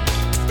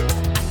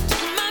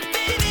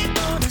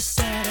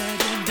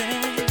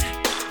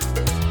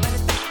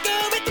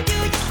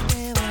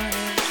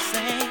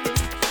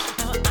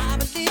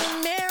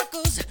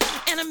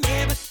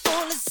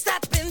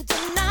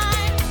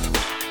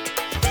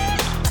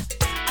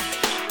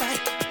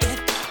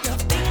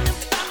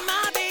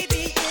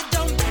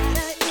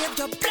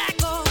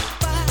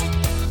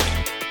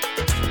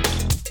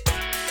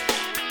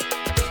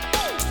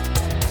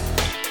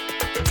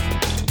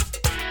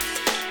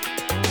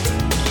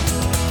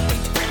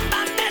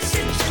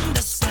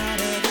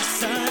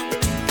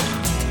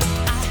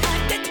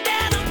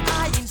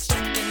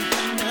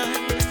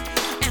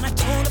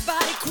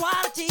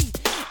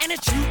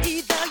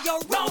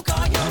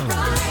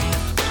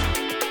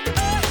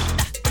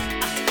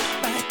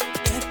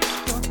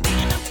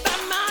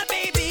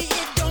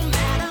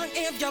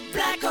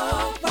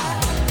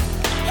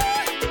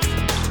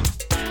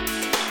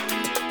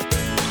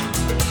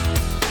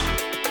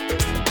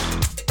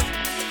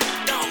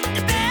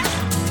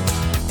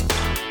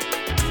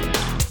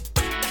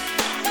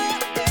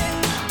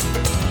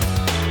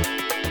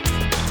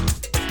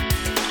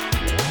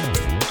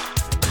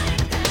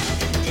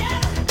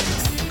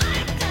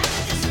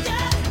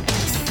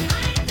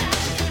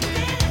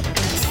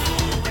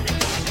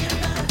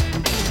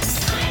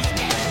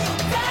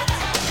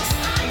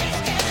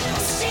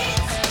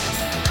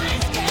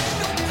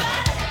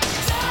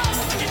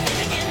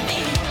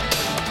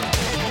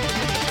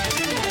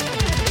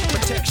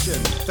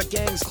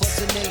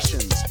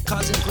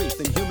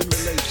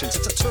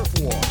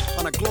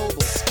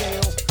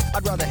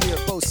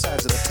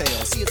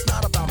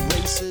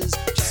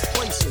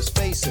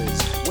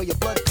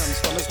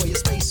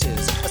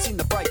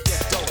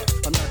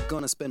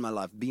 Spend my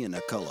life being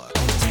a color.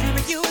 Tell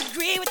me you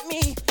agree with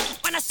me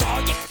when I saw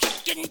you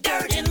kicking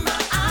dirt in my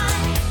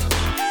eye.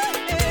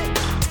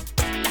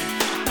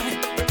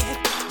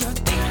 You're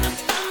thinking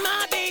about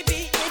my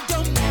baby. It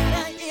don't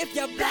matter if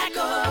you're black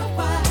or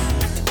white.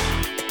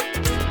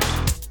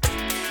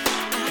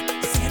 I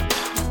said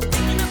you're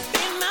thinking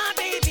about my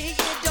baby.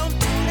 It don't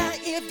matter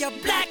if you're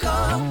black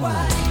or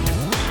white.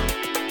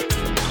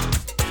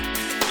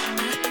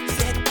 I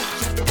said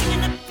you're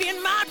thinking about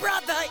my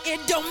brother. It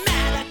don't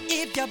matter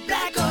if you're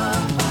black or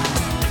white.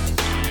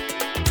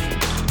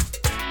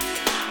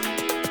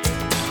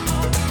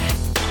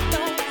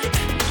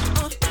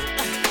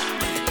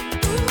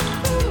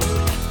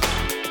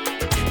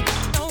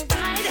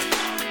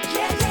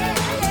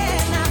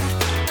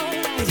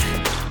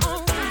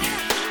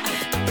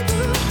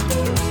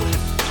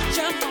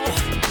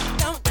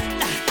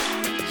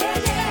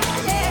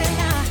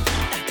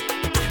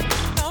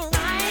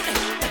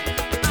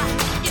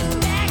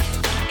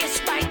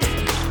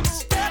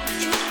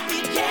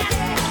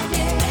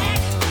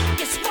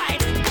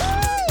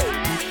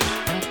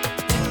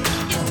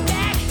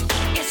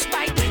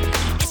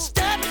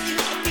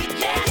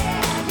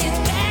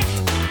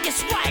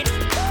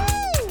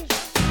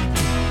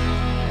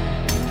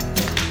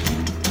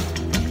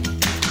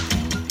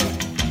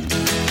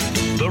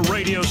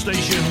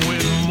 Station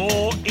with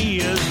more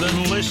ears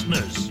than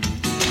listeners.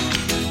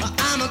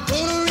 I'm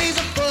gonna raise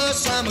a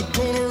fuss, I'm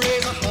gonna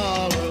raise a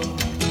holler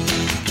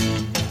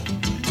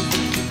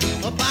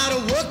about a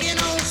working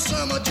all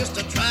summer just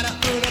to try to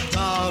earn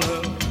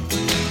 $1.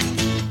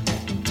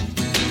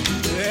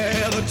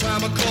 Every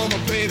time I call my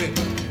baby,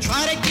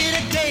 try to get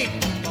a date,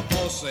 my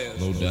boss says,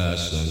 no doubt,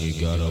 son, you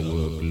gotta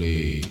work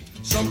late.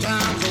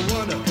 Sometimes I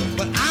wonder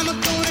what I'm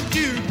gonna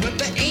do, but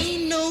there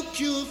ain't no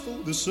cure for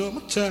the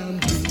summertime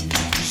blues.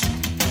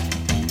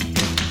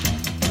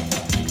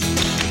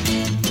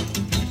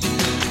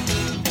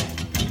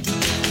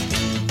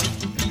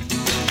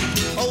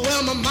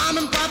 My mom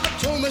and papa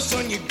told me,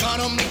 son, you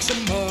gotta make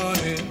some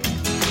money.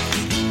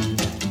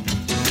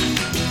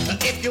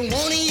 If you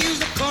wanna use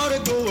the car to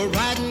go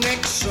riding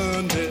next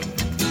Sunday.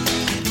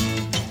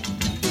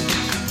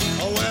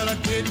 Oh, well, I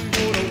didn't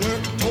go to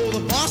work, told the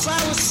boss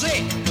I was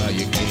sick. Now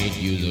you can't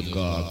use a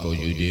car cause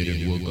you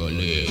didn't work a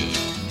leg.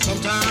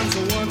 Sometimes I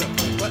wonder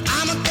what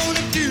I'm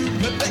gonna do,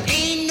 but there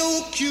ain't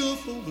no cure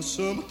for the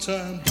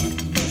summertime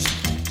blues.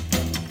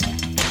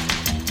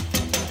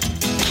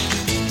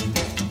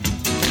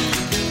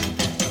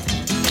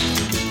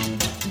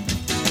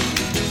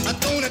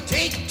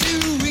 Take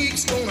 2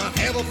 weeks, gonna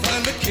have a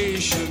fun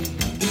vacation.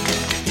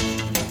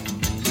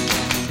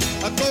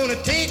 I'm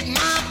gonna take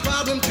my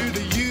problem to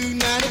the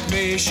United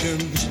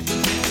Nations.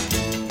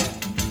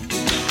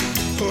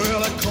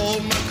 Well, I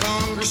called my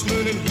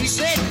congressman and he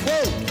said,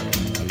 quote,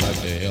 I'd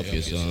like to help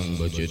you, son,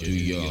 but you're too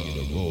young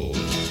to vote.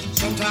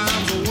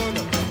 Sometimes I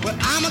wonder what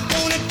I'm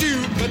gonna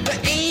do, but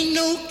there ain't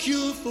no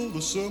cure for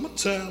the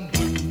summertime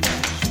blues.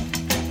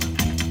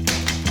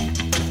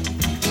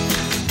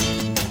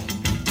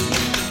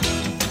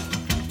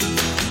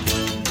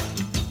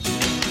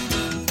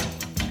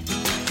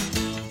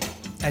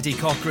 Eddie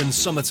Cochran's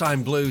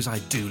Summertime Blues. I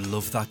do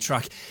love that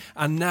track.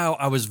 And now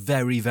I was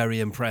very,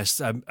 very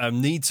impressed. I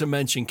need to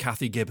mention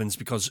Kathy Gibbons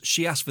because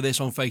she asked for this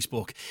on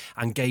Facebook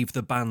and gave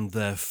the band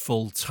their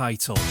full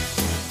title.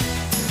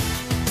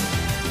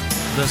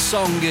 The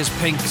song is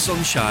Pink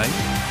Sunshine.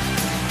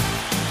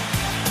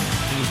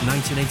 It was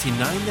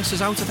 1989 this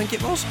is out, I think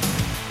it was.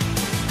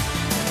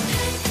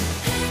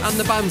 And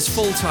the band's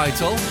full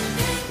title,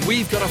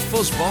 We've Got a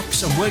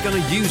Fuzzbox and We're Going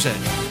to Use It.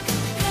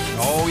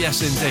 Oh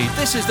yes indeed,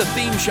 this is the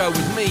theme show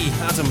with me,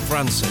 Adam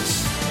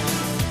Francis.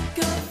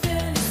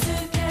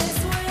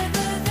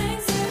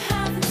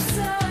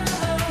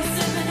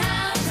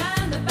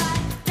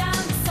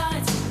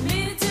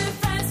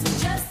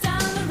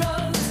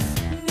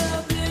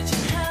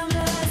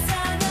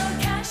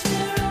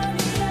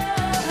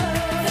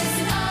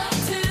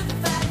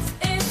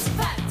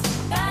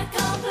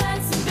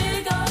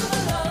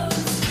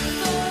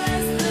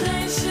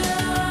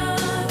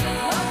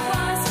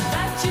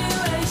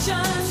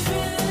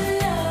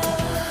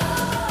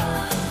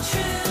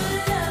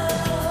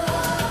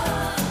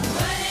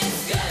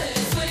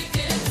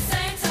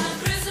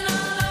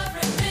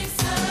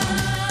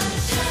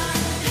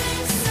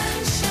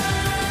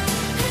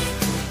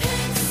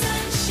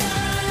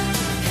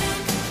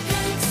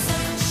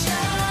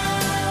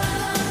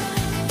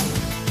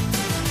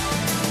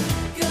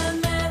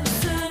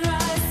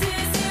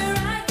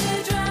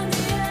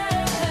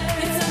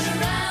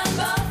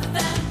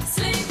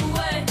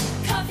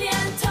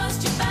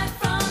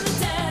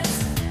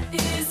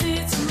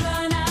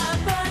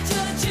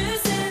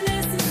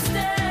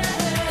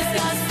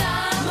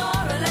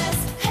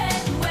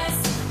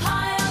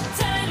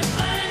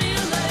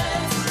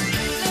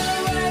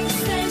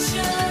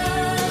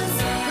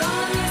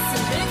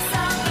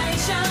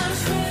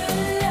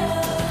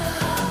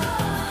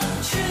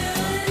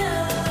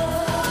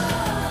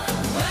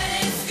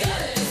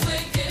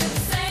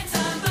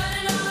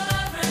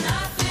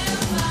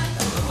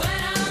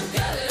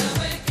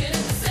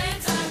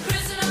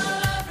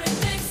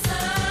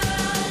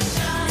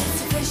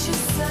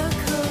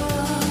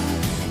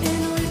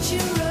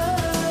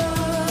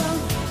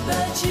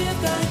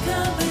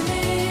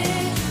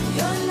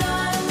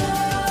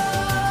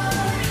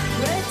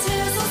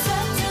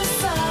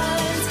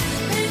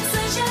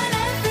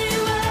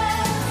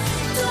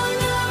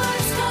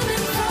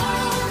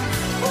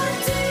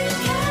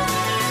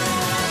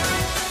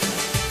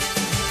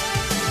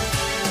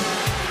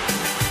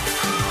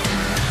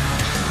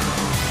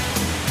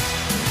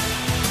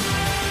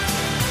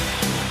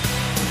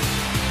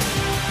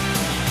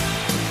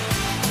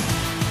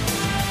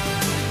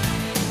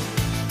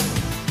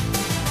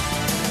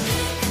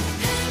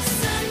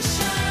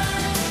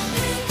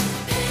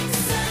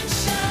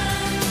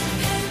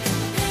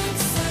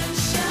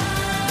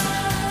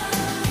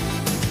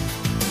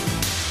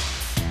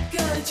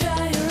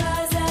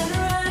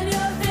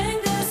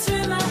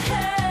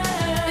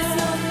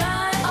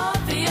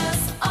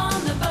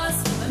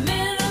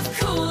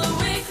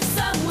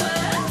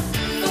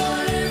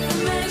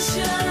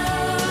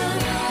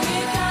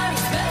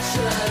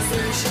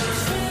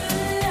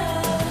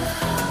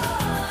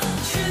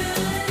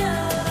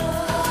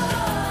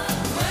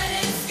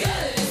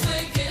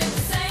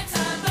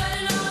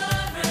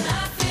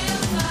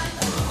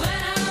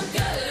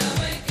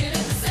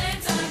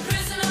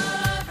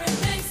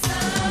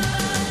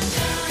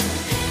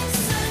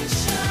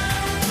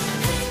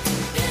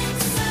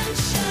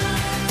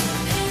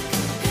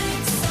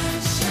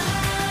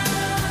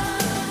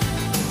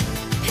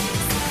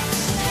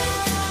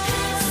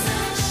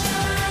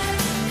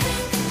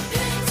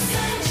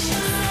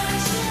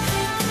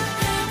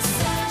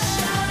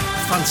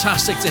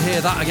 Fantastic to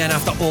hear that again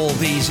after all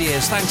these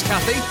years. Thanks,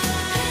 Kathy.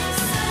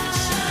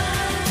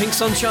 Pink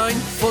Sunshine,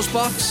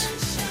 Fuzzbox.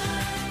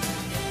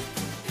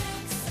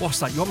 What's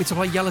that? You want me to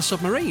play Yellow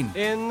Submarine?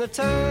 In the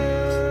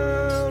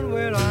town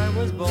where I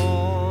was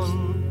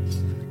born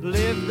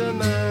lived a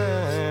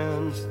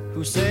man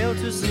who sailed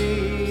to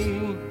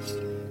sea,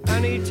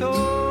 and he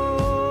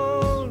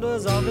told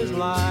us of his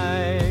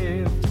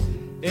life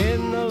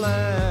in the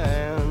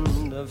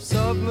land of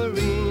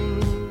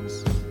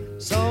submarines.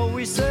 So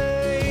we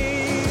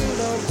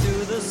sailed on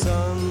to the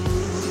sun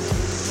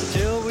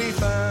till we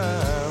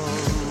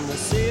found the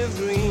sea of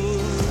green,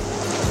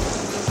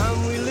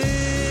 and we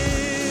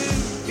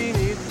lived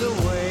beneath the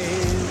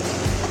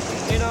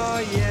waves in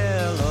our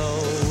yellow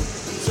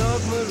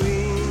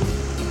submarine.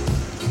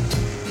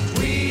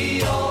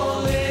 We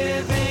all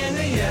live in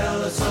a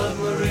yellow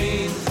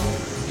submarine,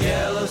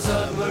 yellow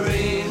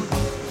submarine,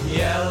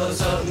 yellow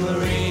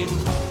submarine.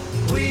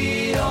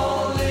 We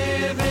all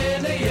live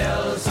in a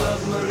yellow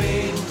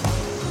submarine,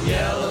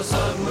 yellow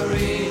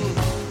submarine,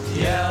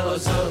 yellow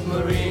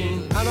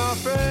submarine. And our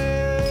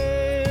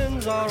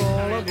friends are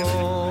all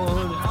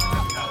aboard,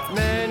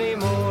 many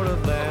more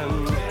of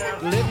them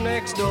live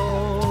next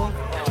door,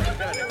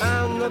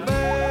 and the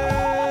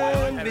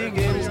band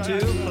begins to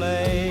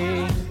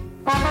play.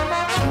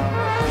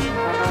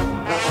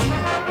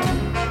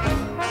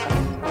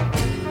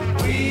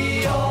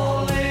 We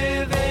all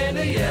live in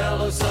a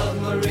yellow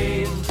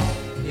submarine,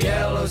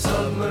 yellow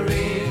submarine.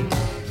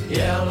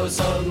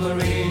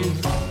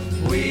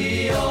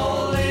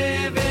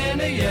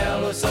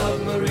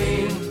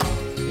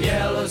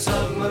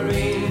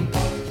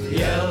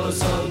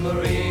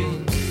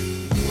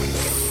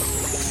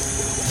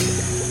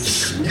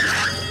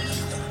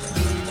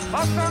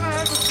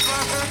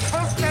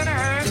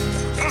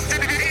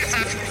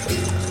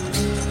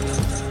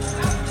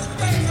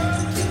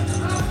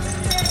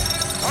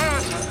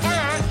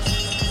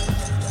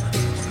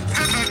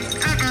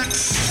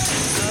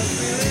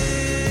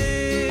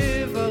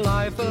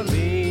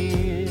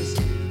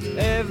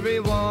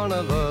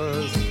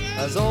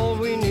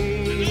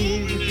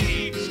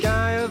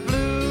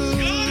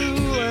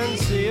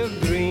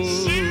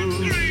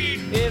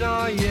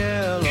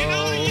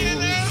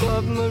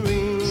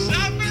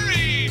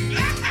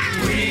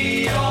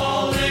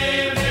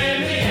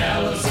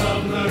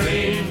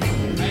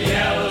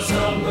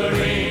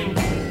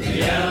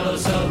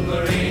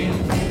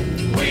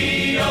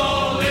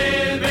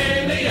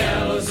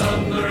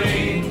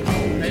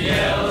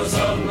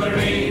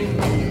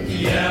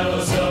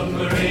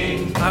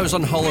 us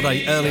on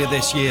holiday earlier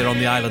this year on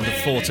the island of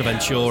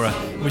Forteventura.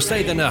 We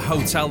stayed in a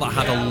hotel that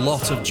had a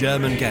lot of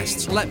German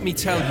guests. Let me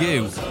tell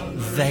you,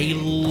 they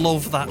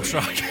love that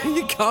track.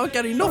 You can't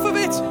get enough of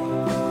it.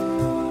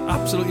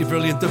 Absolutely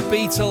brilliant. The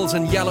Beatles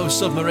and Yellow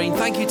Submarine.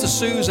 Thank you to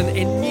Susan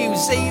in New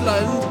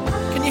Zealand.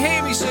 Can you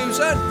hear me,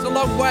 Susan? It's a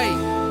long way.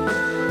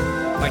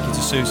 Thank you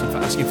to Susan for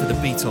asking for the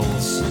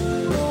Beatles.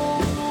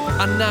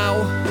 And now,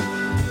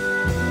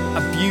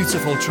 a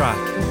beautiful track,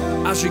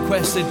 as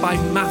requested by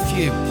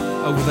Matthew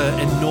over there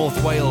in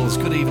North Wales.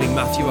 Good evening,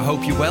 Matthew. I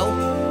hope you're well.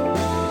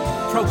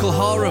 Procol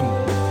Harum,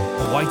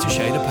 A Whiter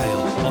Shade of Pale,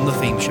 on the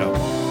theme show.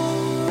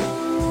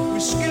 We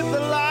skip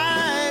the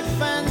light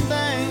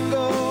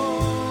fandango,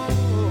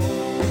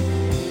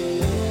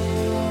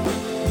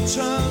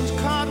 turned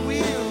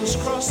cartwheels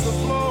across the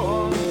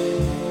floor.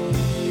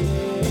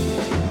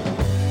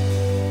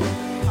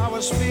 I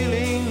was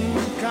feeling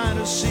kind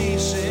of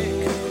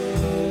seasick.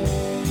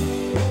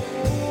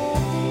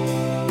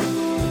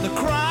 The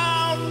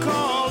crowd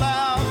called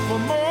out for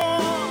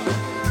more.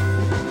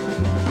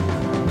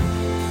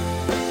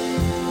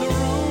 The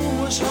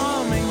room was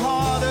humming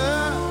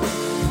harder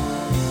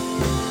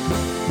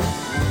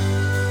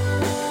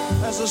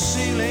as the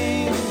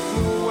ceiling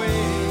flew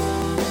away.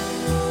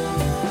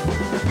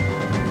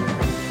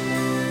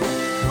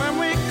 When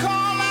we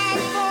call out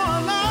for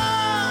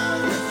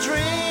another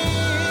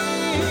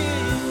drink,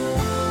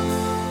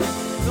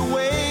 the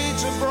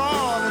waiter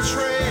brought a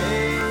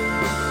tray,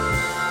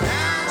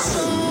 and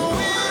so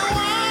it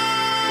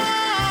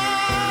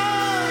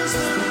was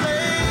that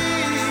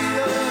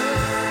later,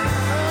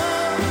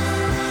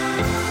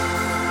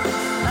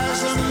 as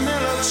the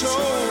miller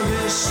told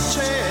his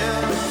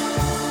tale,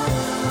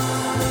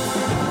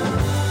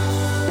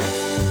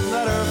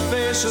 that her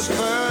face at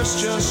first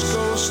just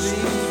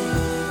ghostly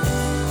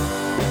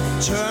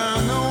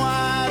turned the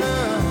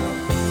wider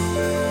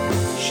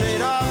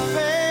shade of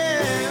pale.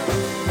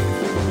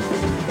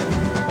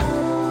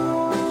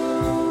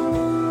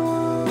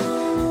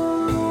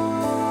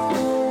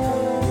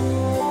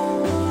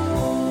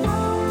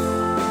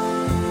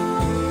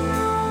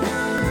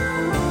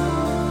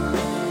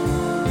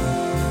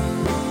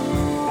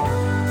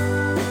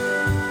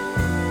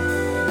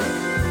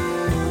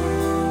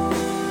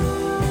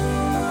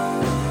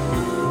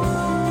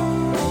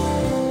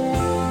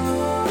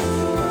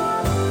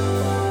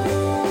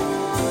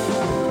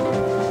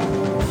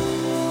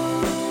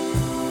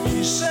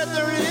 She said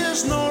there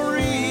is no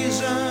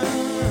reason,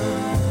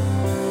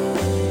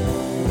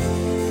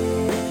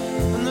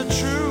 and the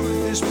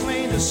truth is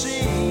plain to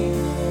see.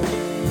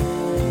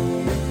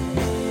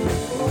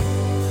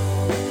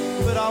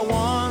 But I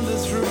wandered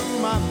through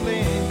my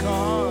playing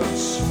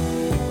cards,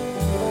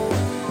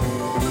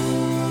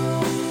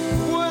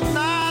 would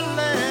not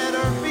let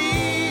her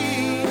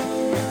be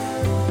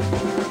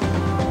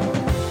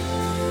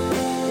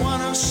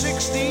one of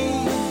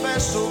 16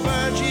 Vestal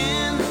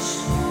virgins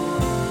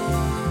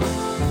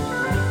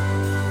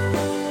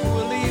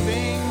were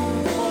leaving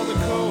for the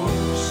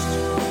coast.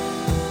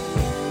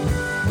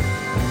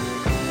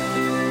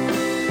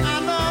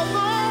 And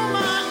although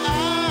my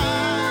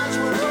eyes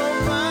were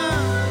open,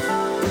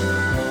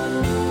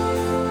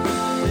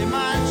 they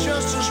might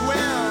just as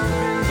well have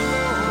been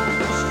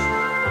closed.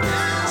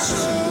 And so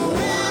it was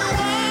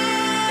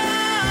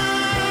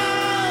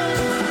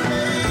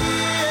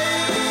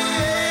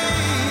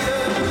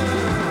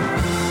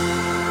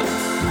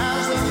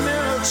as the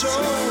miller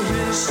told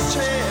his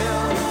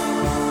tale,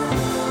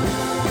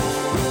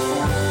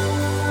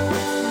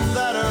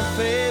 that her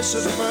face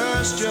at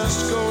first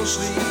just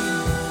ghostly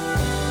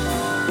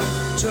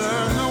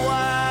turned the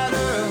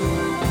wider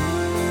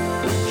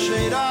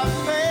shade of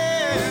pale.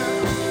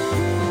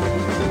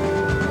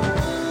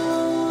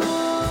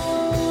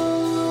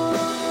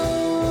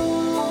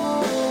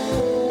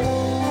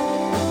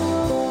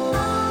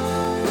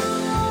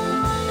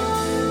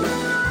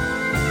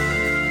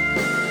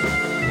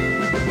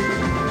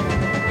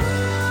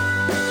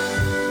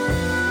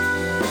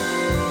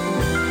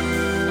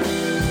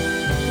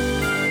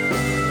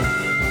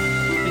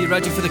 Are you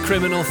ready for the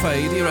criminal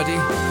fade? Are you ready?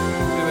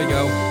 Here we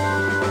go.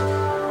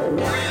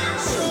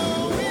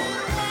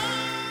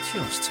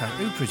 Just tell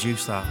who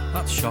produced that?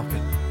 That's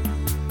shocking.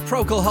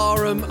 Procol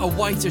Harum, A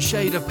Whiter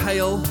Shade of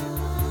Pale,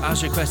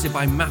 as requested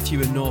by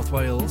Matthew in North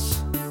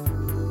Wales.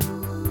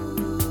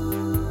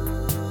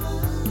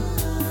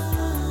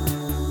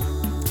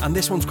 And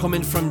this one's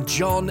coming from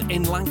John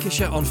in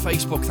Lancashire on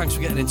Facebook. Thanks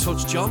for getting in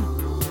touch, John.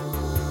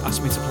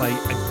 Asked me to play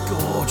a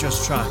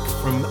gorgeous track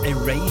from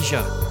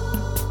Erasure.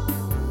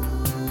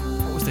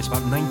 What was this,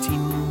 about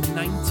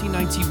 1990,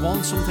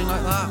 91, something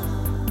like that?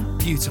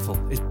 Beautiful.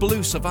 It's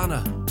Blue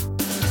Savannah.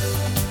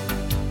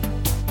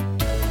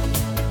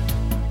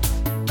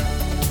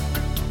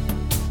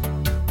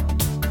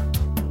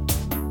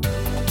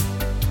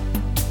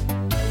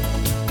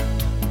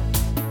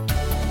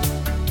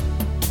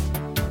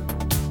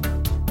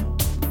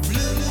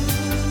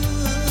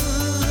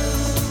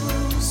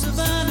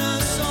 Savannah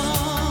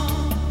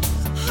song,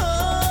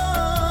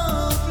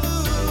 oh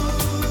blue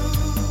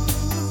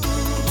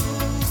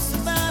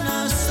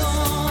Savannah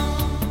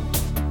song.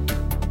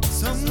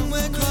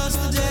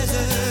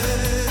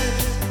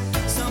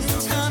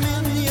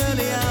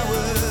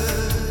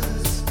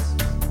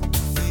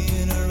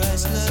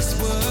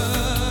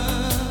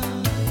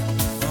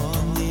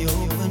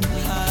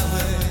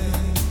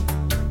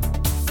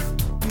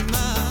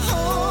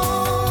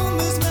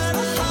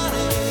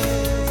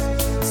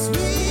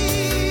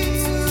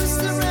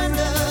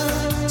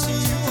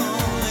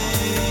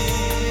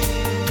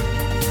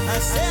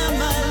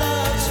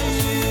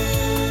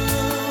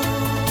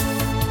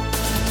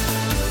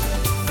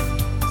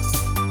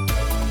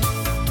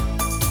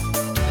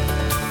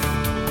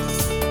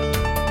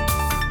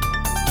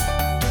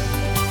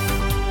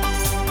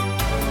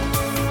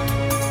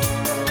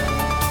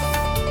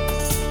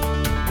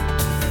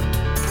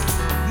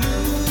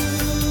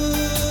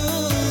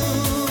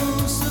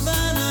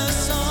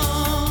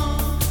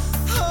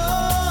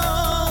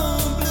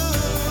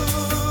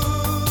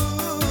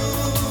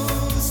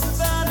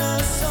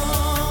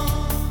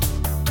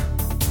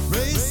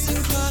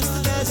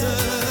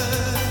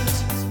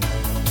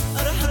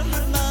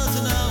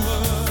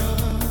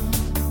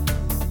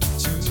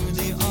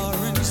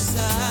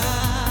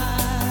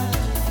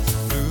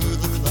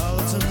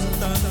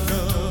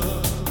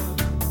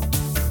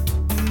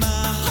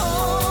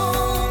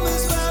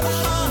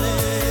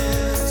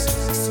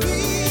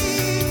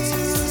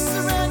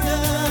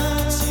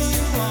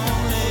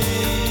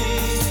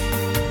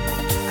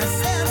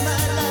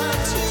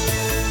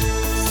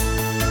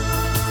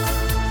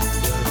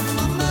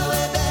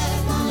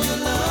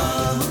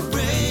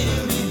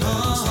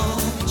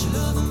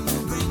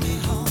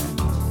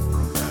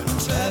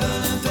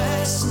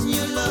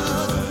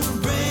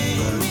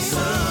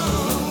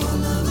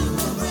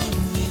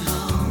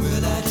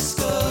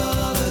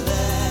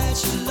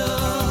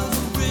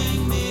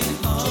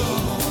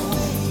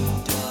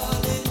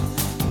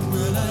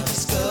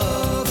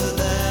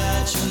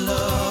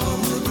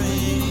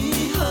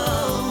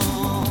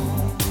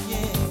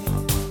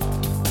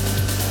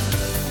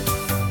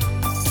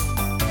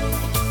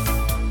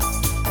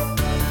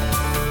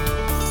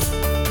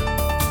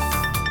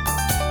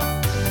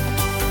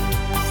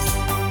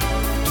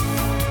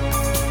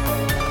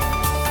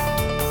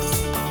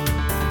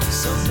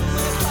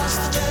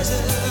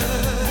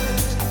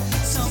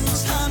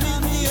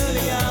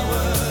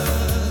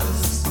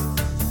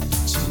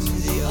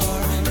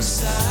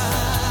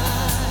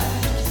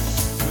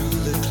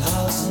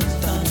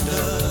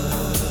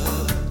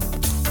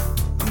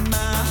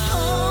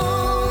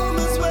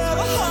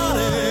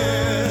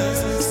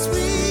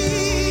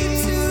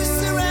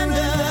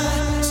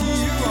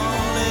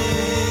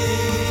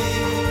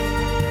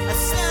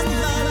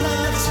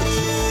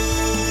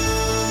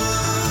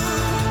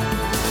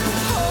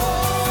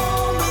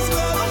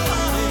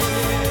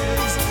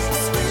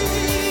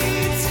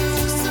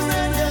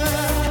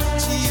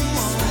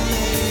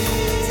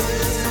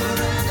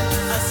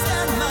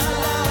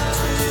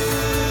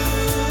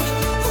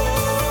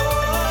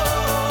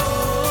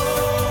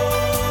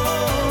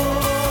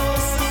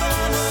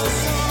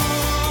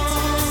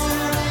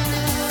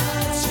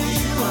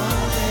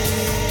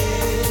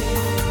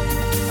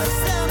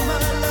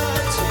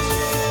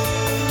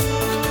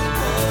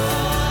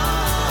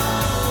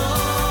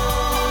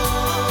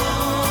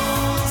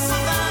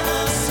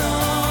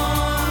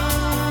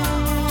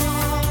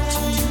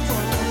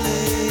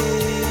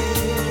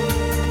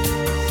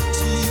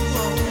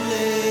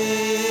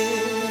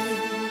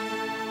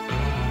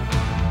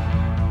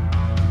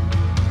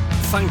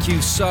 thank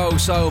you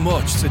so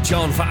much to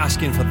John for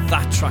asking for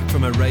that track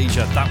from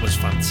Erasure. That was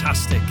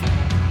fantastic.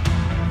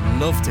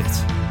 Loved it.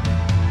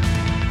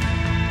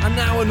 And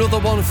now another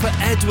one for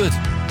Edward.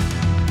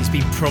 He's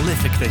been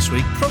prolific this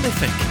week.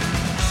 Prolific.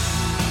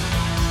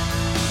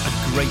 A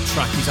great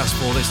track he's asked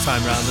for this time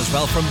round as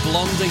well from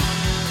Blondie.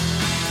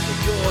 The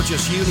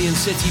gorgeous Union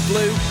City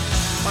Blue.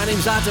 My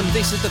name's Adam,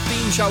 this is the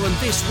theme show, and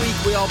this week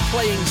we are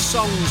playing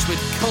songs with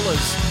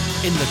colours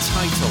in the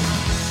title.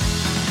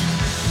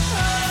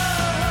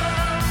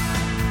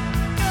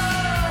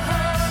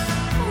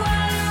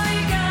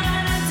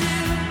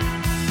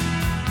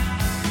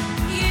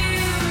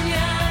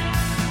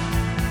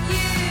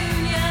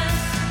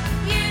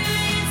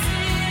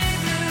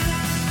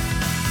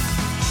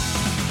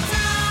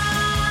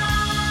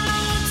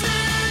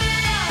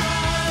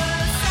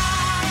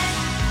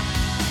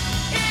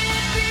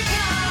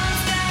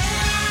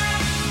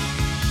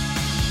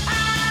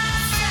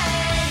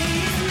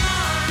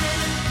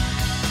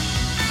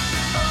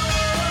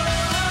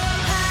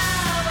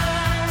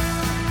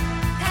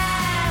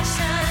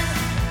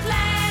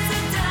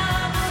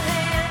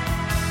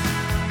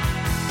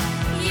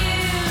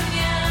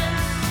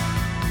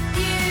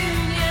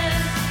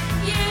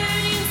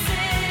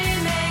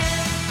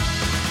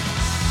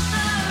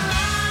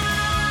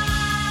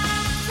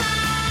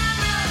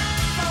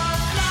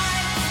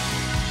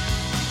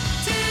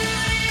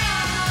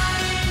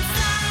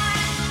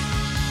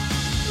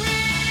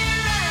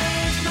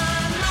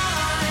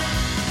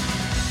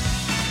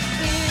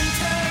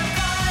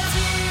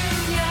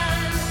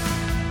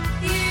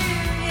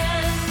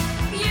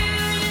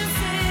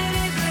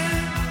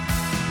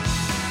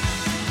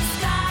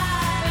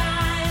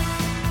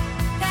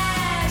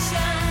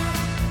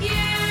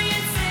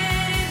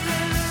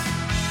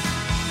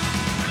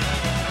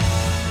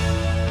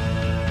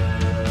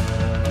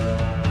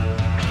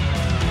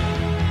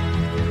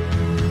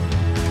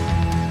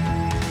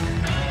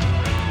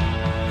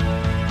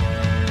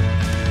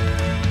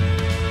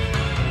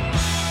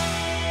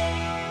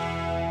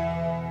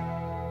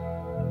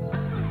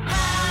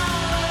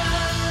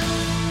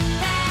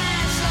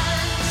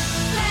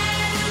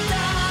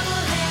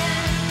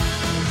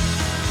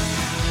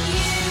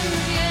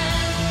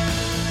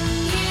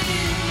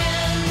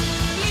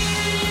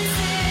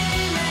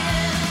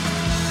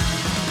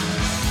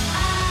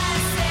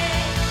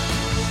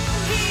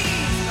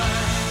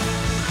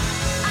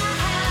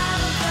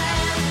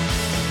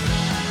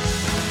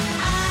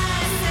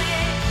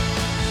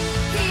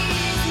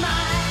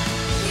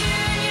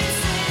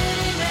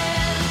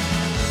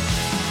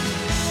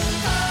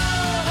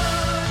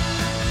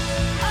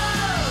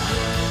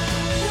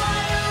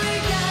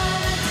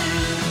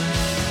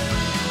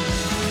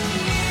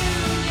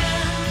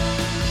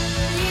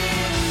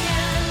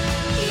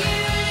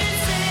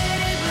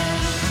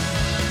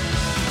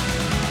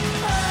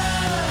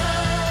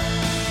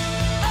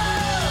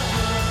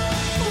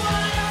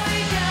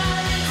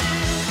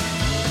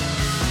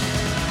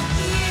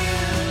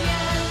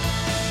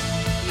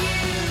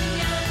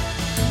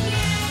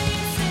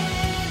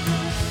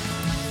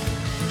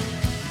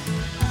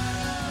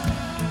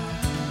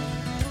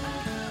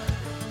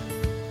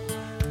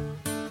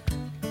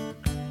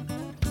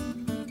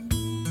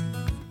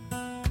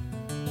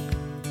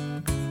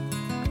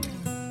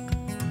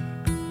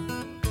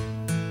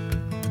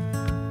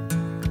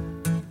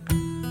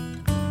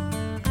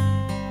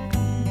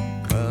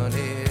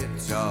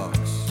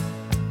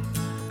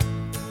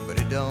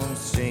 don't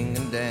sing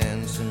and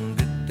dance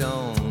and it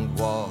don't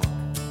walk.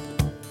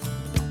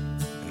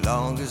 As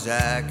long as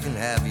I can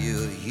have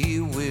you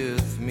here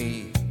with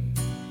me,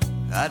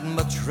 I'd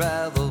much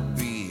rather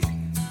be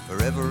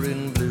forever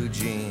in blue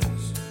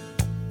jeans.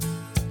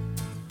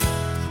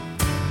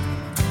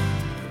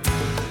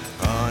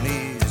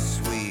 Honey's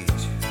sweet,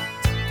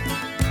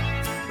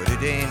 but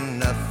it ain't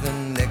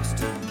nothing next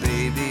to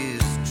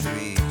baby's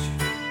treat.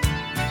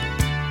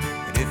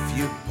 And if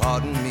you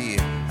pardon me,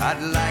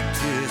 I'd like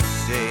to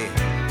say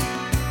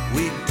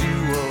we do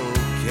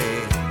okay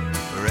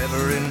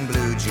forever in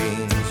blue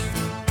jeans.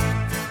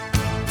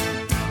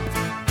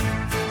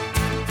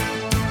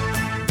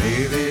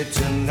 Baby,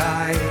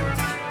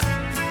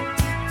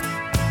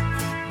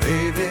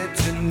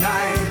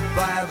 tonight,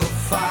 by the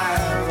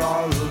fire,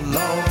 all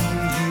alone,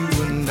 you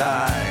and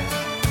I.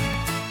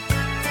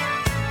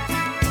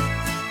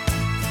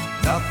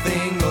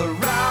 Nothing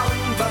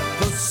around but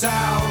the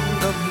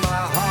sound of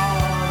my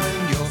heart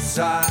and your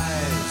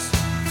sighs.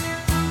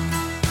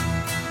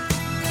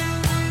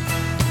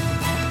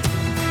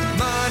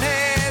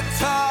 Money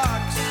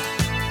talks,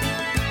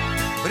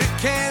 but it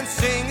can't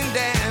sing and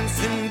dance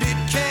and it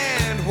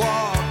can't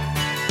walk.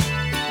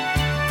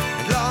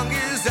 As long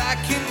as I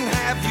can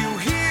have you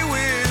here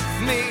with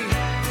me,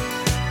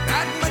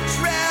 I'd much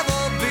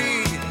rather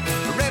be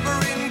forever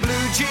in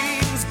blue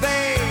jeans,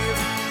 babe.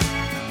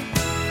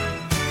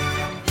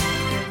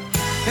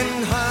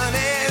 And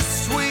honey's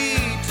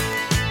sweet,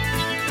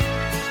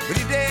 but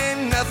it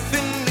ain't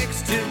nothing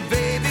next to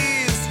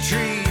baby's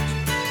treat.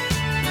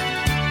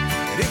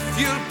 And if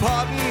you'll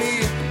pardon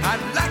me,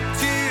 I'd like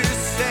to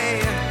say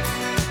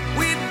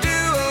we do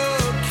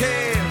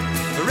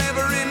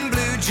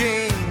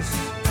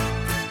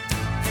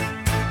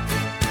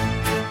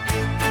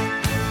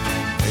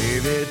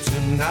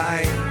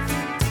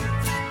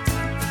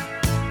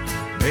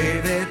lay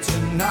there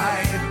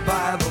tonight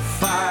by the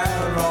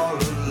fire all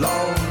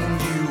alone,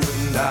 you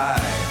and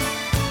I.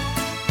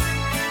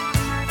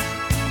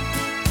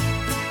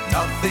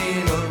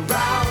 Nothing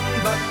around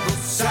but the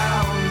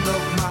sound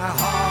of my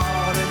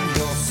heart and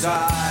your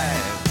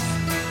sighs.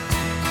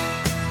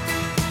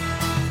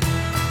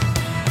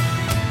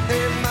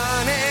 Hey,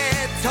 money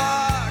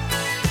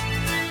talks,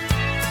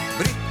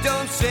 but it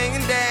don't sing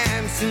and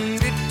dance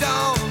and it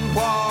don't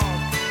walk.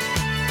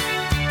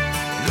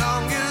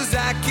 Long as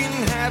I can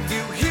have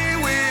you here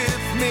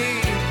with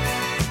me,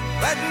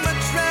 I'd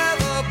much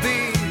rather be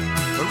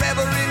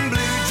forever in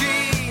blue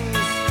jeans.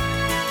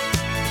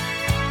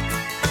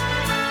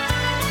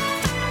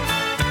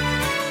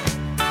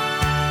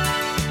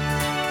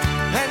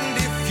 And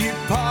if you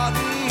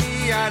pardon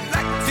me, I'd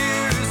like to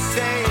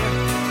say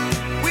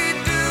we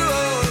do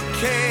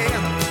okay,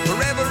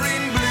 forever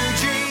in blue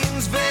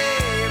jeans, babe.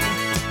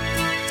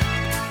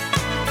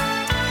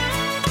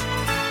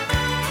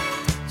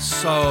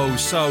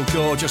 So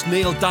gorgeous.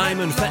 Neil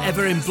Diamond,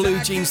 Forever in Blue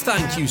Jeans.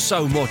 Thank you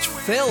so much,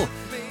 Phil,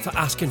 for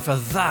asking for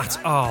that.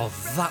 Oh,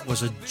 that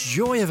was a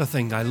joy of a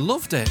thing. I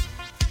loved it.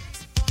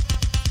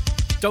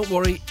 Don't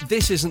worry,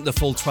 this isn't the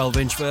full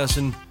 12-inch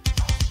version.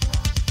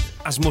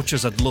 As much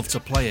as I'd love to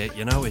play it,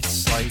 you know,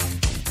 it's like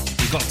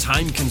we've got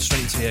time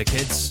constraints here,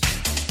 kids.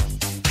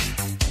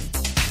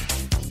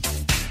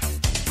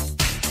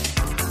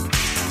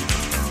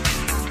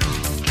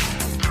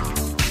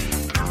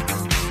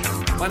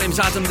 My name's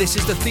Adam, this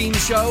is the theme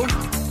show.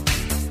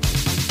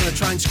 I'm going to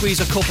try and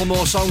squeeze a couple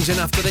more songs in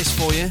after this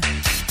for you.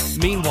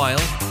 Meanwhile,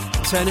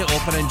 turn it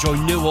up and enjoy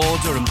New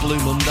Order and Blue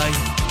Monday.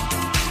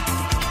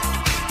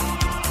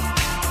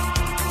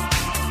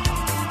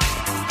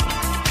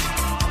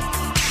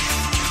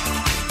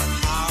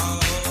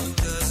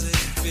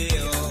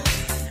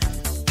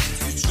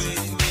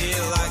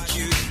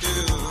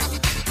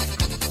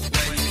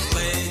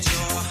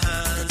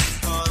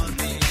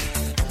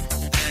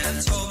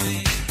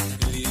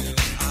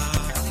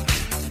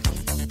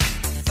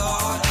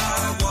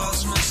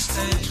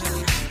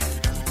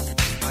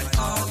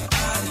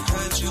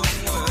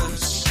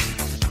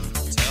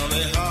 Tell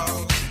me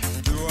how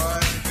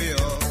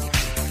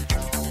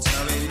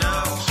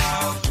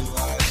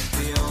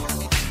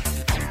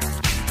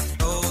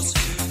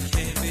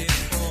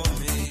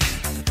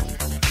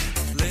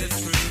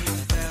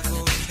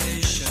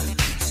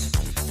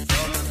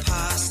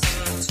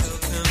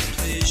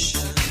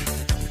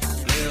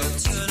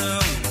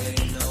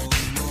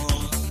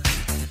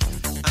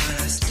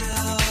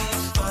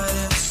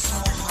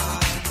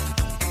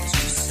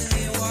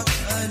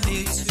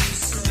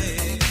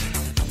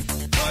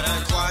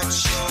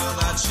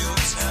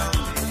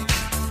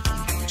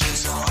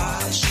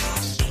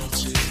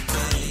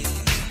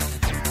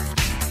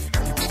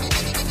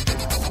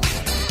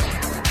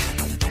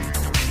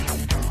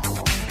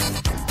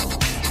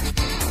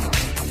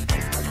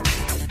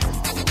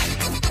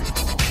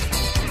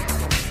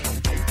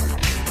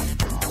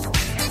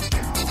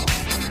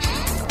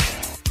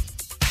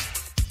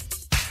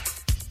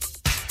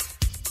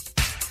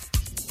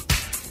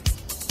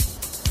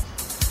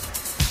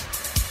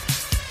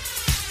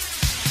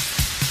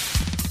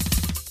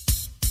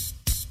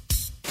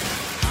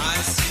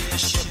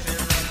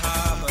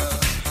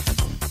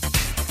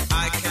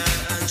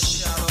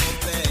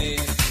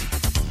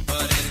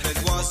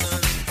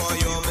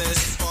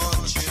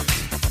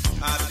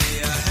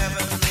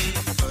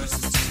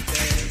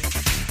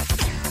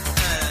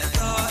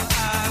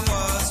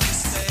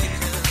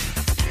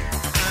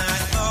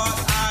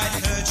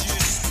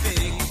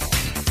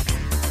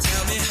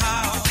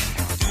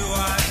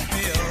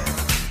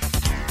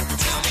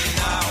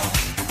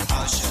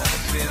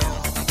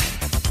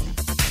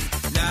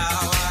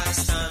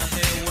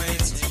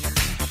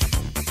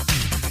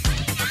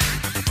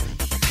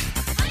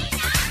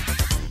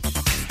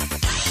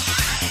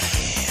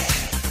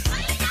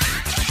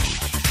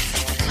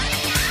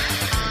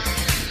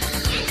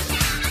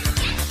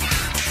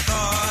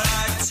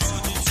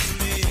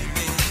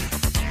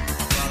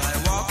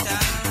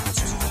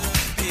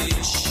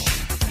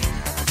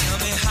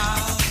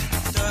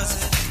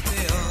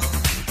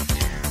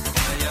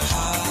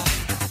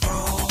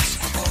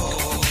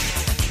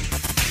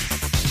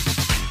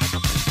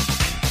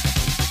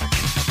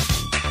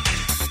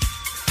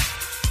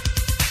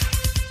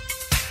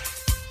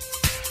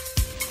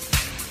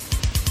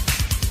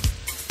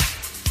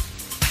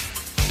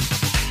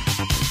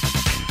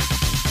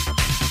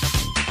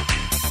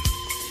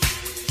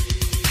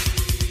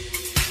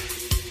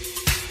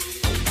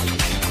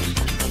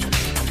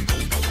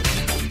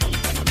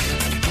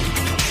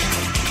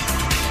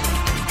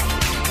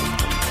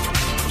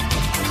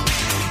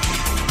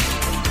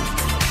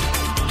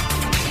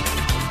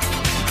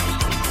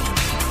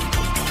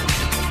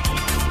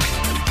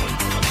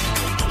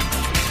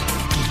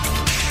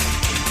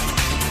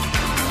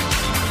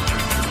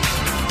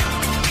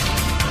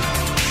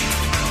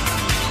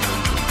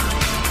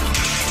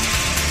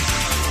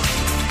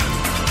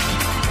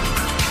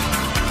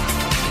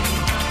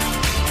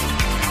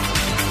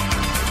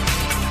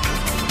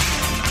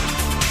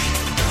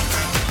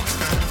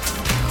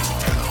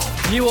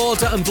New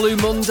Order and Blue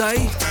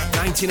Monday,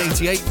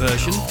 1988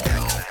 version.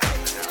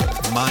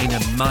 Minor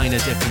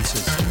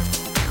differences.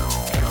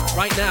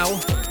 Right now,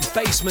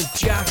 Basement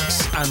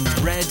Jaxx and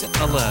Red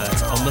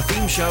Alert on the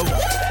theme show.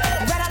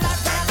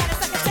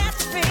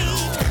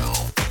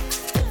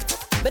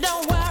 But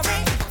don't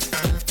worry,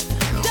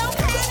 don't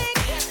panic.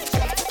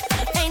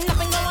 Ain't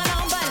nothing going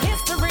on but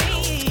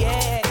history,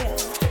 yeah.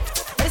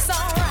 But it's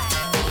alright.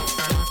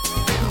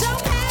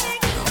 Don't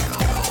panic.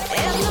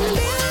 And the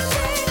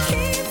music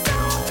keeps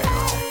on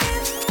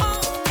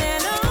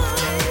playing on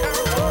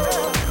and on.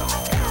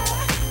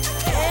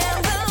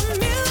 And the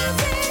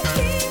music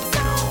keeps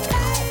on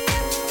playing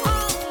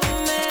on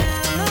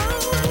and on.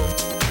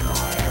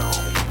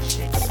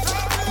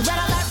 Red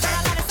alert,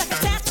 it's a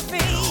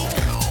catastrophe.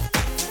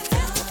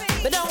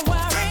 But don't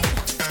worry,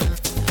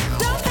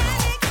 don't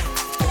panic.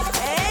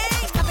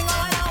 Ain't nothing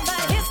going on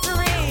but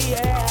history,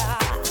 yeah.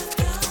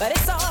 But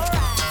it's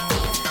alright.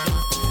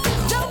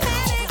 Don't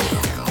panic.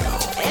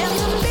 And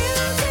the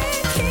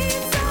music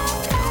keeps on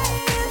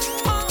playing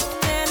on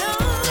and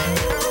on.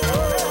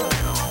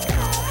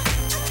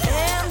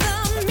 And the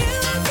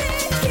music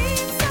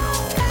keeps on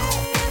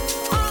playing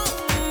on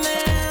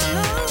and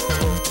on.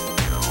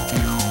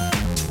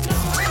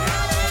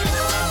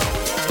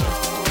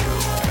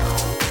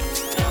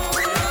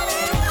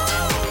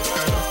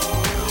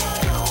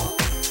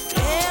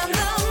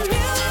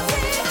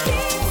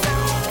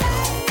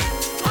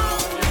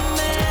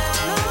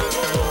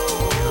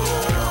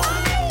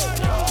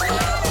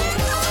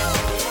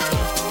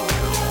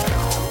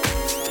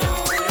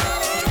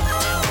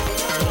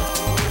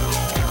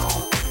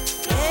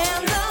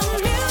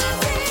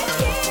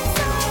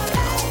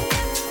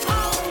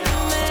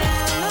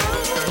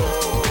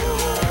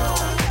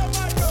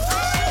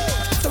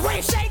 The way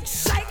it shakes,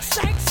 shake,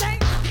 shake,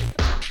 shake.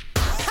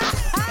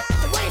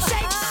 The way it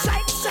shakes,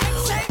 shake, shake,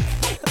 shake.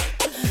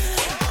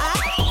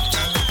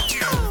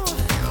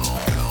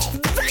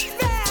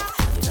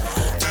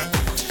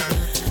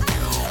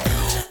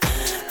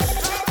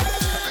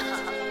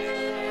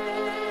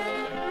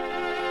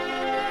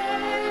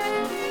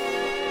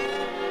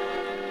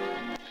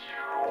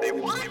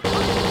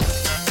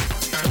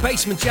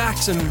 Basement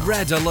Jaxx and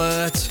Red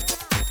Alert.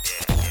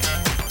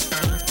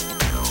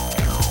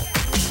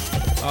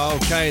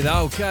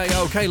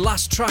 Okay,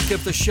 last track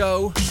of the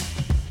show.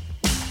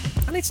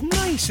 And it's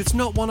nice, it's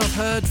not one I've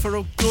heard for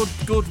a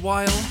good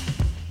while.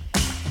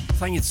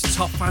 Thank you to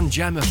Top Fan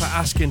Gemma for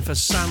asking for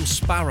Sam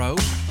Sparro,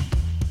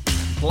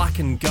 Black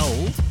and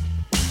Gold.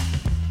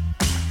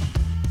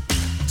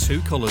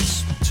 2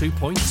 colours, 2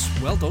 points.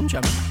 Well done,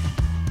 Gemma.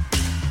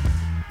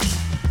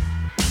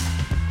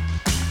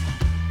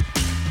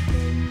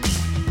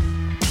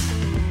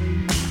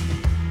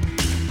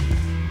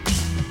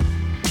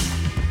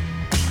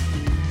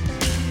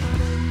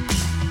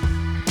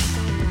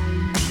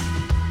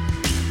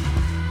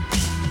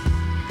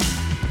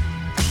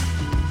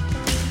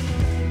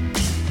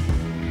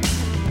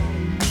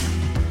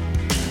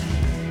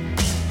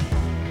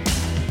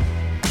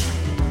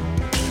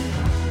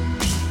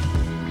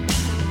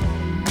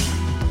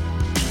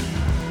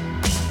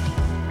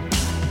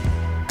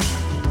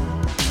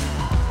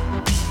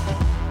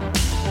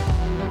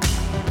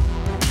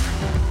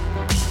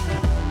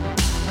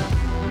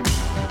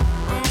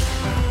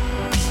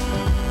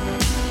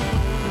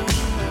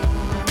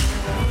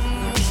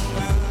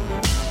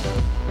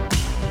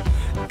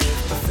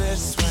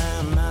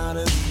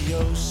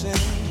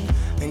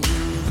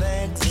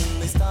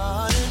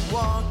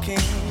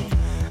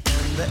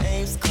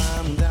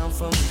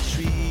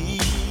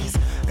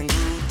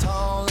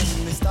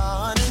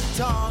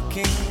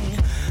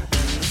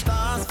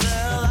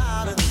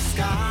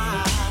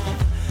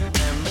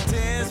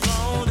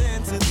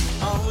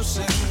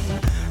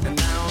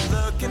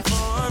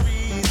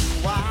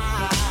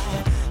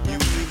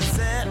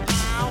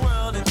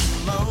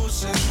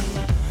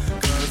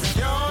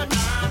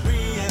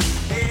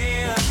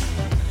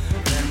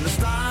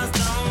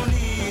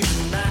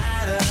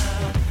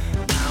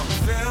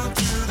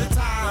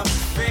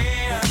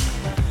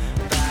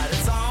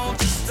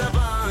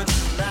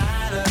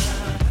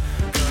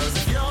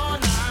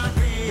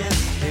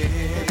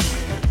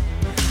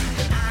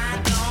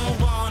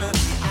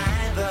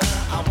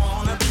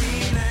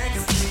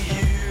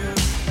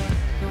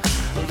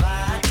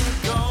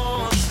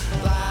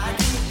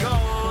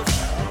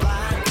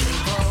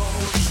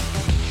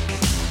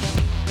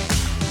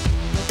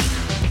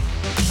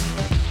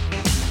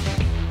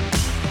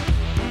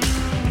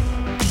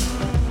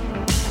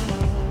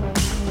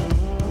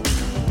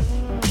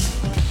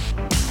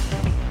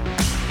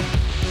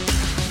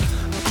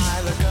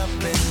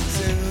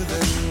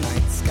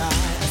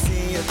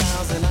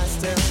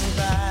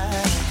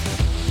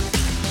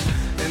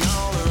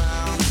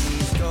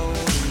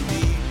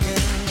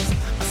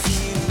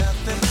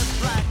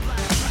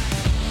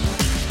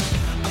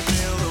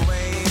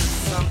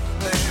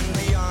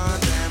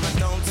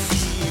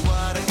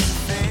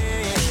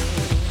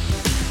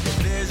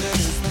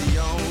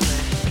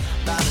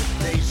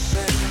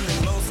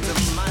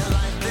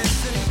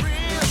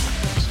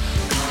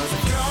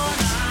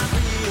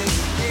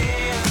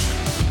 Yeah.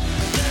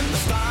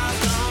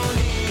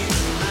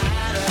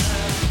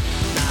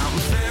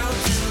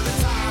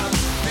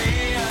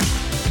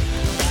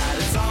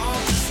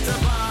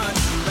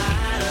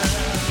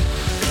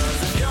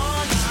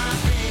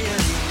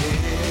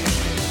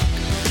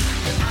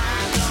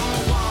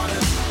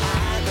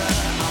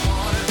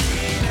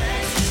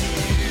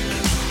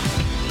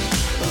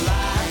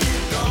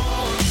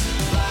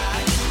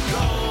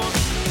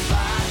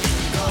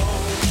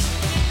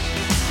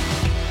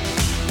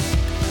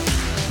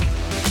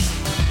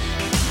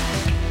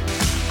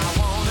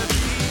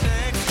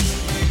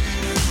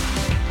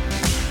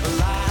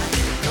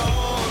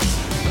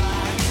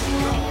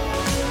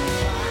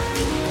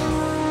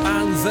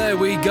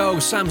 go,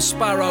 Sam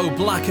Sparrow,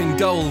 Black and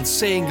Gold,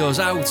 seeing us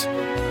out,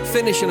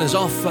 finishing us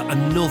off for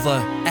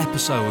another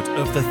episode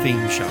of The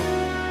Theme Show.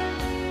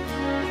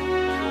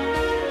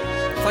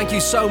 Thank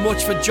you so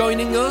much for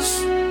joining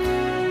us.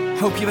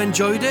 Hope you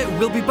enjoyed it.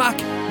 We'll be back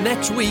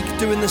next week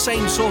doing the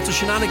same sort of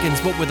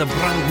shenanigans but with a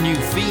brand new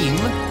theme.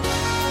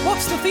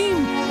 What's the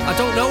theme? I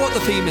don't know what the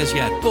theme is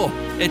yet, but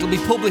it'll be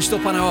published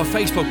up on our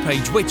Facebook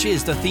page, which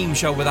is The Theme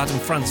Show with Adam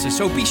Francis,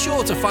 so be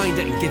sure to find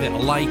it and give it a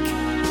like.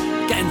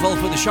 Get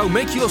involved with the show,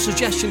 make your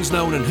suggestions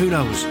known, and who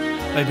knows,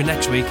 maybe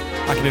next week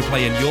I can be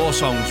playing your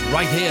songs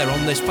right here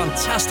on this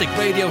fantastic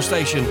radio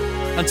station.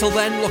 Until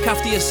then, look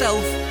after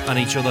yourself and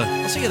each other.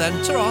 I'll see you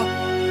then.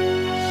 Ta-ra!